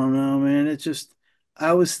I don't know, man. It just,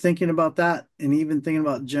 I was thinking about that and even thinking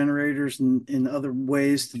about generators and other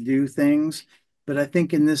ways to do things. But I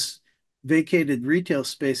think in this vacated retail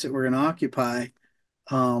space that we're going to occupy,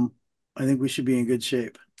 um, I think we should be in good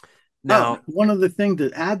shape. Oh, Now, one other thing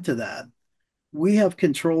to add to that, we have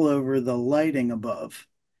control over the lighting above.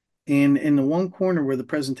 And in the one corner where the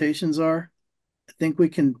presentations are, I think we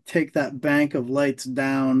can take that bank of lights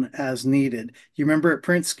down as needed. You remember at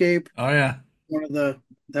Printscape, Oh yeah. one of the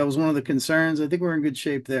that was one of the concerns. I think we're in good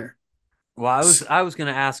shape there. well, I was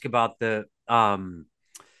going to ask about the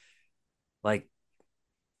like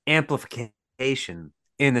amplification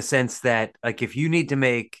in the sense that like if you need to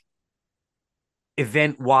make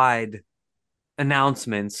event wide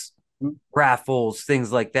announcements, raffles,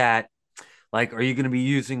 things like that, like are you going to be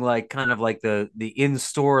using like kind of like the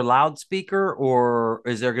in-store loudspeaker, or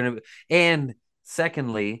is there going to be, and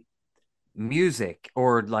secondly, music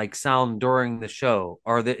or like sound during the show,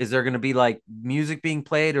 is there going to be like music being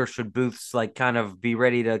played, or should booths like kind of be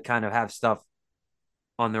ready to kind of have stuff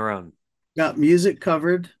on their own? Got music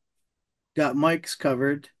covered, got mics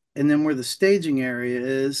covered, and then where the staging area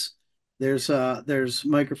is, there's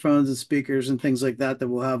microphones and speakers and things like that that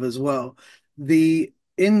we'll have as well. The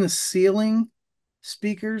in the ceiling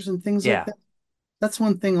speakers and things like Yeah, that. That's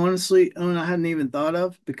one thing, honestly, I hadn't even thought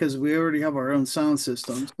of because we already have our own sound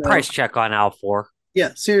system. So price check on Al 4.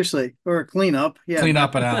 yeah, seriously, or a cleanup. Yeah, Clean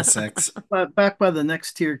up at aisle 6. back by the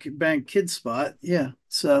next tier bank kid spot. Yeah.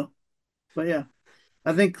 So, but yeah,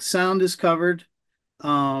 I think sound is covered.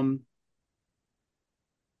 Um,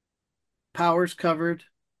 Power's covered.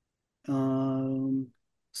 Um,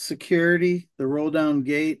 Security, the roll down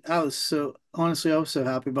gate. I was so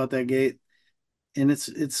happy about that gate, and it's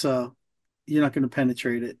you're not going to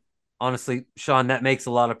penetrate it. Honestly, Shawn, that makes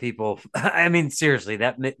a lot of people. I mean, seriously,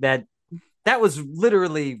 that was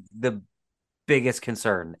literally the biggest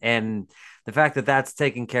concern, and the fact that that's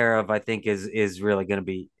taken care of, I think, is really going to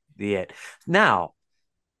be the it. Now,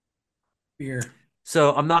 Beer.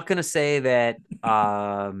 so I'm not going to say that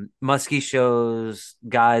Muskie shows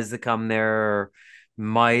guys that come there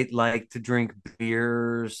might like to drink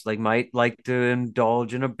beers, like might like to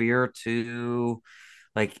indulge in a beer or two.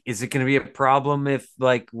 Like, is it going to be a problem if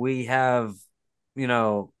like we have, you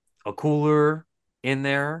know, a cooler in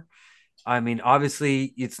there? I mean,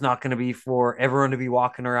 obviously, it's not going to be for everyone to be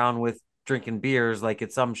walking around with drinking beers like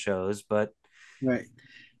at some shows, but Right.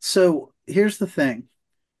 So here's the thing.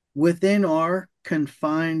 Within our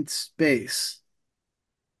confined space,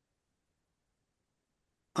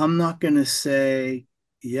 I'm not going to say,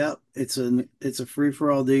 yep, it's a free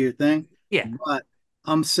for all, do your thing. yeah, But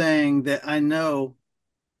I'm saying that I know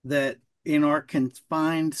that in our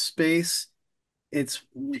confined space, it's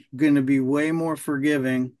going to be way more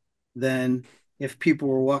forgiving than if people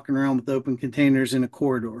were walking around with open containers in a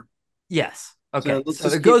corridor. yes. So Okay. let's So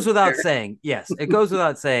just it keep goes it without there. saying, yes, it goes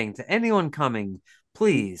without saying to anyone coming,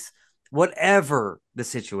 please, whatever the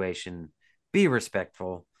situation, be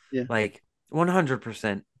respectful. Yeah. Like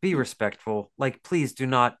 100% be respectful. Like, please do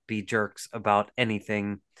not be jerks about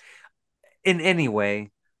anything in any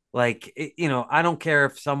way. Like, I don't care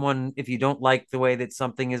if you don't like the way that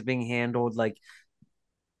something is being handled. Like,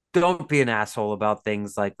 don't be an asshole about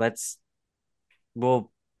things. Like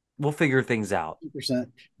we'll we'll figure things out. 100%.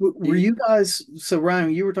 Were you guys, so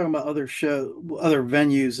Ryan, you were talking about other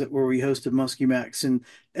venues that where we hosted Muskie Max and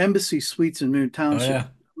Embassy Suites in Moon Oh Township. yeah.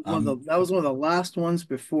 That was one of the last ones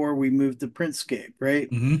before we moved to Printscape, right?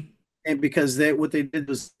 Mhm. And because what they did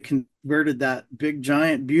was converted that big,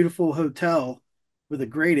 giant, beautiful hotel with a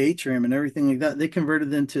great atrium and everything like that. They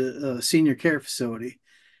converted it into a senior care facility.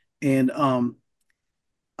 And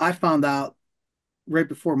I found out right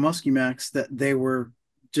before Muskie Max that they were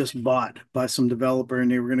just bought by some developer and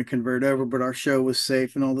they were going to convert over, but our show was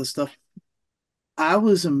safe and all this stuff. I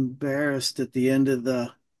was embarrassed at the end of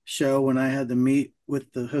the show when I had to meet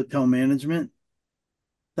with the hotel management.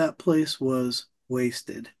 That place was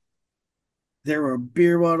wasted. There were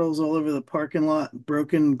beer bottles all over the parking lot,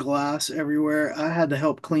 broken glass everywhere. I had to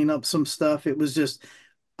help clean up some stuff. It was just,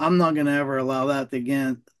 I'm not going to ever allow that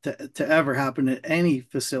again to ever happen at any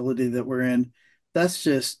facility that we're in. That's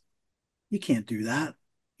just, you can't do that.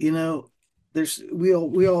 You know, we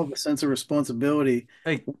all have a sense of responsibility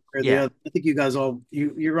Like, or the yeah, other. I think you guys all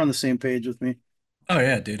you're on the same page with me. Oh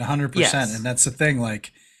yeah, dude, 100%. And yes. that's the thing.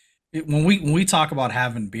 Like when we talk about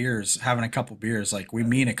having beers, having a couple beers, like we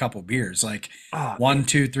mean a couple beers, like Oh, one,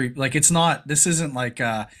 two, three. Like it's not. This isn't like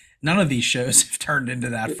none of these shows have turned into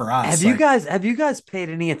that for us. Like have you guys paid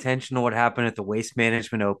any attention to what happened at the Waste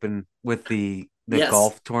Management Open with the Yes.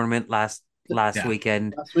 golf tournament last yeah,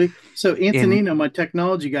 weekend? Last week. So In Antonino, my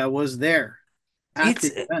technology guy, was there at it's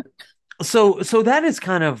the event. so that is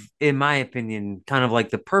kind of, in my opinion, kind of like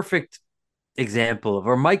the perfect example of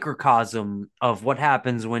or microcosm of what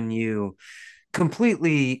happens when you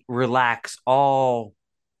completely relax all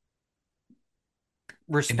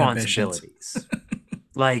inhibitions. responsibilities.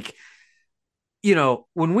 Like,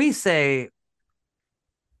 when we say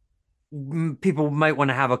people might want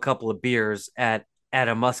to have a couple of beers at a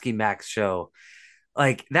Muskie Max show,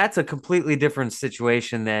 like that's a completely different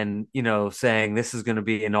situation than, saying this is going to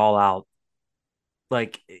be an all out,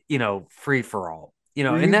 like, free for all. Were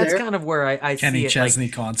And you that's there? kind of where I Kenny see it. Like, Chesney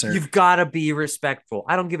concert. you've got to be respectful.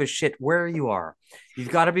 I don't give a shit where you are. You've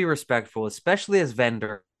got to be respectful, especially as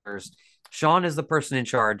vendors. Shawn is the person in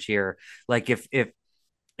charge here. Like,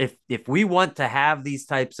 if we want to have these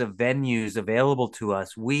types of venues available to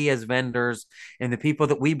us, we as vendors and the people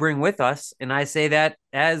that we bring with us, and I say that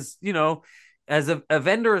as, as a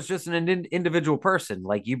vendor is just an individual person.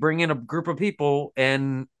 Like, you bring in a group of people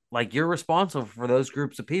and like you're responsible for those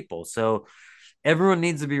groups of people. So everyone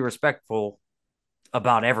needs to be respectful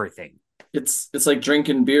about everything. It's like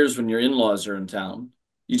drinking beers when your in-laws are in town.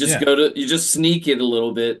 Yeah. You just sneak it a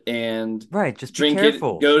little bit and Right. Just be drink it,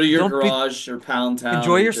 careful. go to your Don't be garage or pound town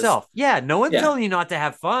Enjoy and just yourself. Yeah, no one's yeah. telling you not to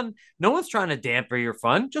have fun. No one's trying to dampen your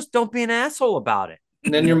fun. Just don't be an asshole about it.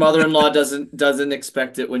 And then your mother-in-law doesn't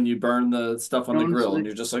expect it when you burn the stuff on the grill and Honestly,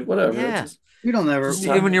 you're just like, whatever. Yeah. we don't ever. Just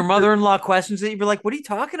And when your tired. mother-in-law questions it, you'd be like, "What are you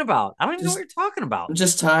talking about? I don't even know what Just you're talking about." I'm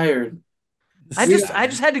just tired. I We just I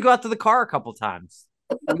just had to go out to the car a couple times.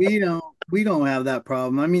 we don't have that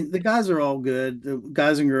problem. I mean, the guys are all good. The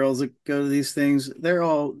guys and girls that go to these things,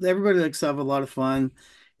 everybody likes to have a lot of fun.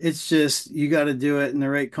 It's just you got to do it in the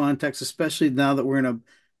right context, especially now that we're in a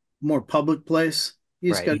more public place.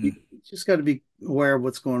 Right. You just got to be aware of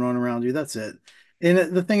what's going on around you. That's it. And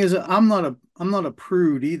the thing is, I'm not a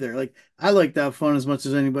prude either. Like I like to have fun as much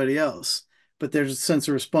as anybody else, but there's a sense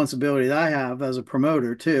of responsibility that I have as a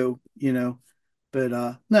promoter too. But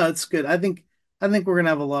no, it's good. I think we're gonna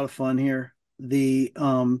have a lot of fun here.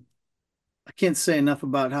 I can't say enough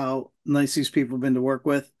about how nice these people have been to work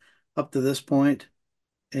with up to this point,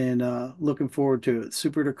 and looking forward to it.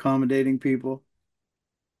 Super accommodating people.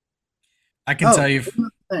 I can tell Oh, you.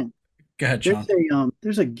 another thing. Go ahead,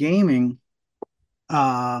 There's Shawn. a gaming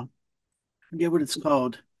I forget what it's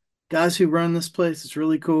called. Guys who run this place, it's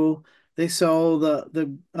really cool. They sell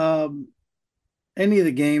the any of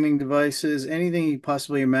the gaming devices, anything you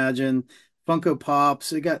possibly imagine, Funko Pops,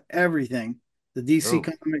 they got everything. The DC Oh,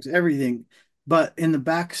 comics, everything. But in the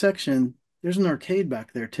back section, there's an arcade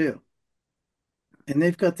back there too. And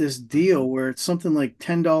they've got this deal where it's something like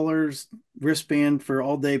 $10 wristband for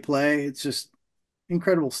all day play. It's just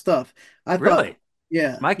incredible stuff. I thought, really?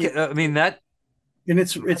 yeah, My yeah. kid. I mean that And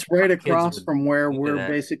it's my right kids across would from where be into we're that.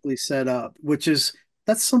 basically set up, which is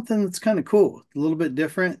that's something that's kind of cool, a little bit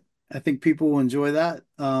different. I think people will enjoy that.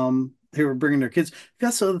 Who are bringing their kids.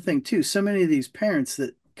 That's the other thing too. So many of these parents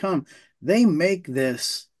that come, they make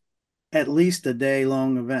this at least a day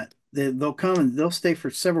long event. They'll come and they'll stay for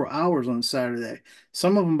several hours on Saturday.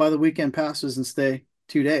 Some of them buy the weekend passes and stay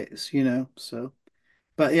 2 days. So,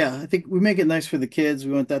 but yeah, I think we make it nice for the kids.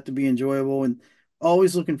 We want that to be enjoyable and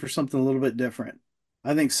always looking for something a little bit different.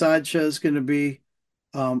 I think Sideshow is going to be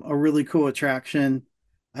a really cool attraction.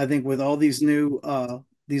 I think with all these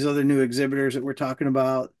other new exhibitors that we're talking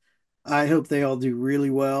about, I hope they all do really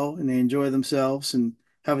well and they enjoy themselves and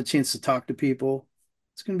have a chance to talk to people.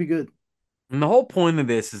 It's going to be good. And the whole point of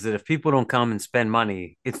this is that if people don't come and spend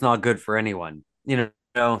money, it's not good for anyone.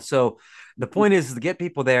 So the point is to get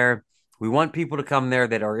people there. We want people to come there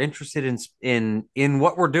that are interested in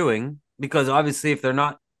what we're doing, because obviously if they're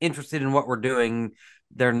not interested in what we're doing,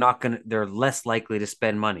 they're less likely to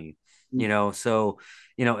spend money. So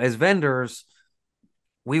as vendors,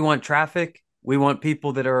 we want traffic. We want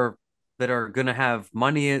people that are going to have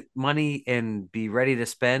money and be ready to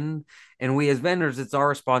spend. And we as vendors, it's our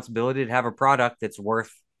responsibility to have a product that's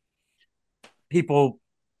worth people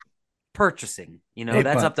purchasing. Hey,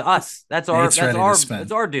 That's up but to us. That's Nate's ready to that's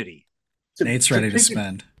spend. our duty. Nate's To ready to piggy,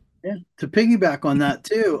 spend. yeah, to piggyback on that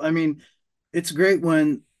too. I mean, it's great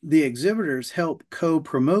when the exhibitors help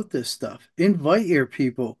co-promote this stuff. Invite your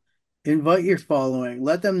people, invite your following,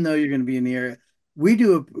 let them know you're going to be in the area. We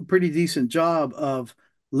do a pretty decent job of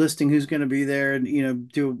listing who's going to be there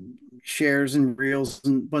and do shares and reels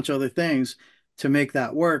and a bunch of other things to make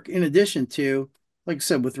that work. In addition to, like I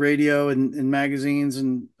said, with radio and magazines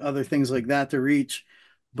and other things like that to reach.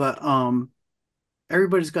 But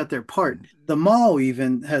everybody's got their part. The mall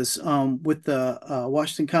even has, with the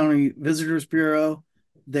Washington County Visitors Bureau,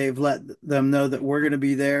 they've let them know that we're going to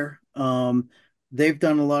be there. They've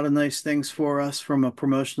done a lot of nice things for us from a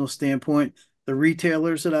promotional standpoint. The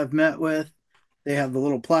retailers that I've met with, they have the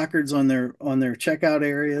little placards on their checkout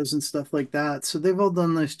areas and stuff like that. So they've all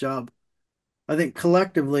done a nice job. I think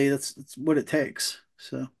collectively, that's what it takes.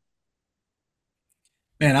 So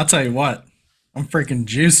Man, I'll tell you what, I'm freaking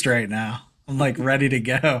juiced right now. I'm like ready to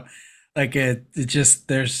go. Like it just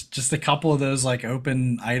there's just a couple of those like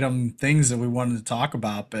open item things that we wanted to talk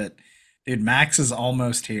about, but dude, Max is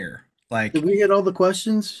almost here. did Like we get all the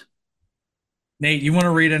questions? Nate, you want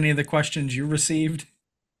to read any of the questions you received?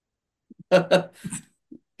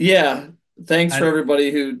 Yeah. Thanks for I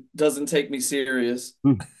everybody who doesn't take me serious.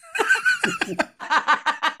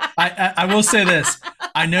 I will say this.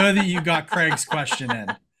 I know that you got Craig's question in.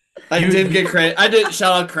 I You, did you get Craig. I did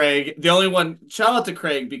shout out Craig. The only one. Shout out to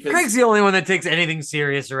Craig because Craig's the only one that takes anything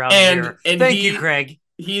serious around and here. and Thank you, he Craig.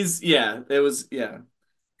 he's yeah. It was yeah.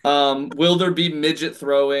 Will there be midget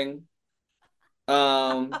throwing?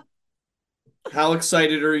 Um, how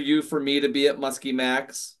excited are you for me to be at Muskie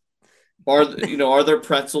Max? Are there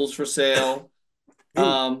pretzels for sale?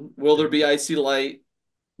 Will there be icy light?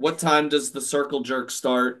 What time does the circle jerk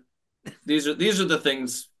start? These are the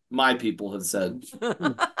things my people have said.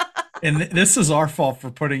 and this is our fault for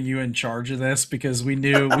putting you in charge of this because we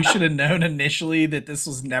knew we should have known initially that this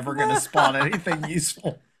was never going to spawn anything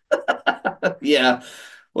useful. Yeah,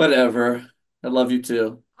 whatever. I love you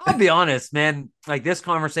too. I'll be honest, man. Like this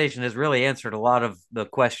conversation has really answered a lot of the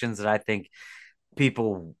questions that I think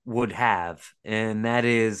people would have, and that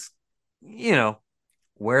is, you know,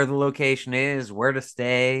 where the location is, where to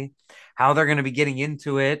stay, how they're going to be getting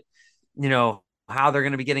into it, how they're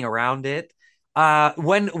going to be getting around it.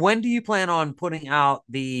 When do you plan on putting out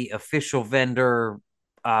the official vendor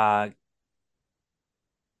uh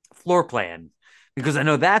floor plan? Because I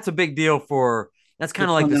know that's a big deal for that's kind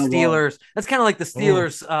It's of like on the that wall. Steelers. That's kind of like the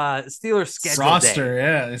Oh, Steelers schedule roster, day.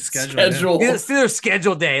 yeah, it's scheduled. Yeah. Schedule. Yeah, Steelers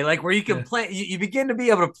schedule day, like where you can Yeah. plan. You begin to be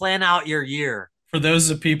able to plan out your year. For those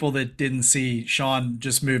of people that didn't see, Shawn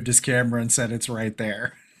just moved his camera and said it's right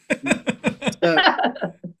there. So,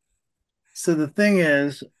 so the thing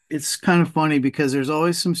is, it's kind of funny because there's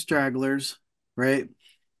always some stragglers, right?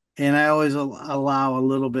 And I always allow a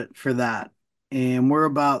little bit for that. And we're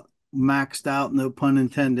about maxed out, no pun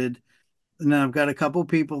intended. And then I've got a couple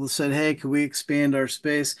people that said, "Hey, could we expand our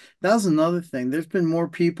space?" That was another thing. There's been more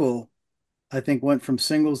people, I think, went from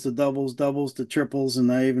singles to doubles, doubles to triples,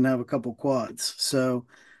 and I even have a couple quads. So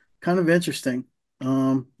kind of interesting.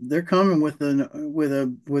 They're coming with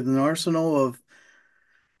an arsenal of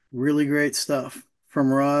really great stuff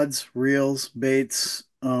from rods, reels, baits.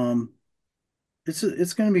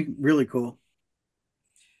 It's going to be really cool.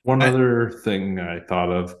 One I, other thing I thought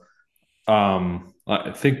of,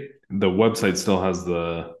 I think the website still has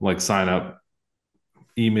the like sign up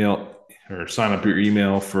email or sign up your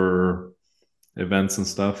email for events and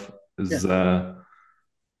stuff. Yeah. Is I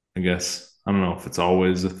guess I don't know if it's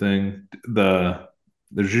always a thing.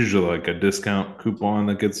 There's usually like a discount coupon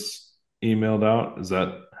that gets emailed out. Is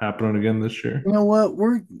that happening again this year? You know what?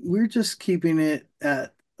 We're just keeping it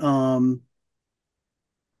at I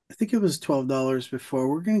think it was $12 before.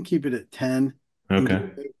 We're going to keep it at 10 and Okay.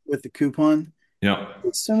 give it with the coupon. Yeah.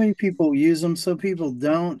 So many people use them, some people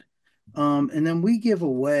don't. And then we give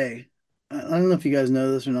away, I don't know if you guys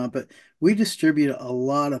know this or not, but we distribute a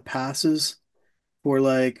lot of passes for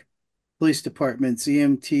like police departments,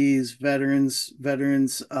 EMTs,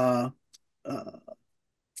 uh,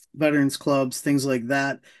 veterans clubs, things like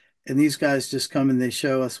that. And these guys just come and they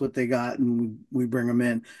show us what they got and we bring them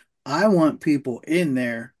in. I want people in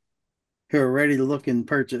there who are ready to look and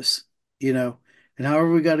purchase, you know, and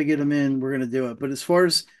however we got to get them in, we're going to do it. But as far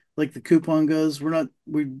as like the coupon goes, we're not,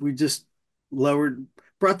 we just lowered,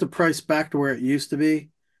 brought the price back to where it used to be.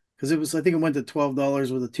 Cause it was, I think it went to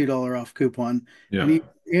 $12 with a $2 off coupon. And Yeah. you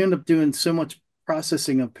end up doing so much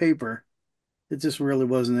processing of paper, it just really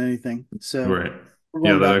wasn't anything. So Right. we're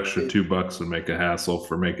Yeah, going that back extra to, $2 would make a hassle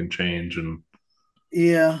for making change and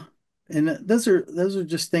yeah. And those are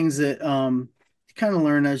just things that you kind of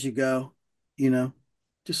learn as you go, you know,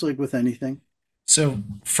 just like with anything. So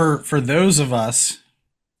for those of us,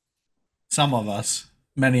 some of us,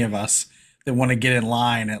 many of us that want to get in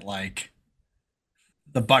line at like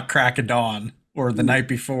the butt crack of dawn or the Ooh, night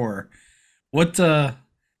before, what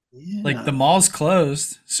like the yeah. mall's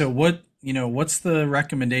closed. So what, what's the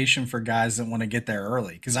recommendation for guys that want to get there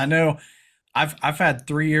early? Because I know I've had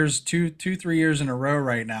 3 years, 3 years in a row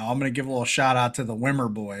right now. I'm gonna give a little shout out to the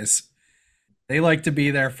Wimmer boys. They like to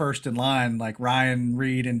be there first in line, like Ryan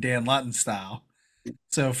Reed and Dan Lutton style.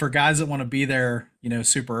 So for guys that want to be there,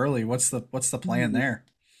 super early, what's the plan Ooh, there?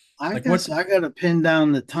 I Like what? guess I got to pin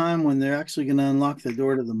down the time when they're actually going to unlock the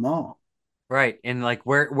door to the mall. Right. And like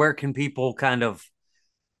where can people kind of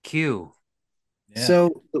queue? Yeah.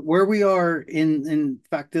 So where we are in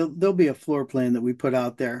fact, there'll be a floor plan that we put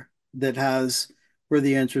out there that has where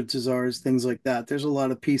the entrances are, things like that. There's a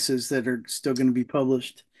lot of pieces that are still going to be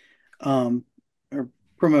published, um, or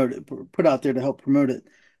promoted, put out there to help promote it.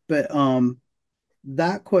 But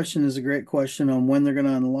that question is a great question on when they're going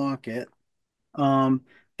to unlock it. Um,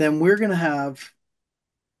 then we're going to have,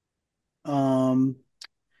 um,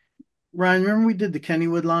 Ryan, remember we did the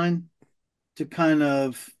Kennywood line to kind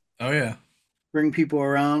of Oh yeah. bring people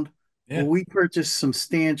around? Yeah. Well, we purchased some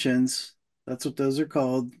stanchions. That's what those are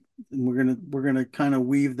called. And we're gonna kind of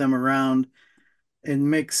weave them around and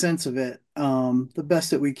make sense of it the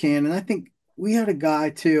best that we can. And I think we had a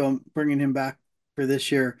guy too. I'm bringing him back for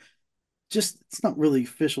this year. Just it's not really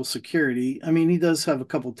official security. I mean, he does have a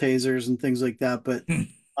couple tasers and things like that, but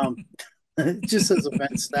um, just as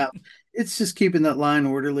event staff, it's just keeping that line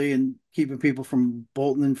orderly and keeping people from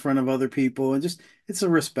bolting in front of other people, and just it's a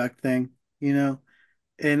respect thing, you know.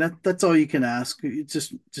 And that's all you can ask. You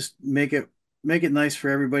just make it nice for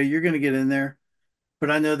everybody. You're going to get in there,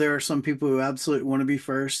 but I know there are some people who absolutely want to be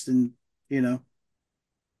first, and you know,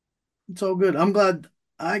 it's all good. I'm glad.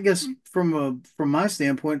 I guess from my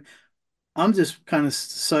standpoint, I'm just kind of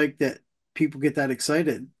psyched that people get that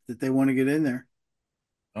excited that they want to get in there.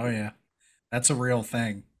 Oh yeah. That's a real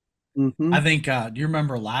thing. Hmm. I think do you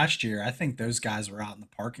remember last year? I think those guys were out in the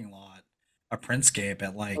parking lot of Princecape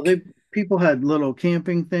at Well, like, they people had little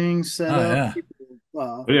camping things set oh up. yeah. People,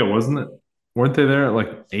 but yeah, wasn't it? Weren't they there at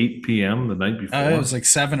like 8 p.m. the night It was before? like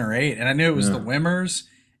 7 or 8. And I knew it was the Yeah. Wimmers,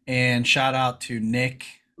 and shout out to Nick.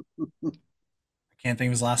 I can't think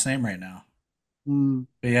of his last name right now. mm,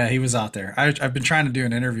 But yeah, he was out there. I've been trying to do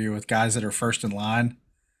an interview with guys that are first in line.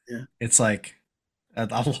 yeah. It's like I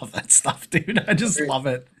love that stuff, dude. I just love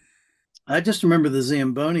it. I just remember the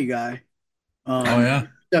Zamboni guy, Oh yeah.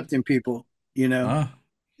 accepting people, you know, Oh,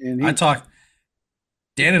 and I he, talked.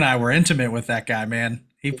 Dan and I were intimate with that guy, man.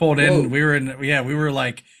 He pulled in. whoa, We were in. Yeah, we were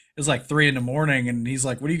like, it was like 3 in the morning, and he's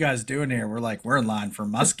like, "What are you guys doing here?" We're like, "We're in line for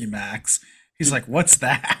Muskie Max." He's Did like, "What's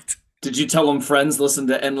that?" did you tell them friends listen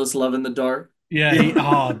to Endless Love in the Dark? Yeah, yeah, he.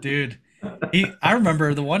 Oh, dude. I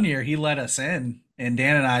remember the one year he let us in, and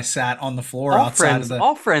Dan and I sat on the floor outside of the.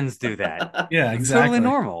 All friends do that. Yeah, It's totally exactly.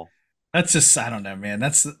 normal. That's just I don't know, man.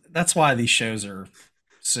 That's why these shows are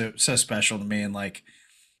so special to me, and like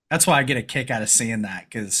that's why I get a kick out of seeing that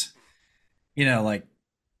because like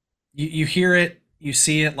you hear it, you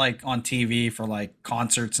see it like on TV for like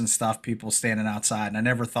concerts and stuff, people standing outside, and I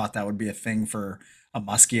never thought that would be a thing for a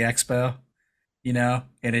Muskie Expo,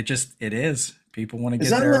 and it is. People want to is get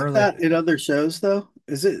that there like early. that at other shows though?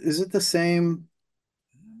 Is it the same?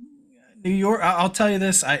 New York, I'll tell you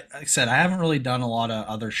this. Like I said, I haven't really done a lot of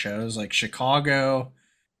other shows like Chicago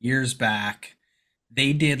years back.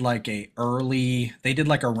 They did like a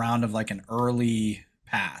round of like an early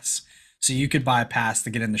pass. So you could buy a pass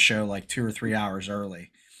to get in the show like 2 or 3 hours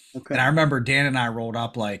early. And Okay, I remember Dan and I rolled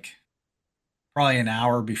up like probably an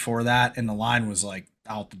hour before that, and the line was like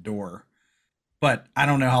out the door. But I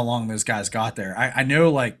don't know how long those guys got there. I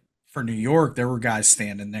know like for New York, there were guys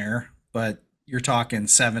standing there, but you're talking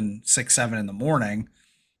 7, 6, 7 in the morning.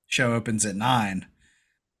 show opens at 9.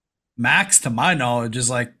 Max, to my knowledge, is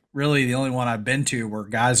like really the only one I've been to where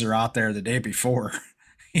guys are out there the day before.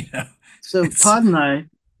 you know, So it's Todd and I,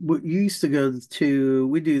 you used to go to,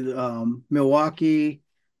 we do Milwaukee,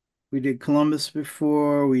 we did Columbus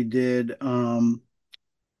before, we did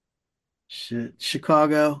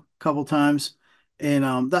Chicago a couple times.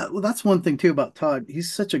 And that's one thing too about Todd.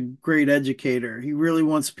 He's such a great educator. He really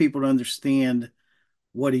wants people to understand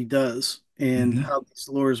what he does and mhm. how these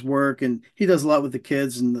lures work. And he does a lot with the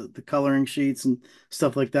kids and the coloring sheets and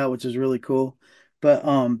stuff like that, which is really cool. But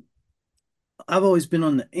I've always been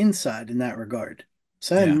on the inside in that regard.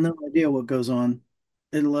 So I had Yeah. no idea what goes on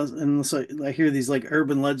unless I hear these like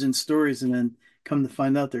urban legend stories and then come to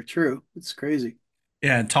find out they're true. It's crazy.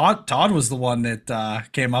 Yeah, and Todd was the one that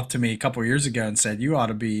came up to me a couple years ago and said, "You ought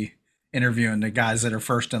to be interviewing the guys that are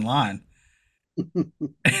first in line." I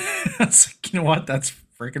was like, you know what? That's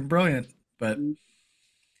freaking brilliant. But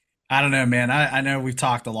I don't know, man. I know we've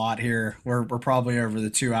talked a lot here. We're probably over the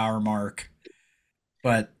 2 hour mark.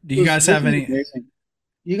 But do you guys This have is any? amazing.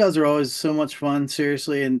 You guys are always so much fun,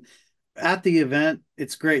 seriously. And at the event,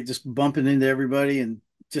 it's great just bumping into everybody and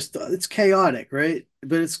just it's chaotic, right?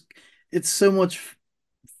 But it's so much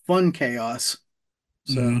fun chaos.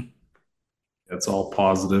 So Mhm. It's all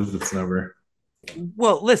positive. It's never.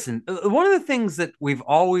 Well, listen, one of the things that we've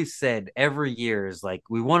always said every year is like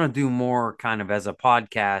we want to do more kind of as a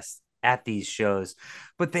podcast at these shows,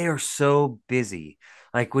 but they are so busy.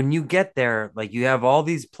 Like when you get there, like you have all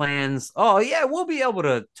these plans. Oh, yeah, we'll be able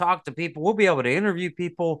to talk to people, we'll be able to interview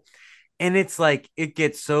people. And it's like it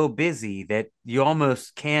gets so busy that you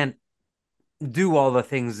almost can't do all the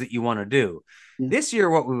things that you want to do. yeah. This year,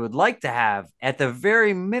 what we would like to have at the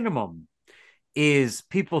very minimum is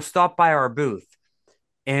people stop by our booth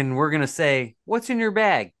and we're gonna say, "What's in your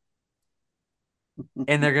bag?"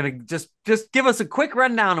 And they're gonna just give us a quick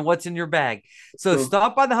rundown of what's in your bag. So Cool.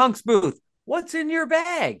 stop by the Hunks booth. What's in your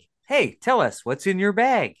bag? Hey, tell us what's in your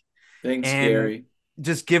bag, Thanks, and Gary.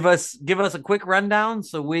 just give us a quick rundown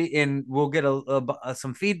so we'll get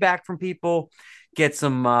some feedback from people, get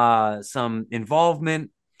some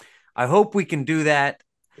involvement. I hope we can do that.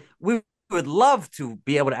 We would love to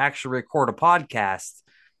be able to actually record a podcast,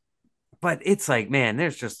 but it's like, man,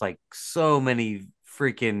 there's just like so many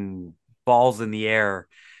freaking balls in the air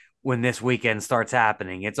when this weekend starts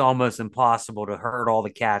happening. It's almost impossible to herd all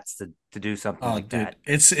the cats to do something Oh, like that.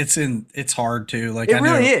 dude, it's hard to like. It I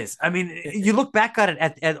really know. is. I mean, you look back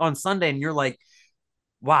at it on Sunday and you're like,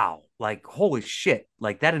 wow, like holy shit,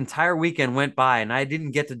 like that entire weekend went by and I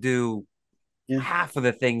didn't get to do Yeah. half of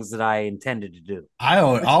the things that I intended to do. I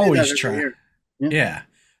say that always every try. year. Yeah. Yeah,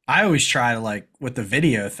 I always try to like with the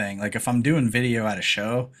video thing. Like if I'm doing video at a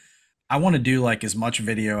show, I want to do like as much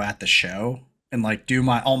video at the show and like do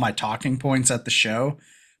my all my talking points at the show,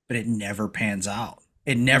 but it never pans out.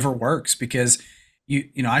 It never works because you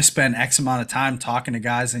know, I spend X amount of time talking to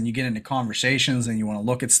guys and you get into conversations and you want to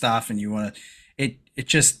look at stuff and you want to it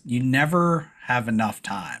just you never have enough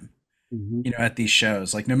time, Mhm. you know, at these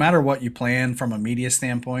shows. Like no matter what you plan from a media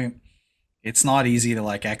standpoint, it's not easy to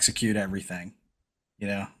like execute everything, you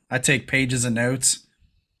know. I take pages of notes,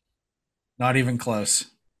 not even close.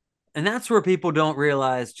 And that's where people don't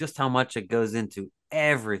realize just how much it goes into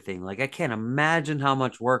everything. Like I can't imagine how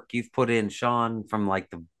much work you've put in, Shawn,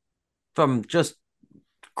 from just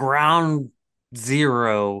ground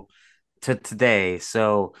zero to today.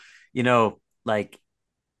 So, you know, like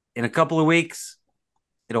in a couple of weeks,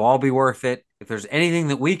 it'll all be worth it. If there's anything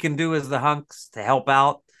that we can do as the Hunks to help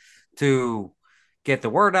out to get the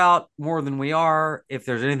word out more than we are, if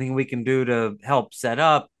there's anything we can do to help set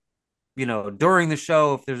up, you know, during the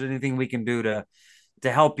show, if there's anything we can do to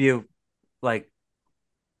help you, like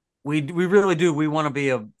we really do. We want to be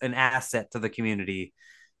an asset to the community,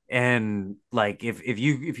 and like if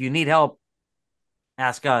you need help,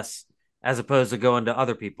 ask us as opposed to going to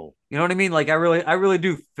other people. You know what I mean? Like I really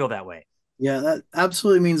do feel that way. Yeah, that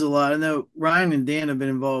absolutely means a lot. I know Ryan and Dan have been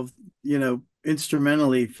involved,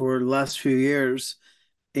 instrumentally for the last few years.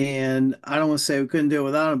 And I don't want to say we couldn't do it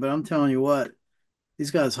without them, but I'm telling you what,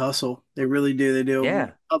 these guys hustle. They really do. They do an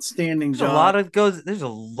Yeah, outstanding there's a lot job. of goes. There's a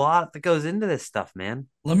lot that goes into this stuff, man.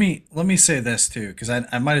 Let me say this too, because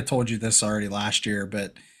I might have told you this already last year,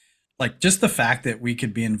 but like just the fact that we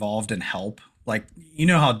could be involved and help, like you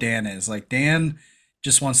know how Dan is. Like Dan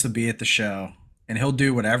just wants to be at the show and he'll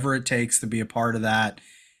do whatever it takes to be a part of that.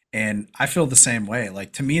 And I feel the same way.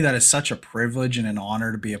 Like to me, that is such a privilege and an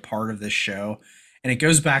honor to be a part of this show. And it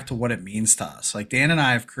goes back to what it means to us. Like Dan and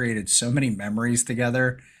I have created so many memories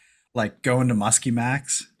together, like going to Muskie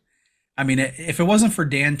Max. I mean, if it wasn't for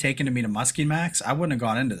Dan taking me to Muskie Max, I wouldn't have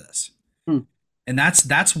gone into this. Hmm. And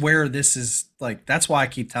that's where this is like, that's why I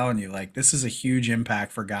keep telling you, like, this is a huge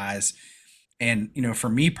impact for guys. And, for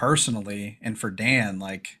me personally and for Dan,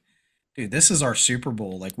 like, dude, this is our Super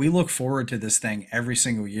Bowl. Like, we look forward to this thing every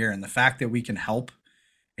single year. And the fact that we can help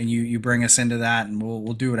and you bring us into that, and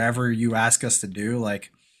we'll do whatever you ask us to do.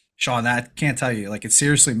 Like, Shawn, that can't tell you, like, it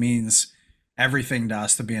seriously means everything to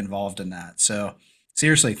us to be involved in that. So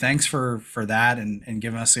seriously, thanks for that, and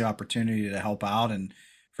giving us the opportunity to help out, and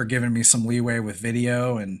for giving me some leeway with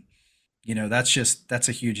video. And that's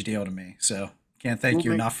a huge deal to me. So can't thank Well,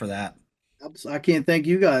 you enough for that. I can't thank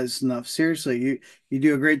you guys enough. Seriously, you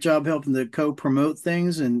do a great job helping to co-promote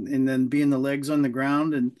things and then being the legs on the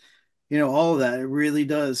ground and all of that. It really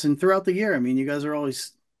does. And throughout the year, I mean, you guys are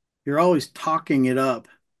always you're always talking it up.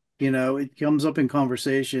 It comes up in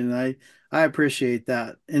conversation. I appreciate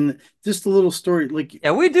that. And just a little story, like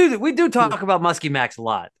Yeah, we do talk about Muskie Max a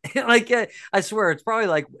lot. Like I swear, it's probably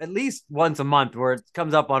like at least once a month where it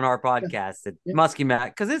comes up on our podcast at yeah, Muskie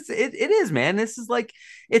Max, because it is, man. This is like,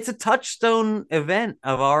 it's a touchstone event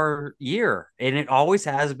of our year, and it always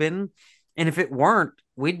has been. And if it weren't,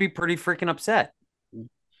 we'd be pretty freaking upset.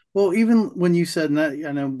 well, even when you said, and that,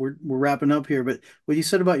 I know we're wrapping up here, but what you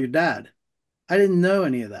said about your dad. I didn't know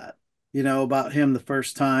any of that, about him the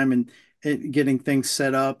first time and getting things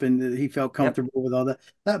set up and that he felt Yep, comfortable with all that.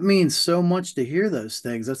 That means so much to hear those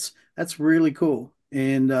things. That's really cool.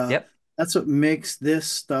 And yep. that's what makes this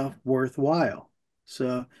stuff worthwhile.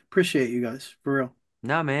 So appreciate you guys for real.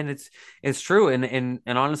 No, man, it's true, and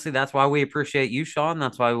honestly, that's why we appreciate you, Shawn.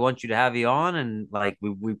 That's why we want you to have you on, and like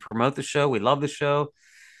we promote the show. We love the show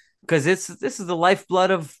because this is the lifeblood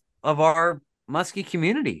of our Muskie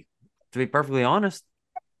community. To be perfectly honest.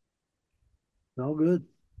 All good.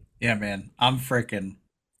 Yeah, man, I'm freaking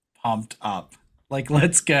pumped up. Like,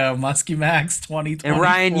 let's go, Muskie Max And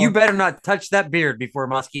Ryan, you 2024. better not touch that beard before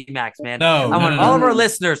Muskie Max, man. No, I no, want no, all no. of our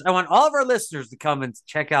listeners. I want all of our listeners to come and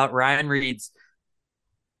check out Ryan Reed's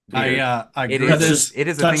beard. I It grew is this. it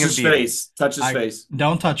is a Touch thing of his beauty. face. Touch his I face.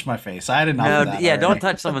 don't touch my face. I had enough No, of that yeah, don't already.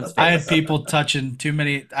 touch someone's I had face. people touching too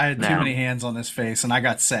many. I had too No. many hands on this face, and I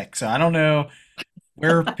got sick. So I don't know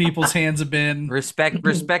where people's hands have been.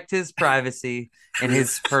 Respect his privacy and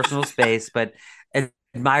his personal space, but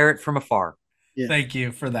admire it from afar. Yeah. Thank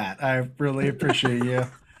you for that. I really appreciate you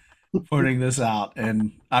putting this out.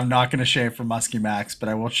 And I'm not going to shave for Muskie Max, but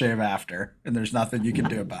I will shave after, and there's nothing you can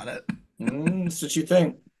do about it. That's what you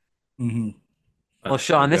think. Hmm. Well,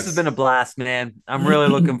 Shawn, this has been a blast, man. I'm really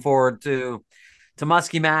looking forward to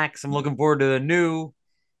Muskie Max. I'm looking forward to the new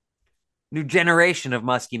generation of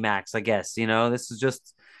Muskie Max, I guess. This is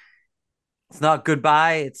just, it's not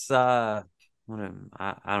goodbye. It's I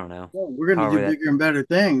don't know. Well, we're gonna do However that, bigger and better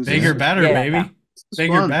things. Bigger, better, yeah. baby. It's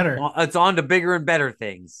Bigger, fun. better. It's on to bigger and better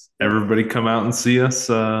things. Everybody come out and see us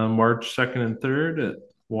March 2nd and 3rd at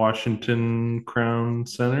Washington Crown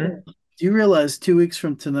Center. Do you realize 2 weeks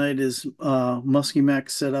from tonight is Muskie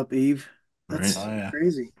Max setup Eve? That's Right. Oh, yeah.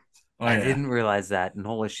 crazy. Oh, I yeah. didn't realize that, and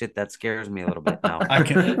holy shit, that scares me a little bit now. I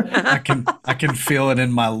can feel it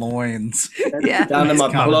in my loins. Yeah. Down to my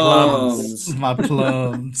My plums. My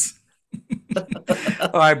plums. All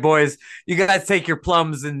right, boys, you guys take your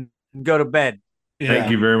plums and go to bed. Yeah.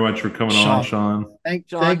 Thank you very much for coming on, Shawn.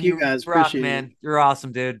 Shawn, Thank you guys. rock, Appreciate man. it. You're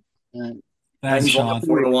awesome, dude. Thanks, Titans won Shawn.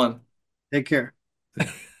 4-1. Take care.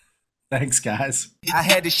 Thanks, guys. I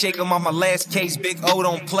had to shake him on my last case. Big O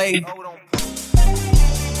don't play.